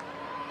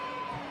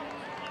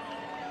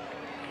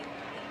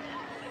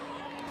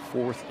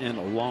 4th and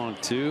a long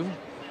 2.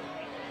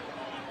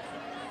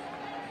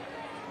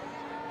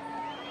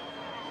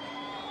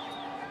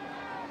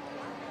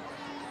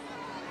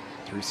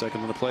 Three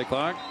seconds on the play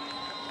clock.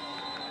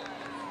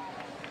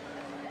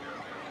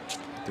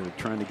 They're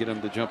trying to get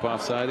him to jump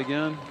offside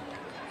again.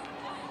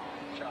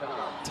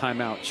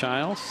 Timeout,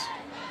 Chiles.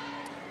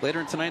 Later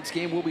in tonight's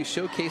game, we'll be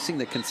showcasing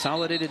the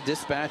Consolidated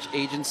Dispatch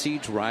Agency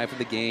drive of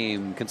the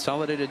game.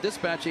 Consolidated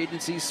Dispatch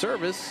Agency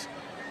service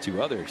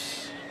to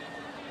others.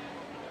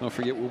 Don't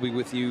forget, we'll be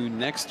with you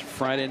next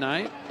Friday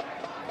night.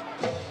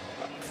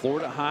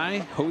 Florida High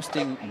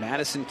hosting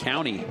Madison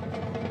County.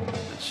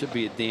 That should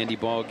be a dandy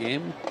ball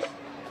game.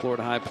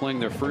 Florida High playing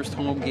their first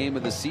home game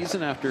of the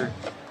season after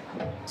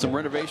some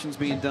renovations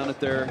being done at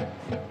their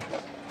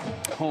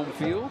home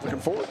field. Looking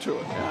forward to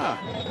it.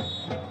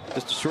 Yeah.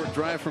 Just a short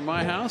drive from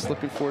my house.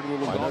 Looking forward to a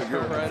little golf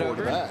cart ride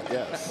over. That,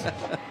 yes.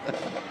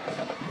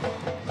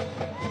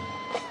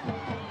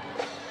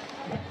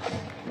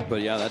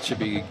 But yeah, that should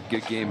be a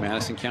good game.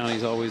 Madison County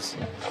is always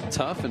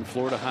tough, and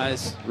Florida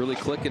High's really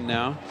clicking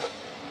now.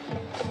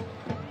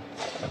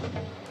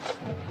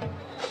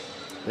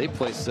 They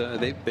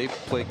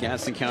play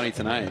Gadsden County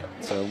tonight,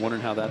 so I'm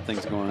wondering how that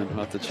thing's going. I'll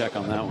have to check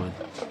on that one.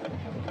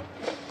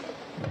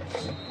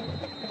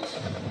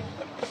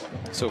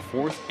 So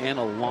 4th and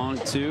a long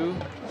 2.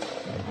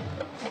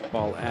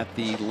 Ball at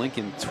the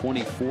Lincoln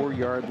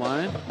 24-yard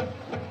line.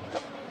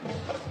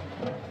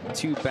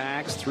 2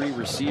 backs, 3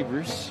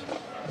 receivers.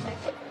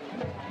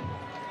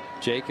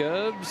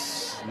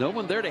 Jacobs, no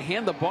one there to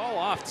hand the ball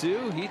off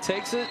to. He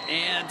takes it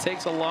and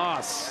takes a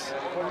loss.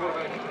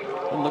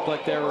 Didn't look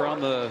like they were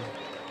on the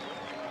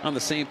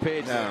same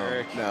page.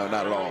 No,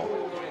 not at all.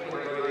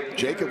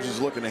 Jacobs is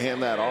looking to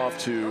hand that off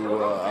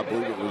to, I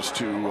believe it was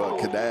to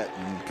Cadet,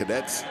 and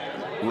Cadet's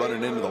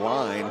running into the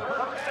line,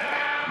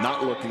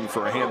 not looking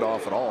for a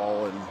handoff at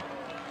all, and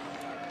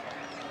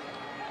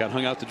got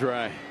hung out to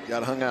dry.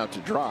 Got hung out to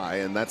dry,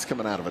 and that's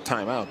coming out of a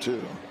timeout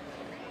too.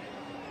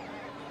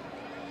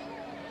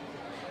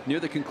 Near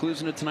the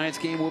conclusion of tonight's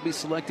game, we'll be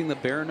selecting the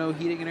Barano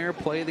Heating and Air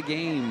play of the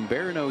game.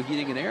 Barano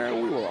Heating and Air,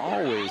 we will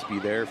always be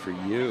there for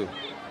you.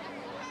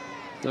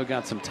 Still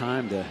got some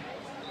time to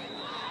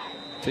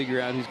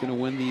figure out who's going to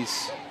win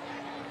these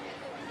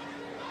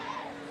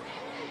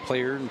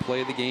player and play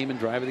of the game and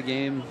drive of the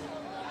game.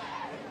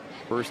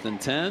 1st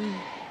and 10.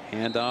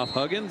 Handoff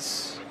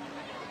Huggins.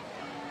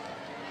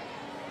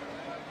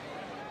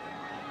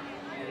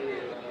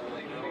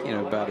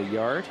 About a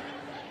yard.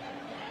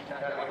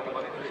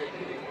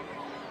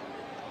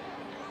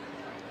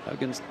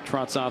 Huggins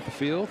trots off the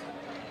field.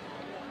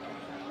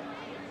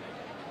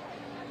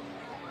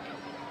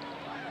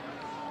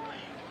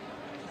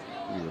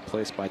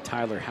 Replaced by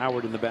Tyler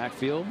Howard in the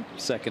backfield.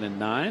 2nd and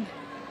 9.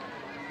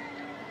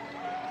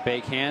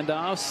 Fake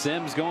handoff.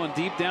 Sims going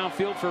deep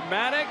downfield for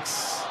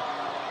Maddox.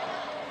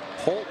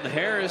 Holton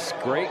Harris,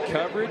 great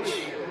coverage.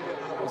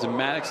 It was in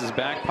Maddox's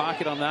back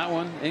pocket on that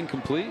one.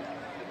 Incomplete.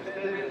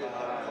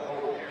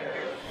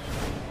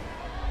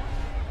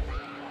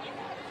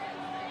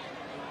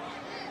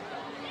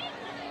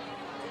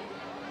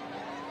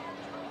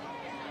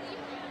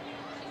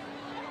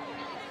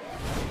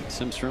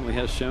 Sims certainly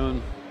has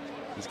shown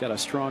he's got a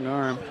strong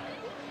arm.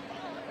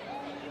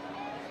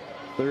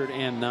 3rd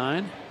and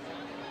 9.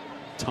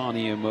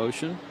 Tawney in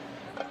motion.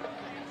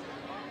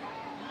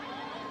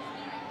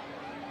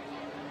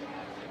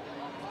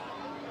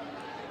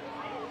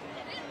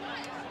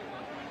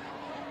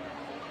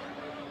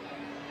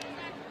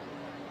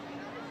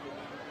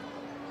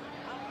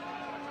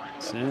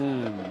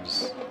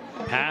 Sims.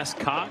 Pass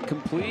caught,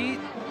 complete.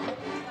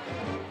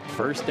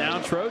 1st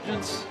down,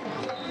 Trojans.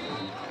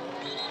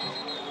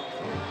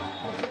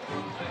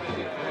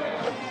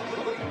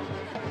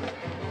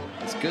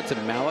 It's good to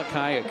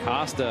Malachi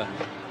Acosta.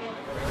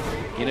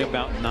 Getting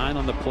about 9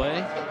 on the play.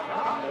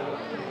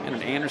 And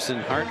an Anderson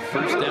Hart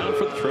 1st down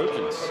for the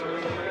Trojans.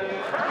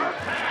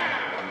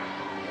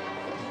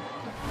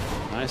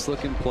 Nice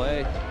looking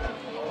play.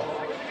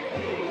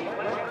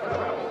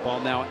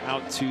 Ball now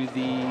out to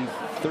the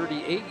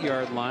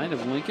 38-yard line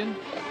of Lincoln.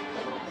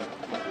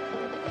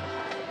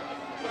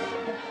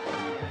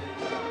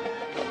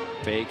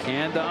 Fake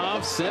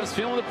handoff. Sims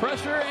feeling the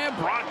pressure and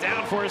brought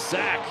down for a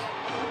sack.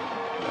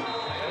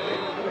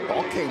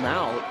 Ball came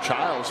out.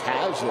 Chiles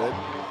has it,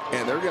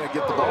 and they're going to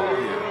get the ball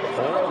here.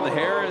 Holden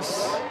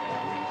Harris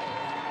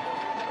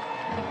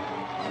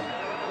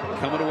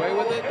coming away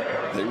with it.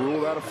 They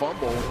ruled out a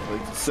fumble.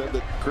 They said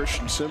that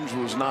Christian Sims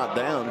was not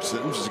down.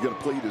 Sims is going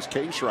to plead his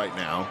case right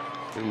now.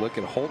 Good look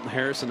at Holton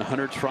Harris and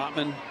Hunter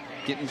Trotman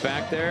getting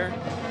back there.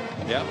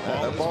 Yep,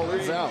 that ball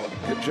is out.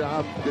 Good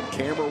job. Good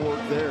camera work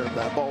there.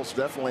 That ball's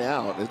definitely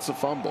out. It's a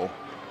fumble.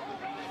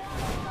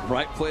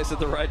 Right place at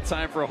the right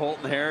time for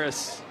Holton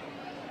Harris.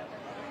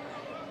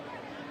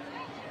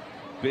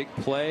 Big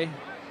play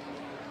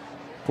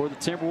for the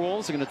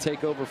Timberwolves. They're going to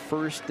take over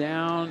 1st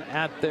down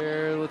at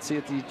their, let's see,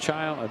 at the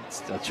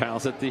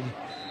Chiles at the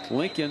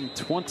Lincoln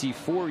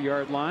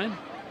 24-yard line.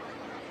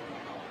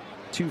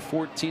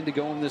 2:14 to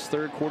go in this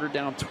 3rd quarter,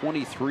 down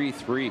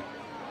 23-3.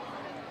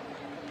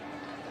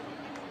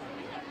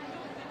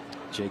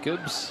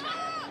 Jacobs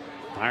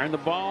firing the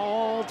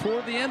ball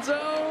toward the end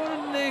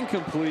zone,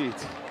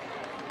 incomplete.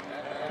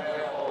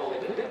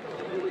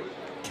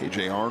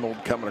 KJ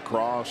Arnold coming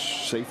across,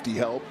 safety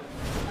help,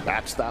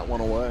 backs that one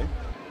away.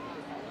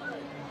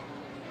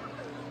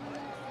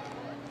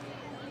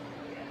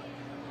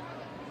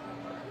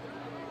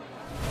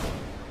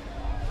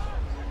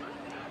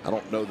 I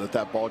don't know that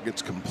that ball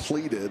gets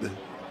completed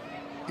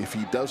if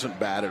he doesn't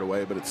bat it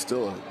away, but it's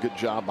still a good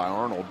job by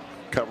Arnold,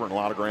 covering a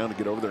lot of ground to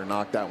get over there and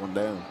knock that one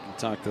down. I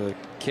talked to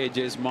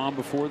KJ's mom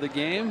before the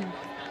game.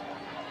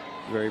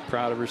 Very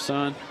proud of her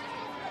son.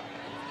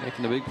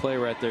 Making a big play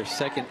right there.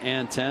 2nd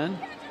and 10.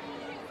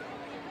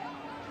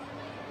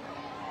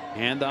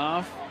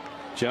 Handoff.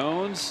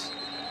 Jones.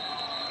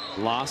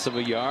 Loss of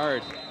a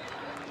yard.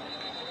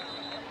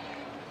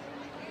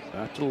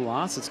 After the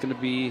loss, it's going to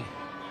be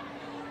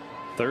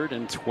 3rd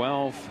and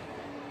 12.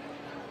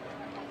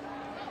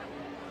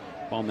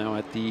 Ball now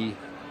at the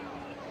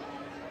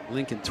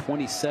Lincoln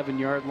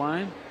 27-yard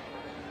line.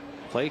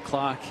 Play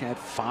clock at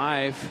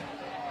 5.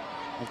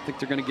 I don't think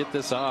they're going to get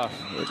this off.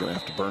 They're going to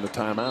have to burn a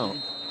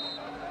timeout.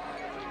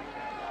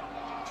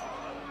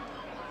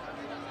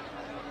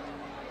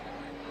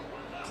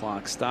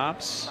 Clock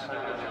stops.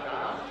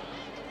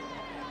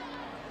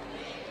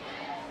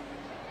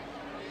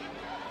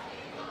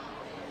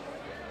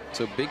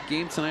 So big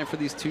game tonight for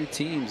these two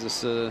teams.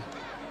 This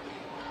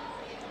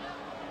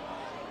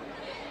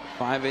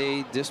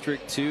 5A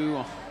District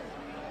 2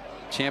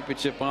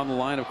 championship on the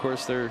line. Of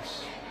course,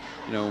 there's,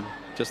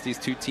 just these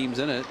two teams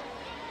in it.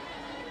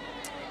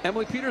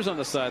 Emily Peters on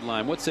the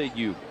sideline. What say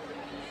you?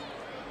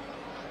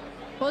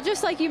 Well,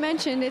 just like you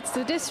mentioned, it's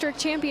the district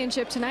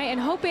championship tonight, and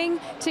hoping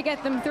to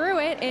get them through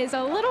it is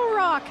a little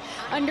rock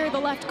under the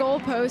left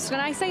goalpost.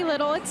 And I say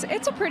little, it's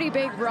a pretty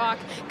big rock.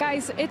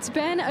 Guys, it's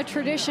been a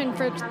tradition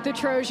for the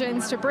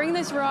Trojans to bring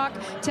this rock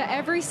to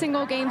every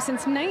single game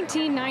since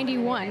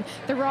 1991.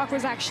 The rock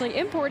was actually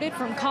imported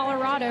from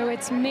Colorado.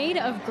 It's made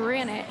of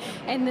granite,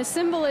 and the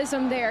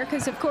symbolism there,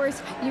 because of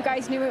course you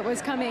guys knew it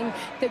was coming,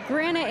 the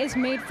granite is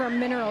made from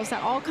minerals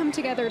that all come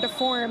together to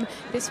form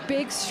this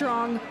big,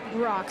 strong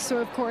rock. So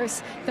of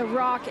course, the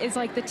rock is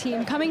like the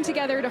team coming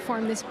together to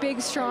form this big,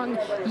 strong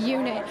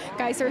unit.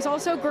 Guys, there's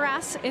also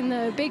grass in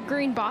the big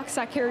green box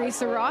that carries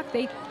the rock.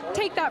 They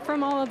take that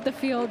from all of the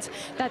fields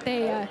that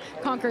they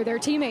conquer their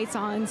teammates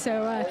on.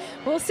 So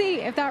we'll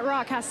see if that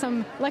rock has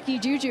some lucky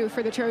juju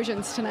for the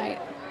Trojans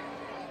tonight.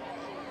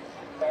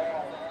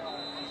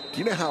 Do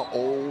you know how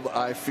old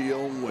I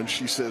feel when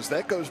she says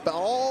that goes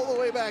all the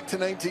way back to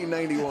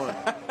 1991?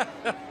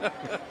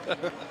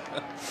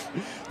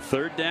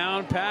 3rd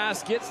down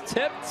pass gets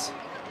tipped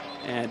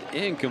and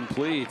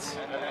incomplete.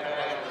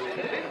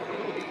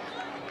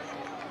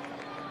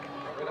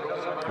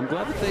 I'm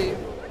glad that they,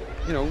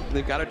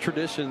 they've got a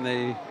tradition.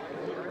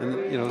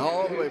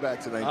 All the way back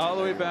to 1990. All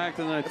the way back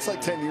to 1990. It's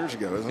like 10 years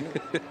ago, isn't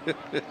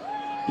it?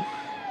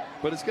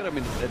 But it's good. I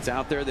mean, it's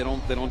out there. They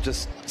don't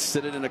just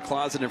sit it in a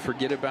closet and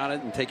forget about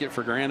it and take it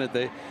for granted.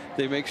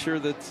 They make sure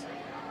that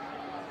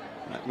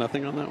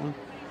nothing on that one.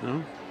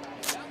 No,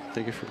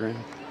 take it for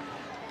granted.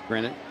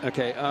 Granted.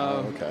 Okay.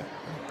 Okay.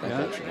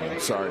 Yeah.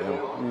 Sorry.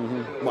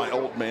 My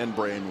old man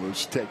brain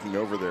was taking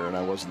over there, and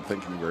I wasn't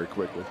thinking very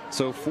quickly.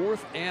 So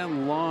 4th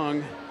and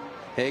long.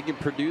 Hagen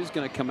Purdue's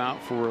going to come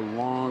out for a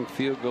long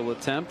field goal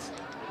attempt.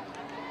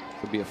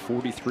 Could be a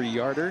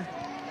 43-yarder.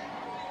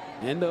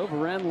 End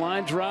over end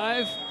line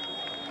drive.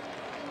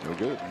 No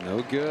good.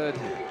 No good.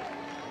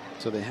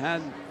 So they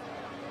had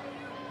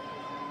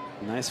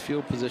nice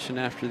field position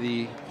after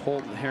the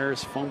Holton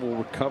Harris fumble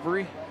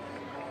recovery.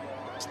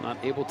 It's not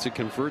able to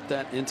convert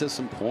that into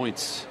some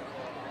points.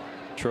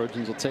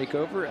 Trojans will take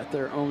over at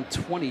their own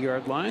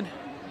 20-yard line.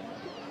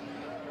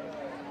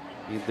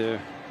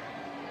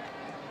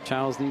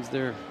 Chiles needs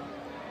their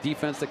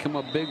defense to come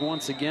up big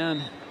once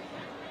again.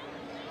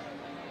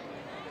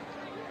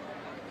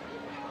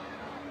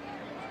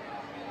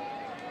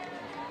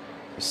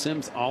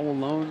 Sims all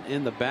alone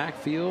in the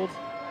backfield.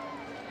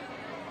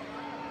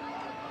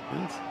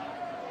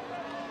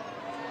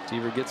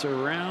 Receiver gets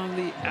around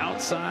the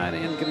outside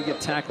and going to get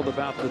tackled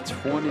about the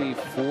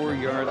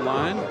 24-yard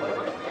line.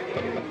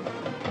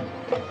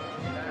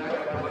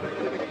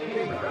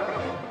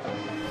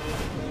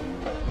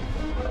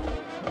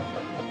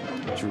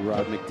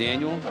 Gerard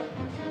McDaniel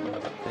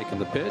taking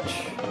the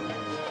pitch.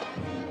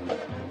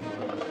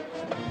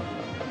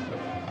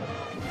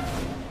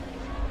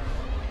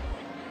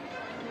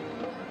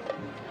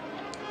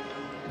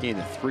 Gain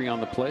of 3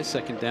 on the play,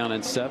 2nd down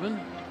and 7.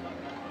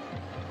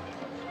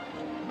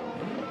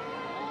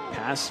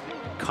 Pass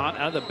caught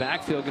out of the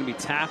backfield, going to be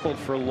tackled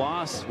for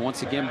loss.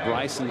 Once again,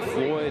 Bryson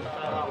Floyd.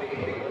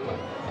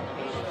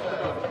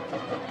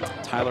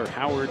 Tyler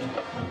Howard,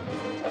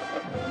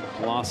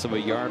 loss of a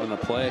yard on the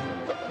play.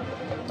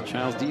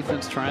 Chiles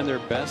defense trying their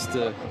best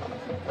to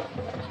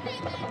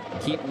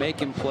keep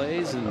making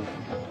plays and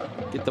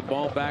get the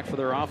ball back for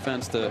their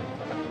offense to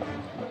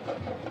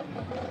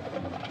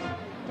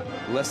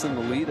lessen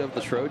the lead of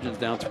the Trojans,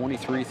 down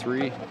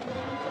 23-3.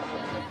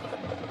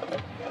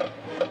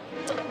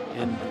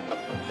 And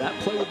that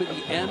play will be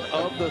the end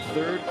of the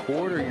 3rd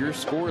quarter. Your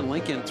score,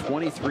 Lincoln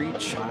 23,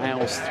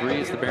 Chiles 3.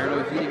 It's the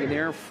Barano Heating and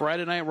Air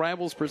Friday Night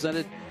Rivals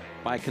presented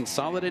by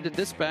Consolidated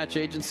Dispatch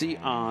Agency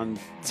on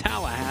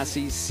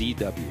Tallahassee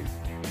CW.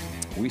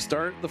 We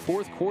start the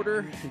 4th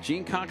quarter,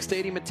 Gene Cox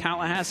Stadium at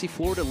Tallahassee,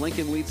 Florida.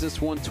 Lincoln leads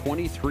this one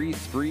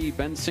 23-3.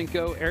 Ben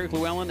Cinco, Eric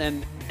Llewellyn,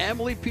 and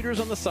Emily Peters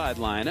on the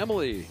sideline.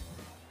 Emily.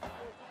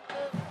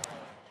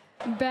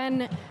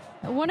 Ben,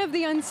 one of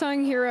the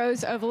unsung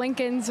heroes of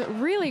Lincoln's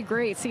really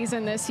great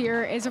season this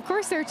year is, of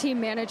course, their team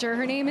manager.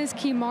 Her name is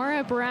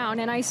Kimara Brown,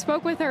 and I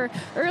spoke with her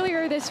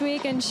earlier this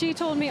week, and she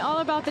told me all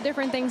about the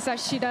different things that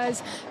she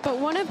does. But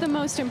one of the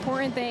most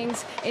important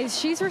things is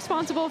she's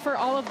responsible for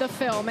all of the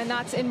film, and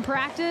that's in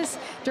practice,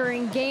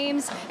 during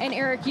games. And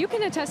Eric, you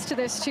can attest to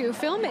this too.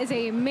 Film is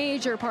a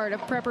major part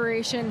of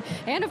preparation,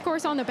 and of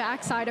course on the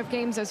backside of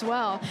games as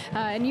well.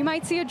 And you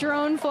might see a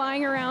drone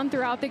flying around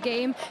throughout the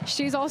game.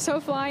 She's also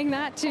flying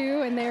that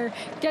too, and they're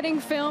getting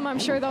film. I'm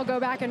sure they'll go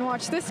back and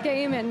watch this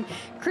game and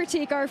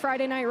critique our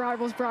Friday Night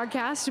Rivals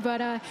broadcast,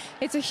 but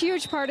it's a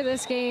huge part of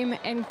this game,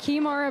 and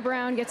Kimara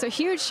Brown gets a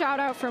huge shout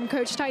out from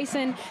Coach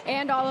Tyson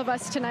and all of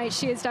us tonight.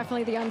 She is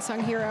definitely the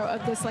unsung hero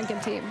of this Lincoln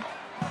team.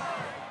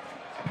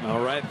 All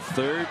right,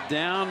 3rd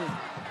down.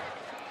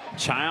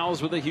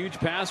 Chiles with a huge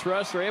pass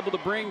rush. They're able to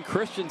bring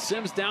Christian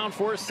Sims down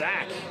for a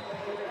sack.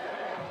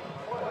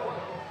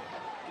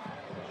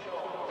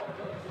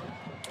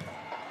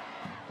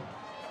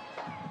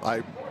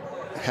 I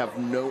have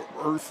no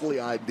earthly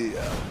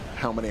idea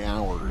how many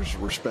hours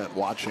were spent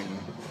watching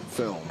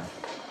film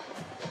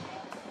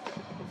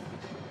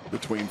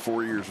between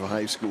 4 years of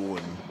high school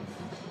and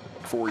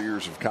 4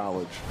 years of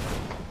college,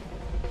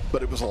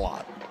 but it was a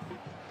lot.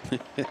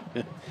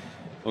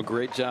 Well,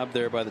 great job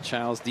there by the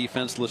Chiles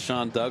defense.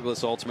 LaShawn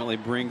Douglas ultimately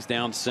brings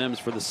down Sims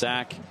for the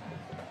sack.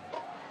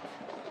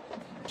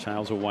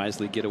 Chiles will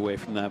wisely get away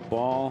from that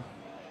ball,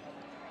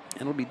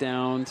 and it'll be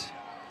downed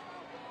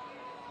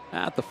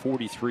at the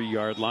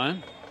 43-yard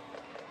line.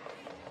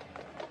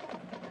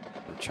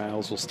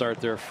 Chiles will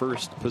start their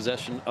first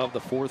possession of the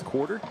 4th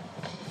quarter.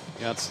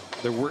 Got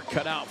their work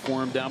cut out for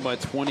them, down by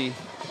 20.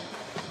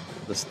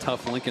 This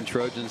tough Lincoln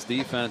Trojans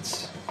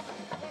defense.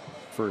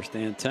 1st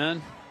and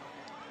 10.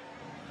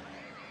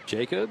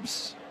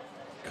 Jacobs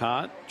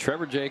caught.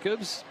 Trevor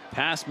Jacobs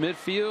past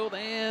midfield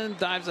and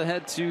dives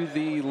ahead to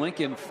the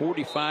Lincoln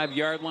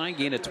 45-yard line,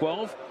 gain of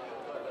 12.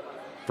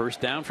 1st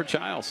down for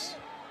Chiles.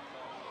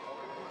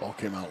 Ball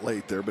came out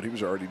late there, but he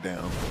was already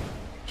down.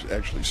 He was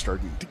actually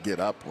starting to get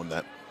up when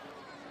that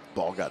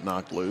ball got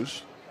knocked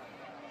loose.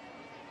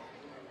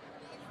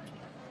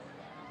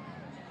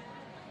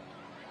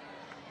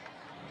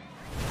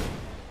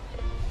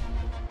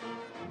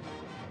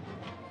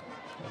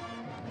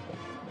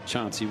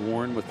 Chauncey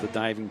Warren with the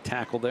diving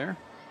tackle there.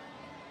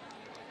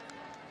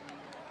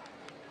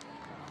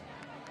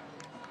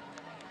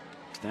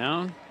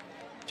 Down.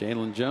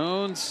 Jalen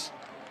Jones.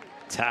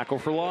 Tackle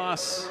for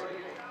loss.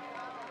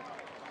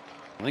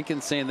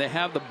 Lincoln saying they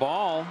have the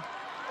ball.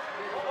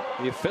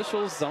 The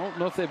officials, I don't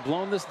know if they've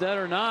blown this dead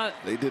or not.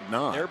 They did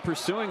not. They're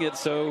pursuing it,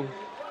 so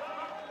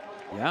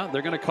Yeah,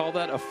 they're going to call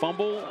that a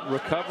fumble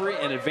recovery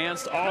and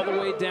advanced all the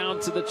way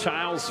down to the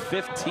Chiles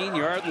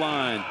 15-yard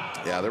line.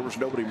 Yeah, there was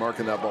nobody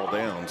marking that ball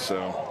down,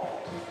 so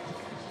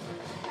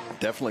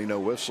definitely no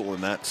whistle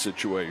in that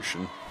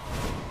situation.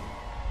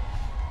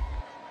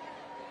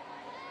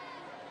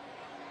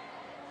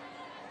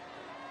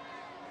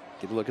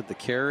 Get a look at the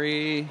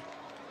carry.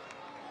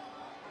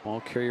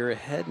 Ball carrier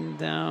heading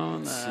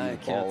down. I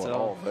can't tell.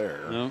 All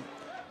there. No.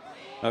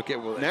 Okay,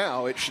 well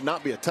now it should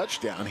not be a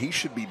touchdown. He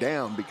should be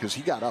down because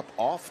he got up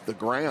off the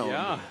ground.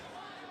 Yeah,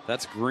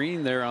 that's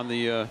green there on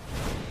the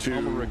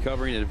fumble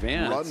recovery in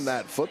advance. Run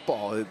that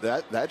football.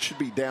 That should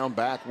be down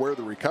back where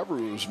the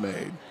recovery was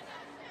made.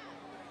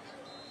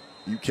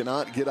 You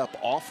cannot get up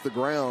off the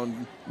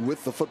ground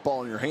with the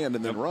football in your hand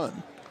and then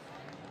run.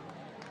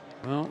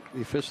 Well,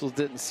 the officials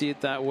didn't see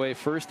it that way.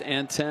 1st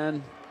and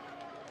 10.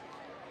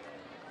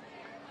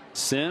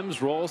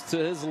 Sims rolls to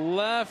his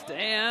left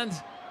and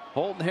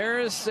Holton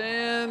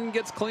Harrison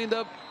gets cleaned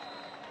up.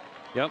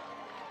 Yep.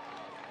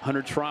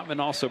 Hunter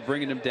Trotman also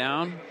bringing him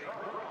down.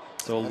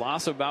 So a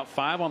loss of about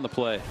 5 on the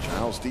play.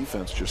 Chiles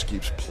defense just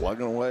keeps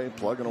plugging away,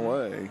 plugging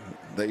away.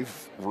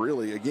 They've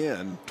really,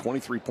 again,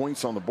 23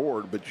 points on the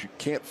board, but you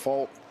can't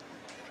fault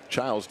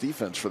Chiles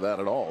defense for that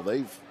at all.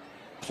 They've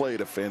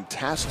played a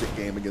fantastic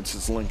game against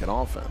this Lincoln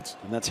offense.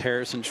 And that's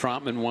Harrison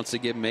Trotman once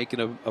again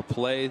making a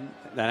play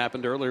that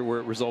happened earlier where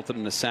it resulted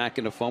in a sack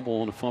and a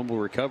fumble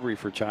recovery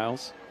for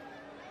Chiles.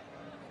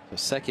 So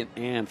 2nd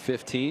and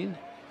 15.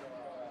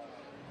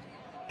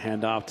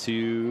 Hand off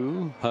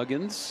to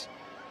Huggins.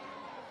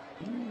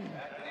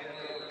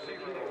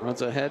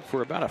 Runs ahead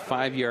for about a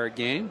 5-yard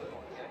gain.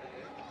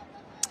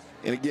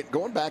 And again,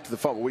 going back to the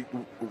fumble,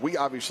 we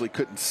obviously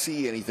couldn't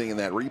see anything in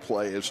that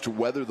replay as to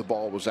whether the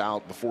ball was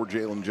out before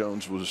Jalen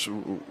Jones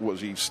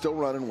was he still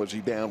running, was he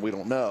down, we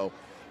don't know.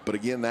 But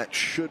again, that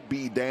should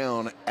be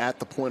down at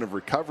the point of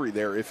recovery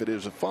there if it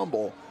is a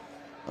fumble,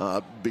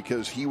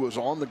 because he was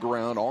on the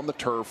ground, on the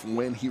turf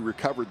when he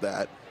recovered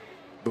that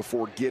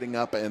before getting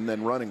up and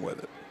then running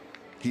with it.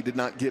 He did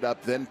not get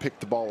up, then pick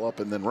the ball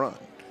up and then run.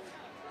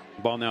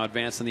 Ball now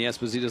advanced in the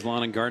Espositas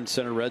Lawn and Garden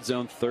Center red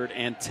zone, 3rd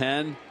and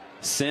 10.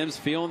 Sims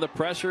feeling the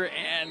pressure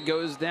and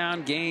goes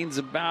down, gains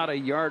about a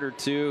yard or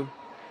 2.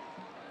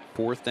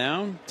 4th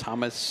down.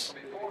 Thomas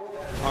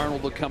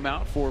Arnold will come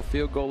out for a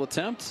field goal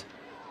attempt.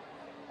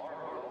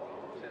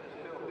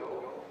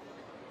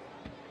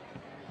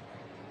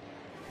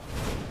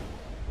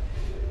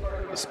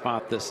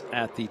 Spot this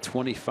at the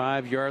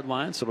 25-yard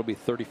line, so it'll be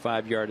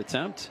 35-yard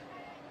attempt.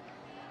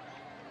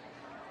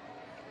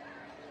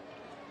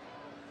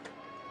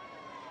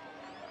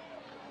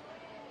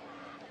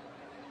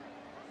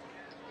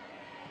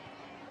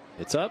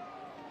 It's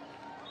up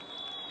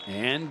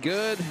and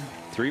good.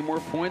 3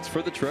 more points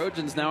for the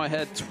Trojans. Now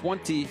ahead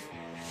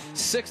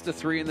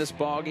 26-3 in this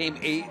ball game.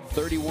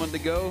 8:31 to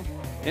go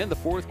in the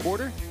 4th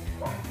quarter.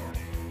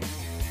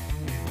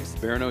 It's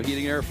the Barano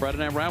Heating Air Friday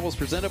Night Rivals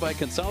presented by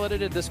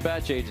Consolidated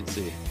Dispatch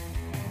Agency.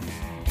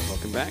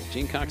 Welcome back.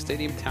 Gene Cox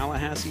Stadium,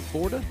 Tallahassee,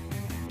 Florida.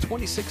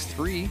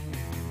 26-3.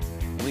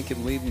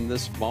 Lincoln leading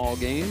this ball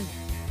game.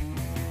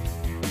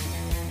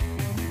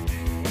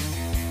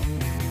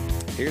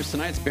 Here's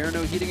tonight's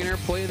Barano Heating and Air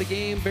play of the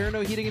game.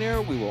 Barano Heating and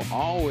Air, we will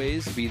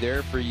always be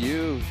there for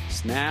you.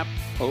 Snap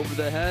over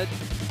the head.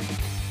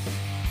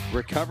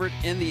 Recovered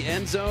in the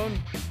end zone.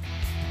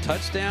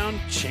 Touchdown,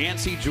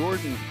 Chancey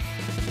Jordan.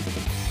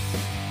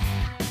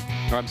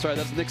 Oh, I'm sorry,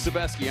 that's Nick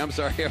Sabeski. I'm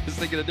sorry, I was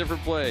thinking a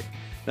different play.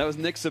 That was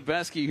Nick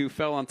Sabeski who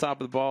fell on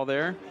top of the ball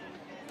there.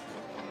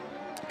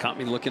 Caught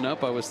me looking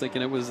up. I was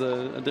thinking it was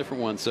a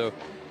different one. So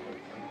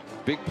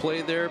big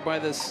play there by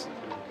this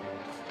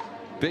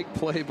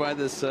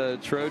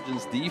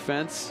Trojans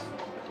defense.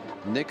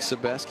 Nick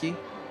Sabeski.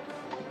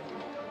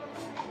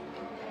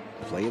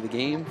 Play of the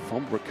game,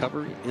 fumble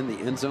recovery in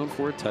the end zone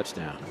for a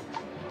touchdown.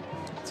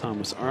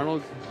 Thomas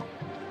Arnold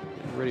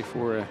getting ready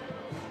for a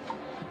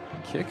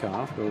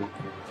kickoff.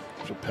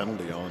 There's a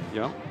penalty on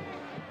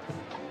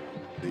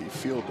the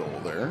field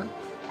goal there.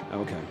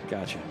 Okay,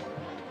 gotcha.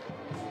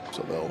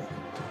 So they'll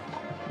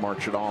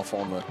march it off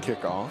on the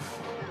kickoff.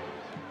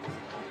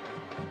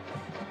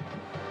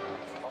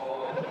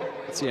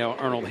 Let's see how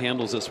Arnold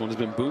handles this one. He's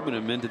been booming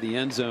him into the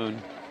end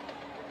zone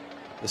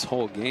this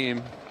whole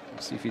game.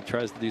 Let's see if he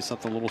tries to do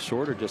something a little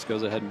shorter, just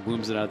goes ahead and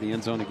booms it out of the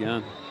end zone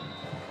again.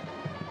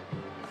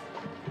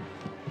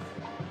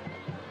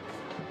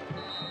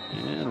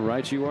 And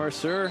right you are,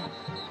 sir.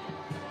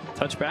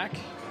 Touchback.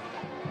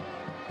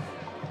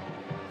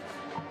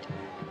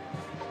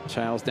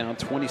 Chiles down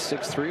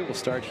 26-3. We'll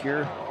start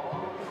here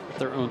at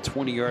their own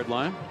 20-yard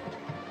line.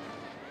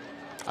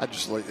 I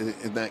just like,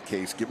 in that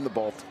case, give them the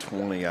ball to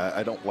 20.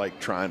 I don't like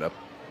trying to,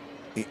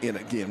 and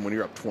again, when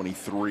you're up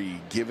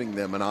 23, giving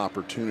them an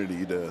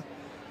opportunity to,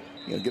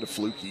 get a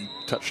fluky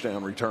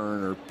touchdown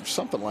return or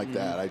something like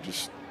that. I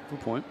just.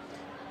 Good point.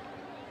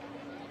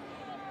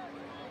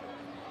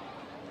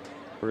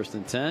 1st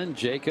and 10.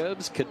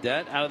 Jacobs,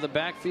 Cadet out of the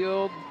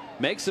backfield,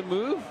 makes a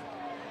move,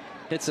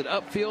 hits it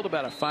upfield,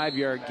 about a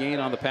 5-yard gain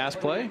on the pass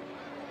play.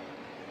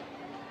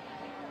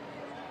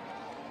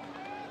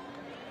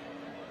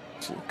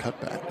 little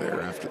cutback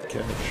there after the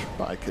catch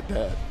by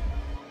Cadet.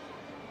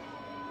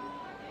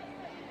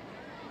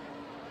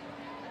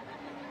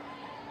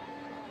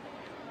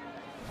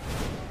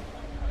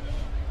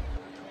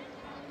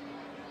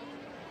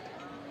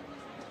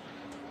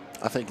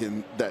 I think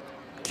in that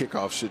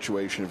kickoff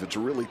situation, if it's a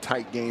really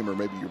tight game or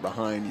maybe you're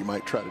behind, you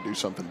might try to do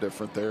something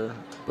different there.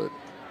 But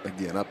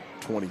again, up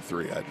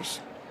 23, I just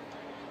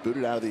boot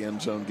it out of the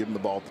end zone, give them the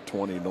ball at the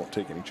 20, and don't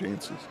take any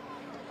chances.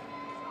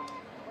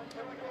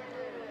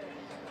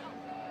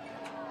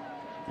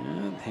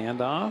 And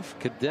handoff,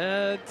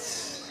 Cadet.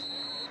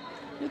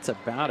 It's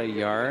about a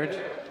yard.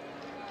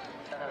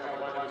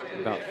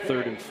 About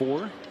 3rd and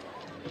 4.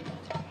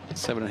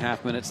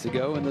 7.5 minutes to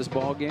go in this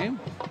ball game.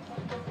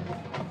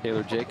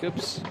 Taylor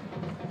Jacobs.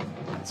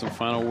 Some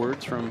final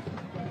words from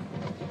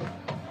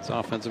his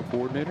offensive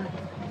coordinator,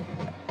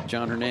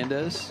 John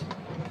Hernandez.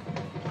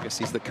 I guess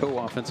he's the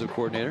co-offensive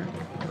coordinator.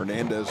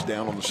 Hernandez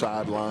down on the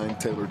sideline.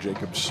 Taylor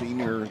Jacobs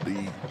Sr.,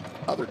 the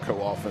other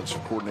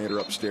co-offensive coordinator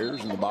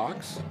upstairs in the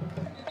box.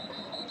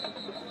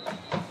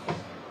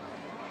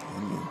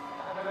 And you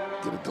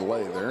get a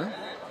delay there.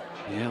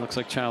 Yeah, looks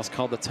like Chiles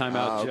called the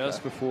timeout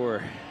just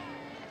before.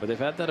 But they've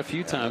had that a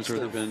few times where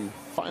they've been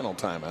final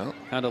timeout.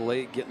 Kind of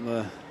late getting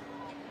the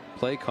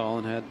play call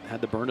and had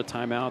to burn a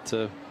timeout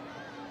to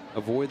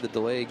avoid the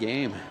delay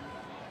game.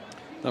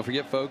 Don't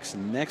forget, folks,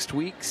 next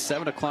week,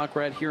 7 o'clock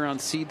right here on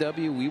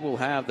CW, we will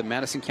have the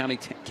Madison County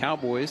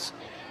Cowboys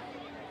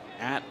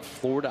at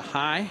Florida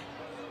High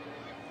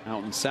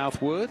out in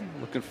Southwood.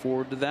 Looking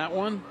forward to that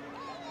one.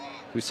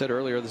 We said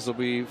earlier this will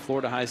be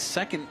Florida High's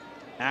second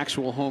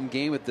actual home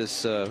game at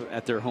this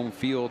at their home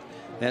field.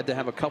 They had to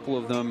have a couple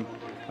of them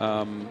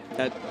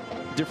at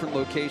different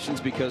locations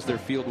because their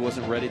field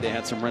wasn't ready. They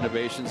had some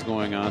renovations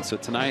going on. So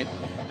tonight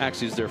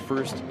actually is their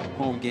first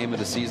home game of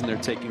the season. They're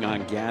taking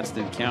on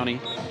Gadsden County.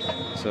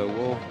 So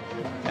we'll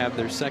have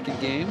their second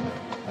game.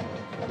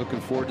 Looking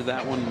forward to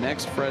that one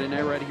next Friday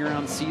night right here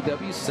on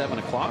CW, 7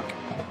 o'clock.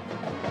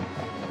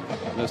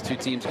 Those two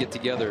teams get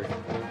together.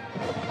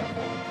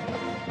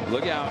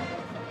 Look out.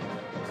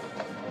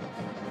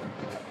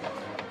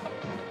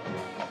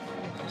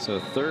 So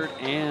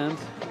 3rd and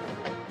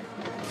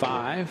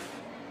 5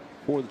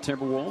 for the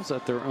Timberwolves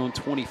at their own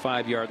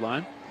 25-yard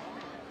line.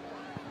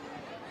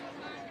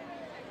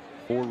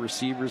 4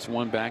 receivers,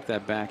 1 back.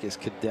 That back is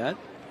Cadet.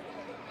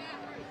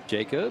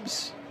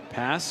 Jacobs,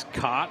 pass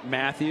caught,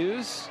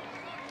 Matthews,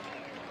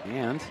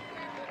 and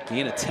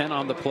gain of 10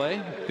 on the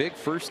play. Big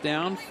first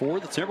down for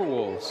the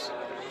Timberwolves.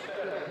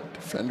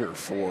 Defender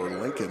for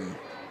Lincoln,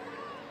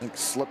 I think,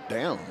 slipped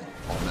down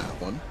on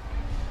that one.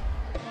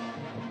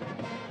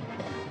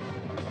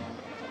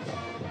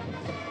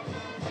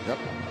 Yep.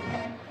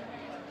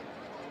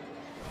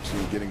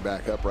 So getting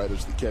back up right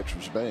as the catch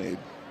was made.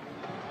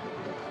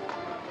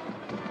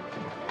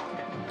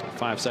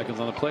 5 seconds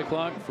on the play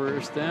clock.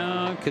 First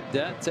down.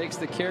 Cadet takes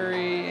the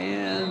carry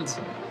and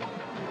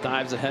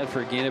dives ahead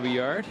for a gain of a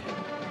yard.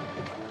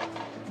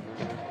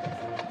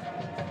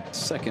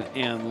 2nd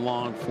and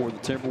long for the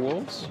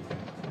Timberwolves.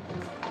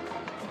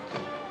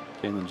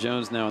 Jalen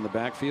Jones now in the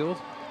backfield.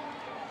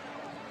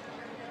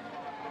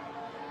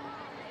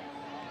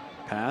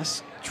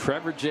 Pass.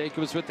 Trevor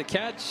Jacobs with the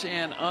catch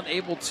and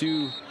unable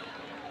to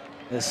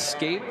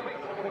escape.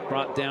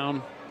 Brought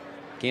down.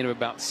 Gain of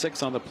about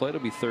 6 on the play. It'll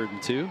be 3rd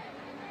and 2.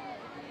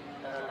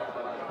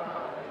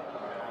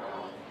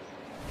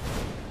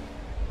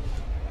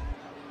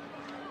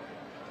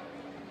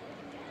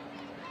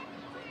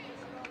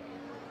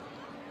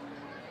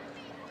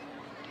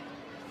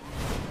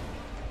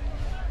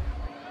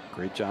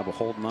 Great job of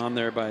holding on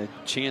there by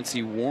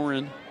Chancey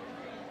Warren.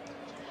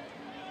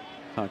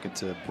 Talking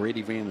to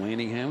Brady Van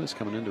Landingham, who's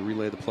coming in to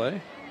relay the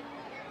play.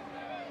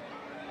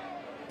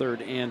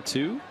 3rd and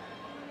 2.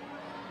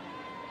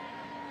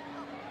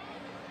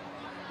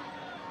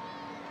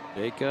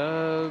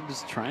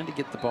 Jacobs trying to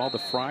get the ball to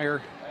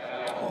Fryer.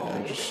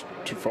 Yeah, just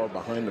too far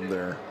behind him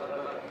there.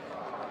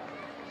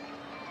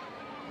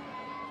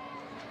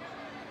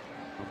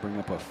 We'll bring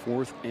up a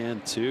 4th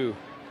and 2.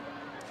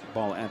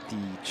 Ball at the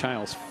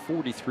Chiles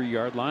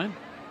 43-yard line.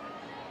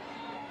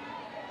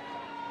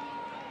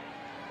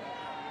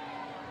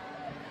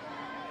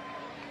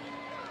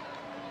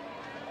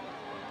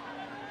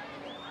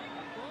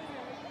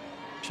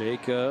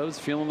 Jacobs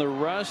feeling the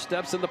rush,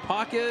 steps in the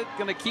pocket,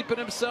 going to keep it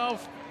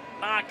himself.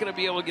 Not going to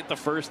be able to get the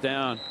first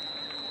down.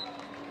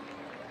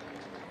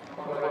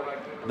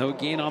 No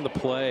gain on the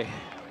play.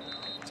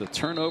 It's a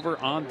turnover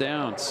on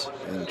downs.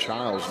 And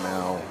Chiles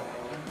now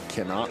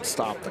cannot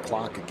stop the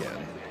clock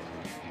again.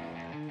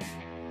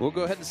 We'll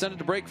go ahead and send it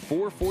to break.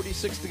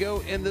 4:46 to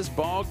go in this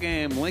ball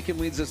game. Lincoln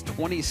leads us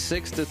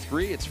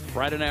 26-3. It's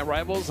Friday Night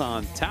Rivals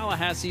on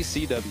Tallahassee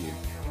CW.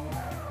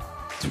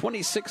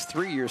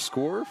 26-3 your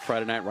score.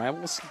 Friday Night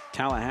Rivals,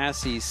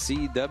 Tallahassee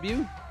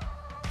CW.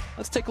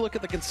 Let's take a look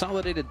at the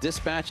Consolidated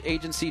Dispatch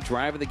Agency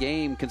drive of the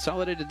game.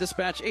 Consolidated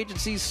Dispatch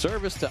Agency,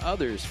 service to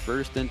others.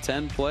 1st and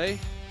 10 play.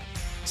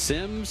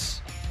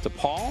 Sims to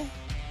Paul.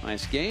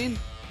 Nice gain.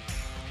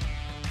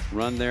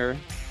 Run there,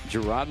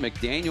 Gerard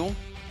McDaniel.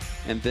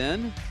 And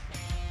then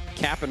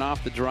capping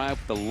off the drive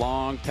with the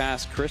long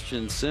pass.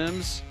 Christian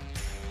Sims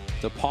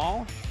to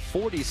Paul,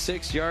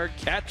 46-yard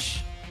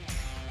catch.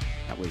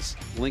 That was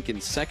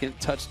Lincoln's second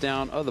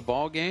touchdown of the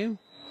ball game.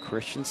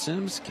 Christian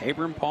Sims,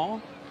 Cabron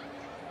Paul.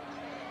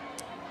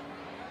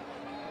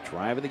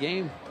 Drive of the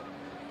game.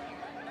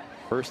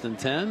 1st and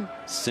 10.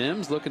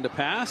 Sims looking to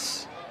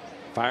pass.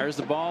 Fires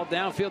the ball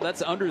downfield.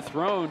 That's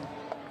underthrown.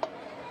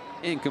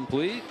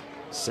 Incomplete.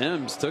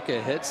 Sims took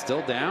a hit,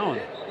 still down.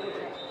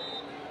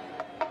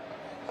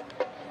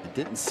 I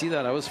didn't see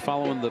that. I was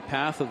following the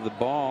path of the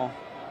ball.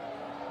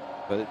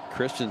 But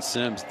Christian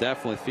Sims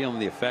definitely feeling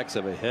the effects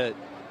of a hit.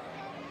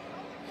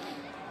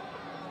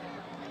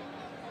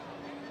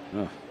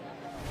 Oh.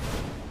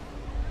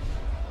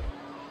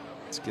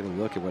 Let's get a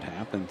look at what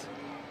happened.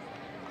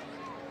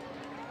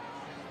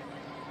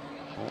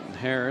 Colton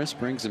Harris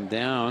brings him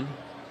down.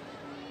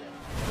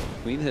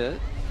 Clean hit.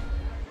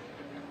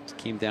 Just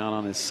came down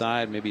on his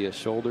side, maybe a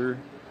shoulder.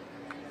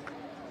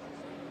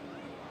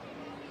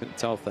 Couldn't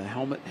tell if the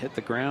helmet hit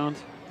the ground.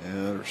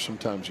 Yeah, or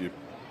sometimes you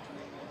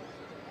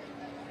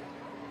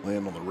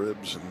land on the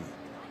ribs and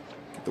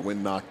get the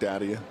wind knocked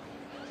out of you.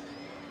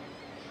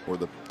 Or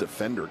the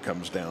defender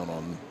comes down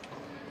on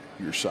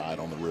your side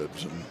on the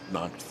ribs and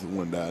knocks the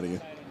wind out of you.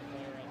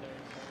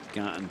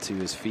 Gotten to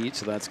his feet,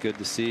 so that's good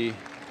to see.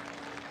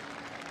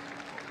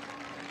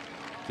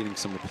 Getting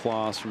some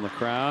applause from the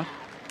crowd.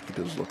 He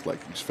does look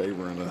like he's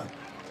favoring a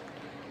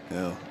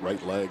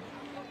right leg.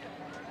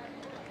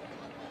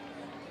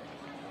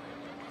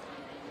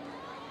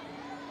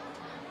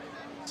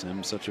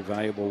 Sims, such a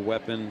valuable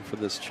weapon for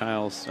this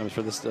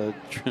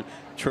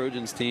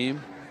Trojans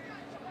team.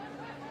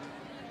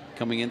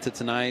 Coming into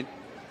tonight,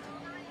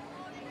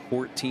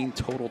 14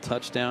 total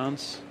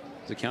touchdowns.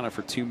 He's accounted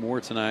for 2 more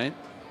tonight.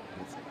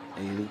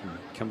 Aiden can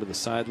come to the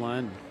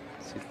sideline,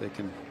 see if they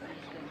can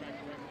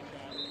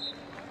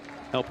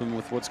help him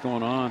with what's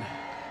going on.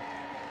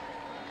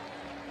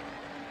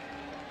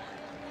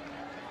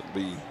 It'll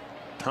be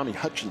Tommy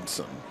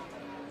Hutchinson,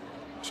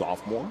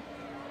 sophomore.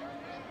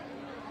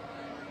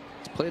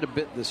 He's played a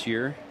bit this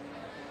year.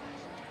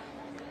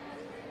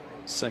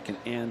 2nd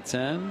and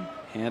 10.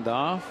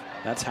 Handoff.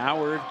 That's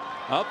Howard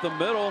up the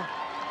middle.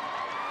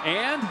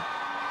 And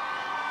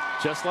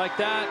just like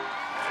that,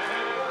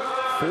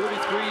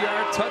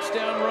 43-yard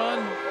touchdown run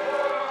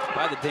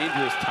by the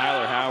dangerous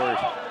Tyler Howard.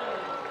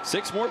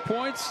 6 more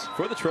points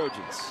for the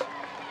Trojans.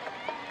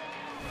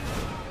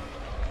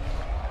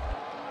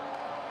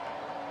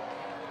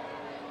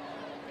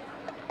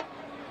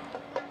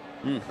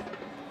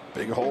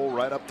 Big hole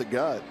right up the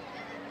gut.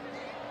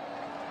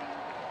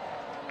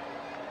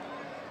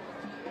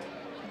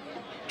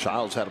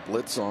 Chiles had a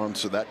blitz on,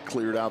 so that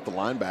cleared out the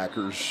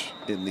linebackers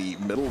in the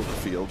middle of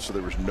the field, so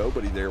there was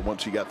nobody there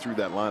once he got through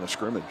that line of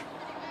scrimmage.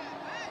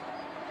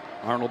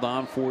 Arnold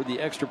on for the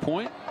extra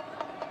point.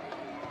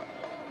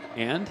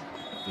 And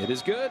it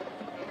is good.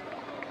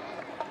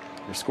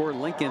 Their score,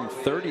 Lincoln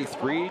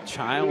 33,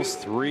 Chiles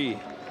 3.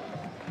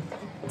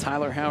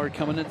 Tyler Howard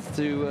coming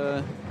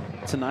into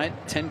tonight,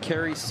 10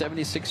 carries,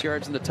 76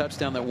 yards in the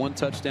touchdown. That one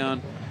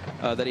touchdown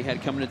that he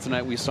had coming in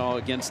tonight we saw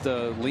against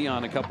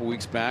Leon a couple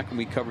weeks back when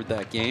we covered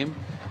that game.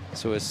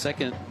 So his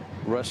 2nd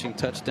rushing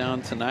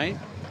touchdown tonight,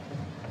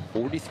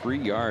 43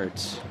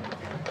 yards.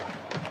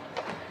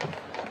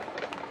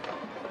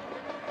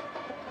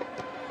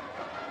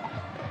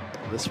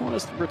 This one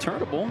is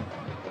returnable,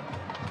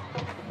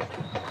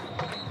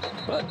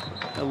 but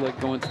he'll look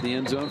going to the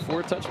end zone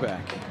for a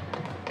touchback.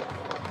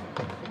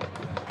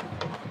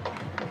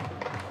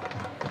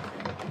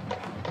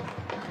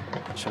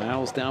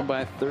 Chiles down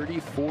by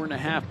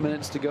 34.5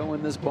 minutes to go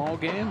in this ball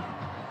game.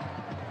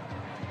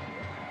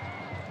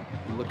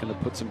 Looking to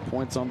put some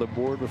points on the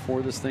board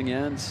before this thing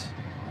ends.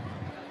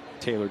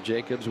 Taylor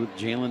Jacobs with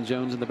Jalen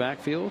Jones in the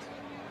backfield.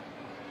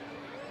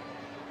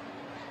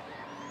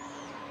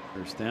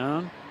 First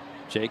down.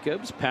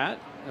 Jacobs, a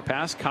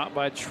pass caught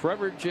by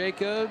Trevor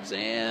Jacobs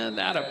and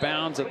out of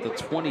bounds at the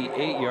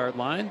 28-yard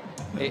line.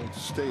 It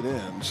stayed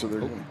in, so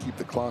they're going to keep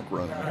the clock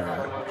running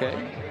here.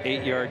 Okay,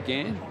 8-yard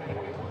gain.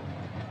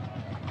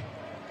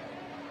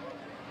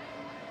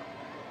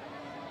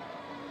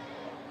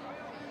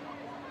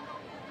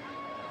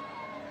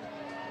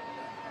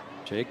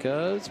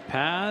 Jacobs,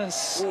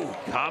 pass,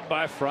 caught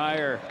by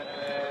Fryer.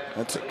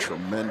 That's a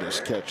tremendous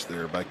catch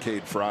there by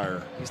Cade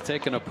Fryer. He's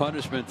taking a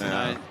punishment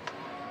tonight.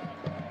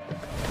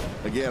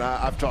 Again,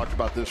 I've talked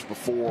about this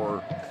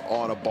before.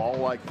 On a ball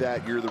like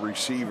that, you're the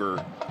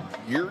receiver.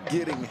 You're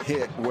getting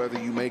hit whether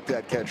you make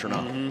that catch or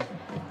not. And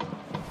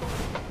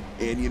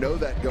you know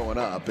that going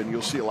up, and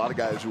you'll see a lot of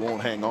guys who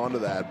won't hang on to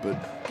that,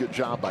 but good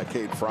job by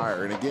Cade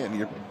Fryer. And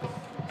again,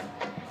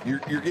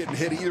 you're getting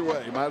hit either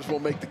way. You might as well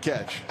make the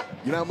catch.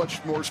 You know how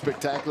much more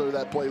spectacular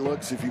that play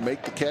looks if you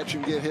make the catch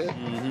and get hit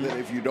than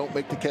if you don't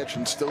make the catch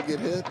and still get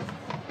hit?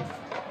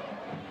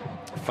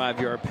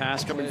 5-yard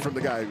pass coming from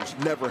the guy who's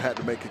never had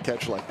to make a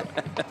catch like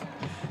that.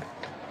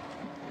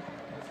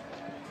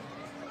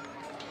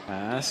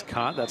 Pass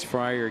caught. That's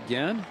Fryer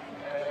again.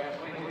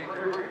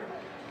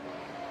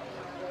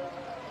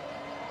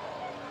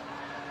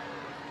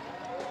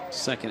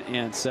 2nd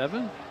and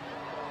 7.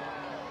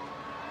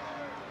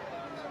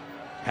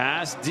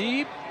 Pass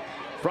deep.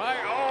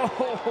 Fryer.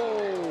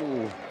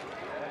 Oh!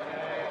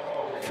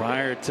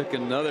 Fryer took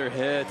another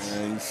hit.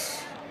 Yeah,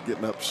 he's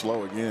getting up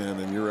slow again,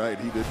 and you're right,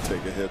 he did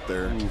take a hit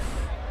there.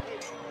 Oof.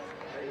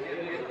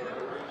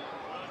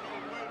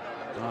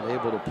 Not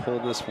able to pull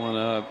this one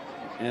up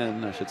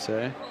in, I should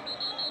say.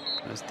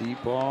 Nice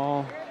deep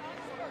ball.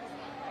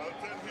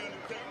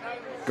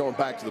 Going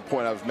back to the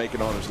point I was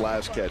making on his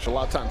last catch, a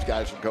lot of times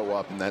guys will go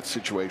up in that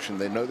situation.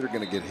 They know they're going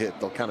to get hit.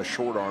 They'll kind of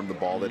short arm the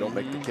ball. They don't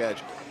make the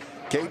catch.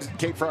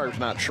 Cade Fryer's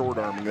not short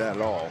arming that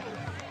at all.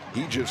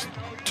 He just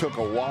took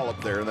a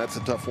wallop there, and that's a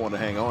tough one to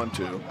hang on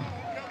to.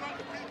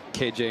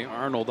 KJ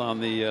Arnold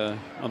on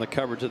the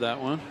coverage of that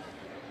one.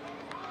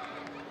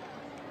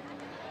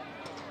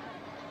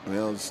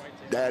 Well, it's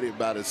daddy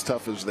about as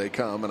tough as they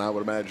come, and I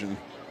would imagine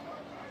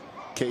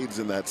Cade's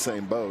in that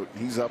same boat.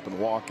 He's up and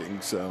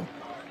walking, so.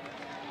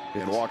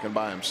 And walking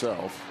by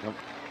himself. Yep.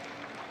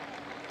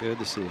 Good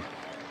to see.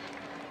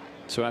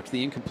 So after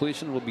the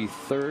incompletion will be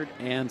 3rd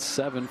and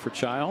 7 for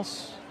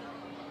Chiles.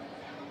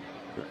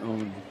 Their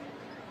own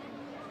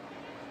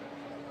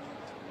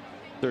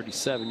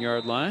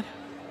 37-yard line.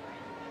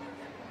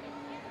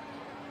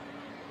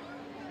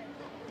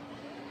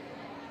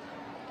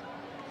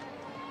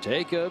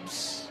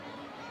 Jacobs.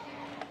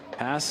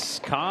 Pass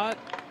caught.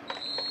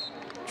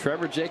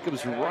 Trevor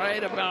Jacobs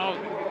right about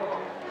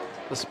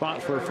the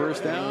spot for a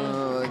first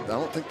down. I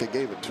don't think they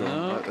gave it to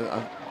him.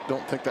 I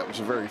don't think that was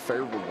a very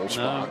favorable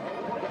spot.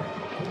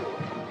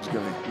 He's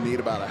going to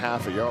need about a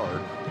half a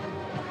yard.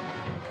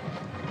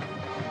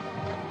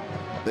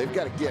 They've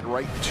got to get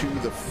right to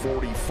the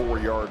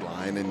 44-yard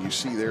line, and you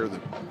see there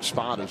the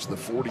spot is the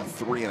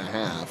 43 and a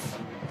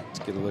half. Let's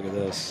get a look at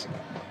this.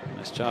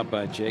 Nice job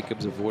by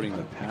Jacobs avoiding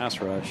the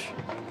pass rush.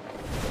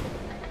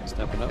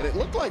 Stepping up. And it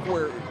looked like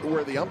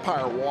where the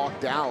umpire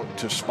walked out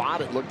to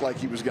spot it, looked like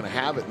he was going to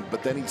have it,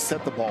 but then he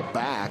set the ball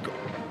back.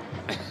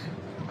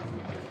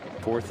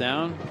 4th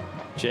down.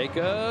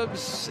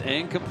 Jacobs,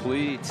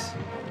 incomplete.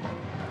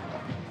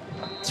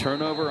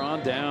 Turnover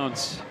on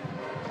downs.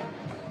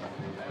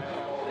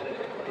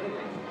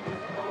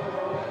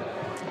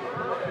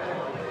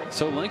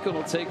 So Lincoln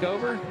will take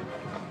over.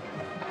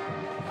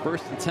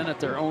 1st and 10 at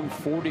their own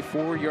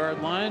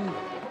 44-yard line.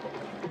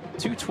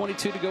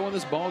 2:22 to go in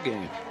this ball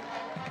game.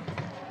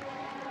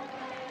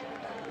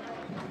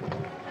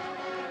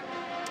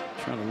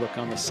 Trying to look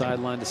on the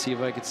sideline to see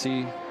if I could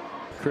see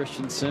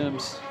Christian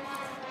Sims.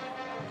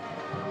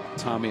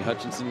 Tommy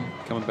Hutchinson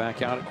coming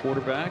back out at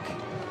quarterback.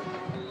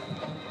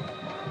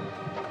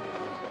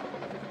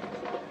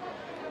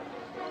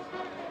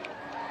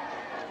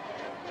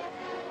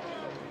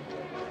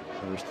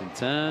 First and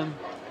 10.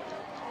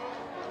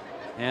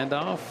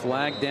 Handoff,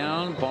 flag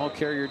down, ball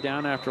carrier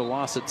down after a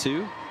loss of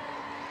 2.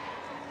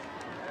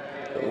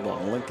 Hold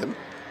on, Lincoln.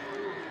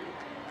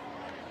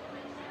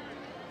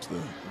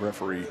 The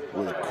referee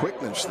with a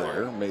quickness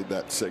there made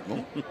that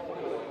signal.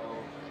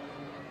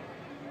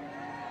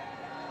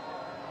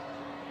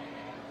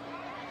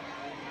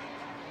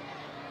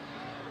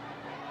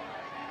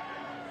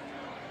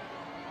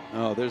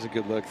 Oh, there's a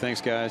good look. Thanks,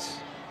 guys.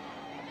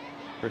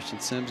 Christian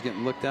Sims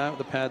getting looked at with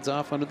the pads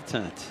off under the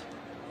tent.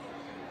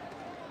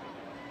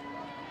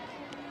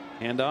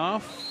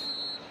 Handoff.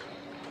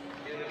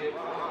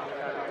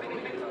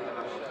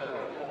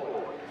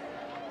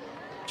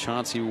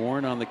 Chauncey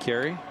Warren on the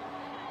carry.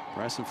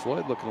 Bryson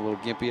Floyd looking a little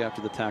gimpy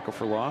after the tackle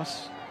for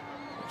loss.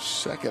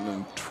 2nd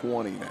and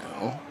 20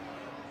 now.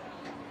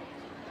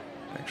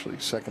 Actually,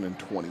 2nd and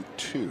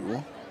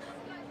 22.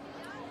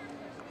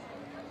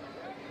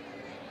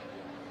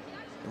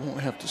 They won't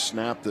have to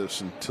snap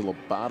this until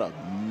about a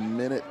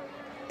minute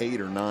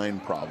 8 or 9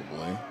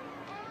 probably.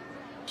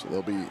 So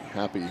they'll be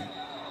happy.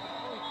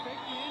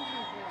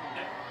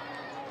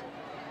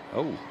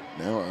 Oh.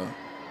 Now a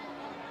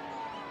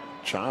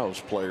Chiles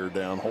player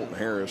down, Holton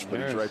Harris, but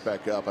he's right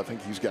back up. I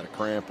think he's got a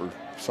cramp or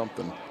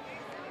something.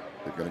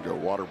 They're going to go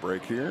water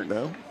break here.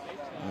 No.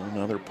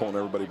 Now they're pulling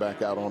everybody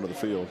back out onto the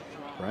field.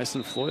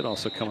 Bryson Floyd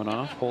also coming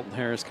off. Holton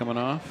Harris coming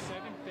off.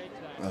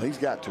 Well, he's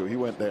got to. He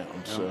went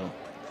down, so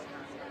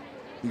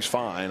he's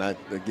fine.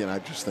 Again, I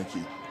just think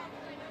he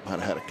might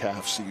have had a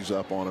calf seize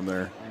up on him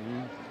there.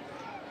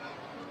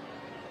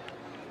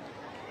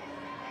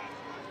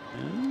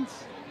 And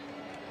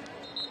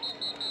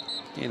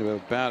gain of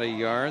about a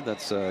yard.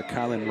 That's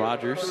Kylan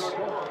Rogers.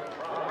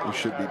 We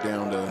should be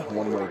down to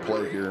one more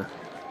play here.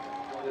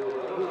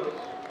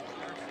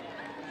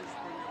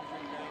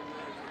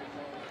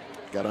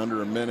 Got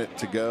under a minute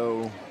to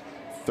go.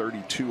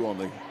 32 on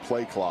the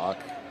play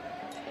clock.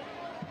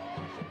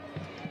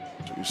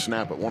 So you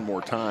snap it one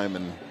more time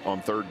and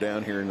on 3rd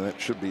down here, and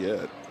that should be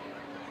it.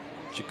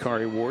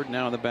 Jakari Ward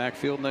now in the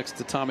backfield next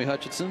to Tommy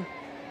Hutchinson.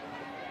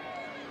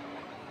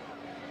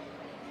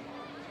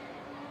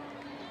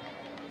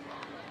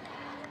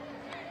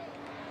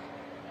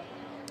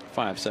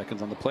 Five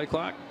seconds on the play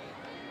clock.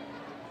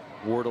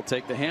 Ward will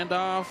take the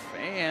handoff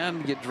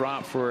and get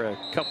dropped for a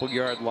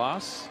couple-yard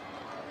loss.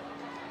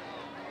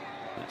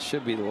 That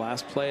should be the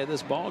last play of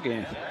this ball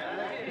game.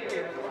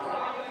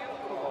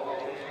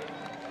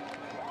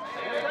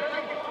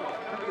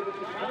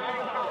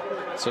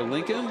 So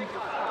Lincoln,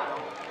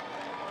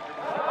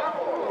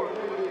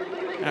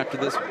 after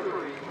this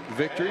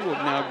victory, will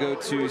now go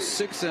to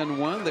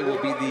 6-1. They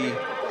will be the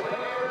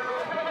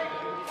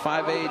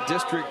 5A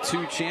District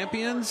 2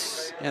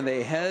 champions, and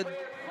they head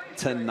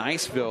to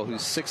Niceville,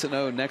 who's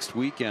 6-0 next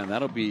weekend.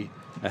 That'll be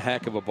a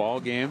heck of a ball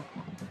game.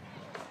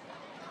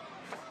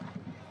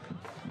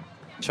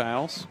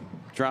 Chiles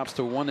drops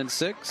to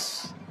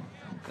 1-6.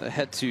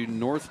 Head to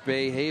North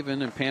Bay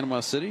Haven in Panama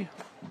City.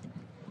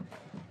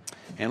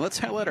 And let's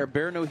highlight our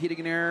Bear No Heating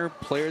and Air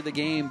player of the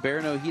game.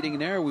 Bear No Heating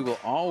and Air, we will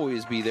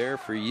always be there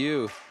for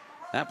you.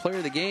 That player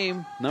of the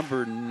game,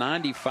 number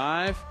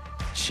 95,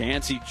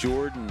 Chancey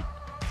Jordan.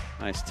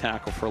 Nice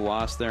tackle for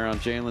loss there on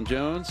Jalen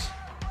Jones.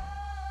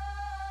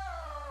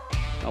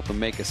 Help him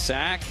make a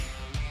sack.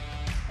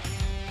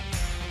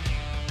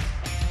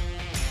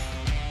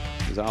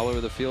 He's all over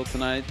the field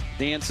tonight,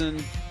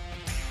 dancing,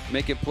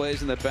 making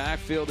plays in the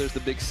backfield. There's the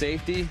big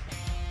safety.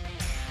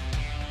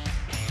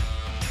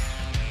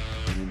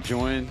 And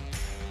enjoying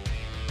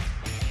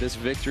this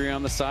victory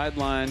on the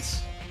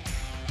sidelines.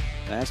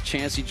 That's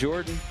Chancey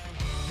Jordan,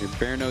 your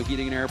Bear No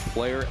Heating and Air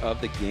player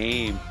of the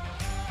game.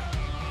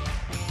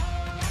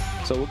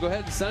 So we'll go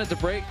ahead and send it to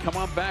break. Come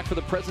on back for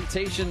the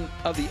presentation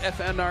of the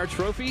FNR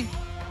Trophy.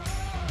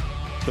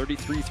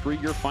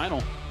 33-3 your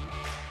final.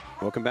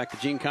 Welcome back to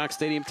Gene Cox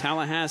Stadium,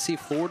 Tallahassee,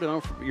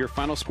 Florida. Your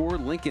final score,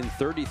 Lincoln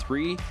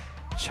 33,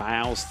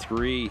 Chiles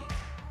 3.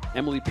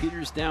 Emily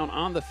Peters down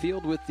on the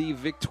field with the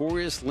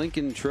victorious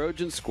Lincoln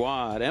Trojan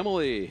squad.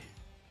 Emily.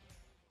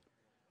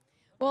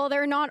 Well,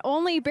 they're not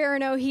only Bear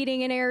No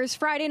Heating and Air's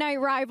Friday night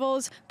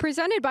rivals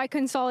presented by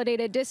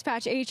Consolidated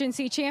Dispatch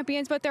Agency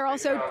champions, but they're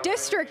also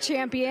district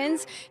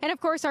champions. And of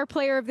course, our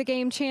player of the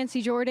game,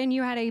 Chancey Jordan,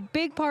 you had a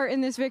big part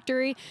in this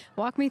victory.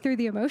 Walk me through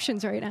the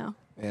emotions right now.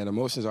 And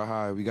emotions are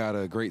high. We got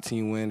a great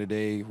team win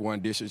today, won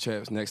district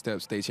champs, next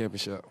step, state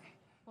championship.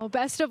 Well,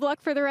 best of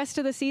luck for the rest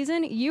of the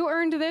season. You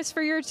earned this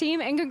for your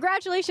team, and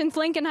congratulations,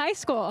 Lincoln High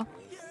School.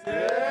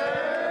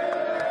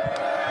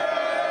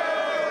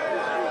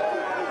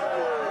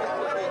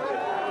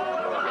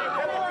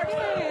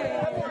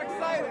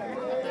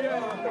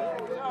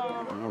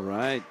 All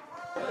right.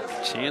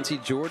 Chancey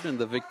Jordan,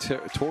 the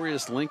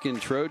victorious Lincoln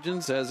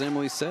Trojans. As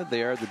Emily said,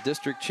 they are the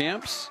district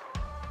champs.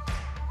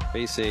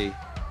 Face a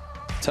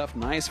tough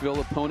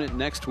Niceville opponent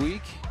next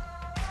week.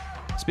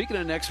 Speaking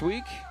of next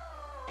week,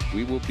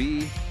 we will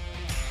be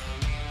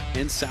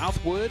in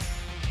Southwood,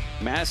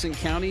 Madison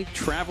County,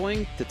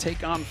 traveling to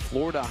take on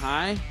Florida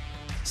High.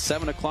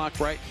 7 o'clock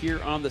right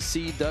here on the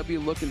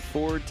CW. Looking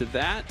forward to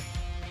that.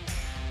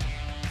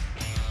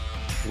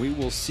 We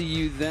will see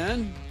you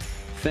then.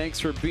 Thanks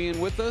for being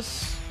with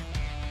us.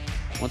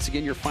 Once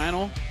again, your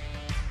final,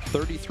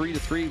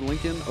 33-3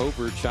 Lincoln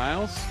over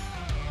Chiles.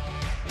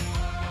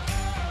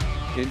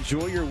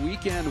 Enjoy your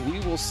weekend. We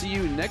will see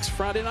you next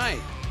Friday night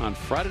on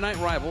Friday Night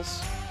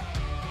Rivals,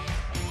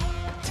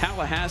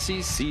 Tallahassee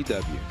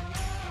CW.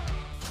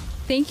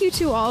 Thank you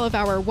to all of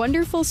our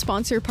wonderful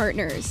sponsor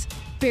partners: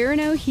 Bear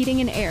No Heating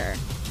and Air,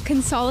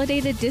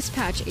 Consolidated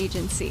Dispatch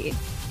Agency,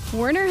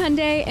 Warner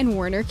Hyundai and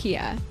Warner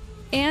Kia,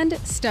 and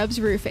Stubbs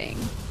Roofing.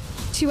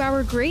 To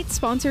our great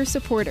sponsor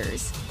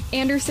supporters: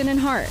 Anderson and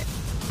Hart,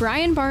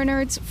 Brian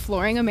Barnard's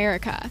Flooring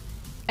America,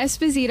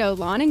 Esposito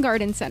Lawn and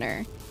Garden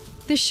Center,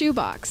 The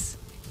Shoebox,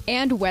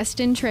 and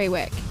Weston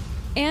Trawick.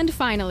 And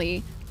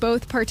finally,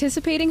 both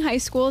participating high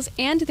schools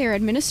and their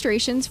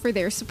administrations for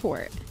their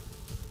support.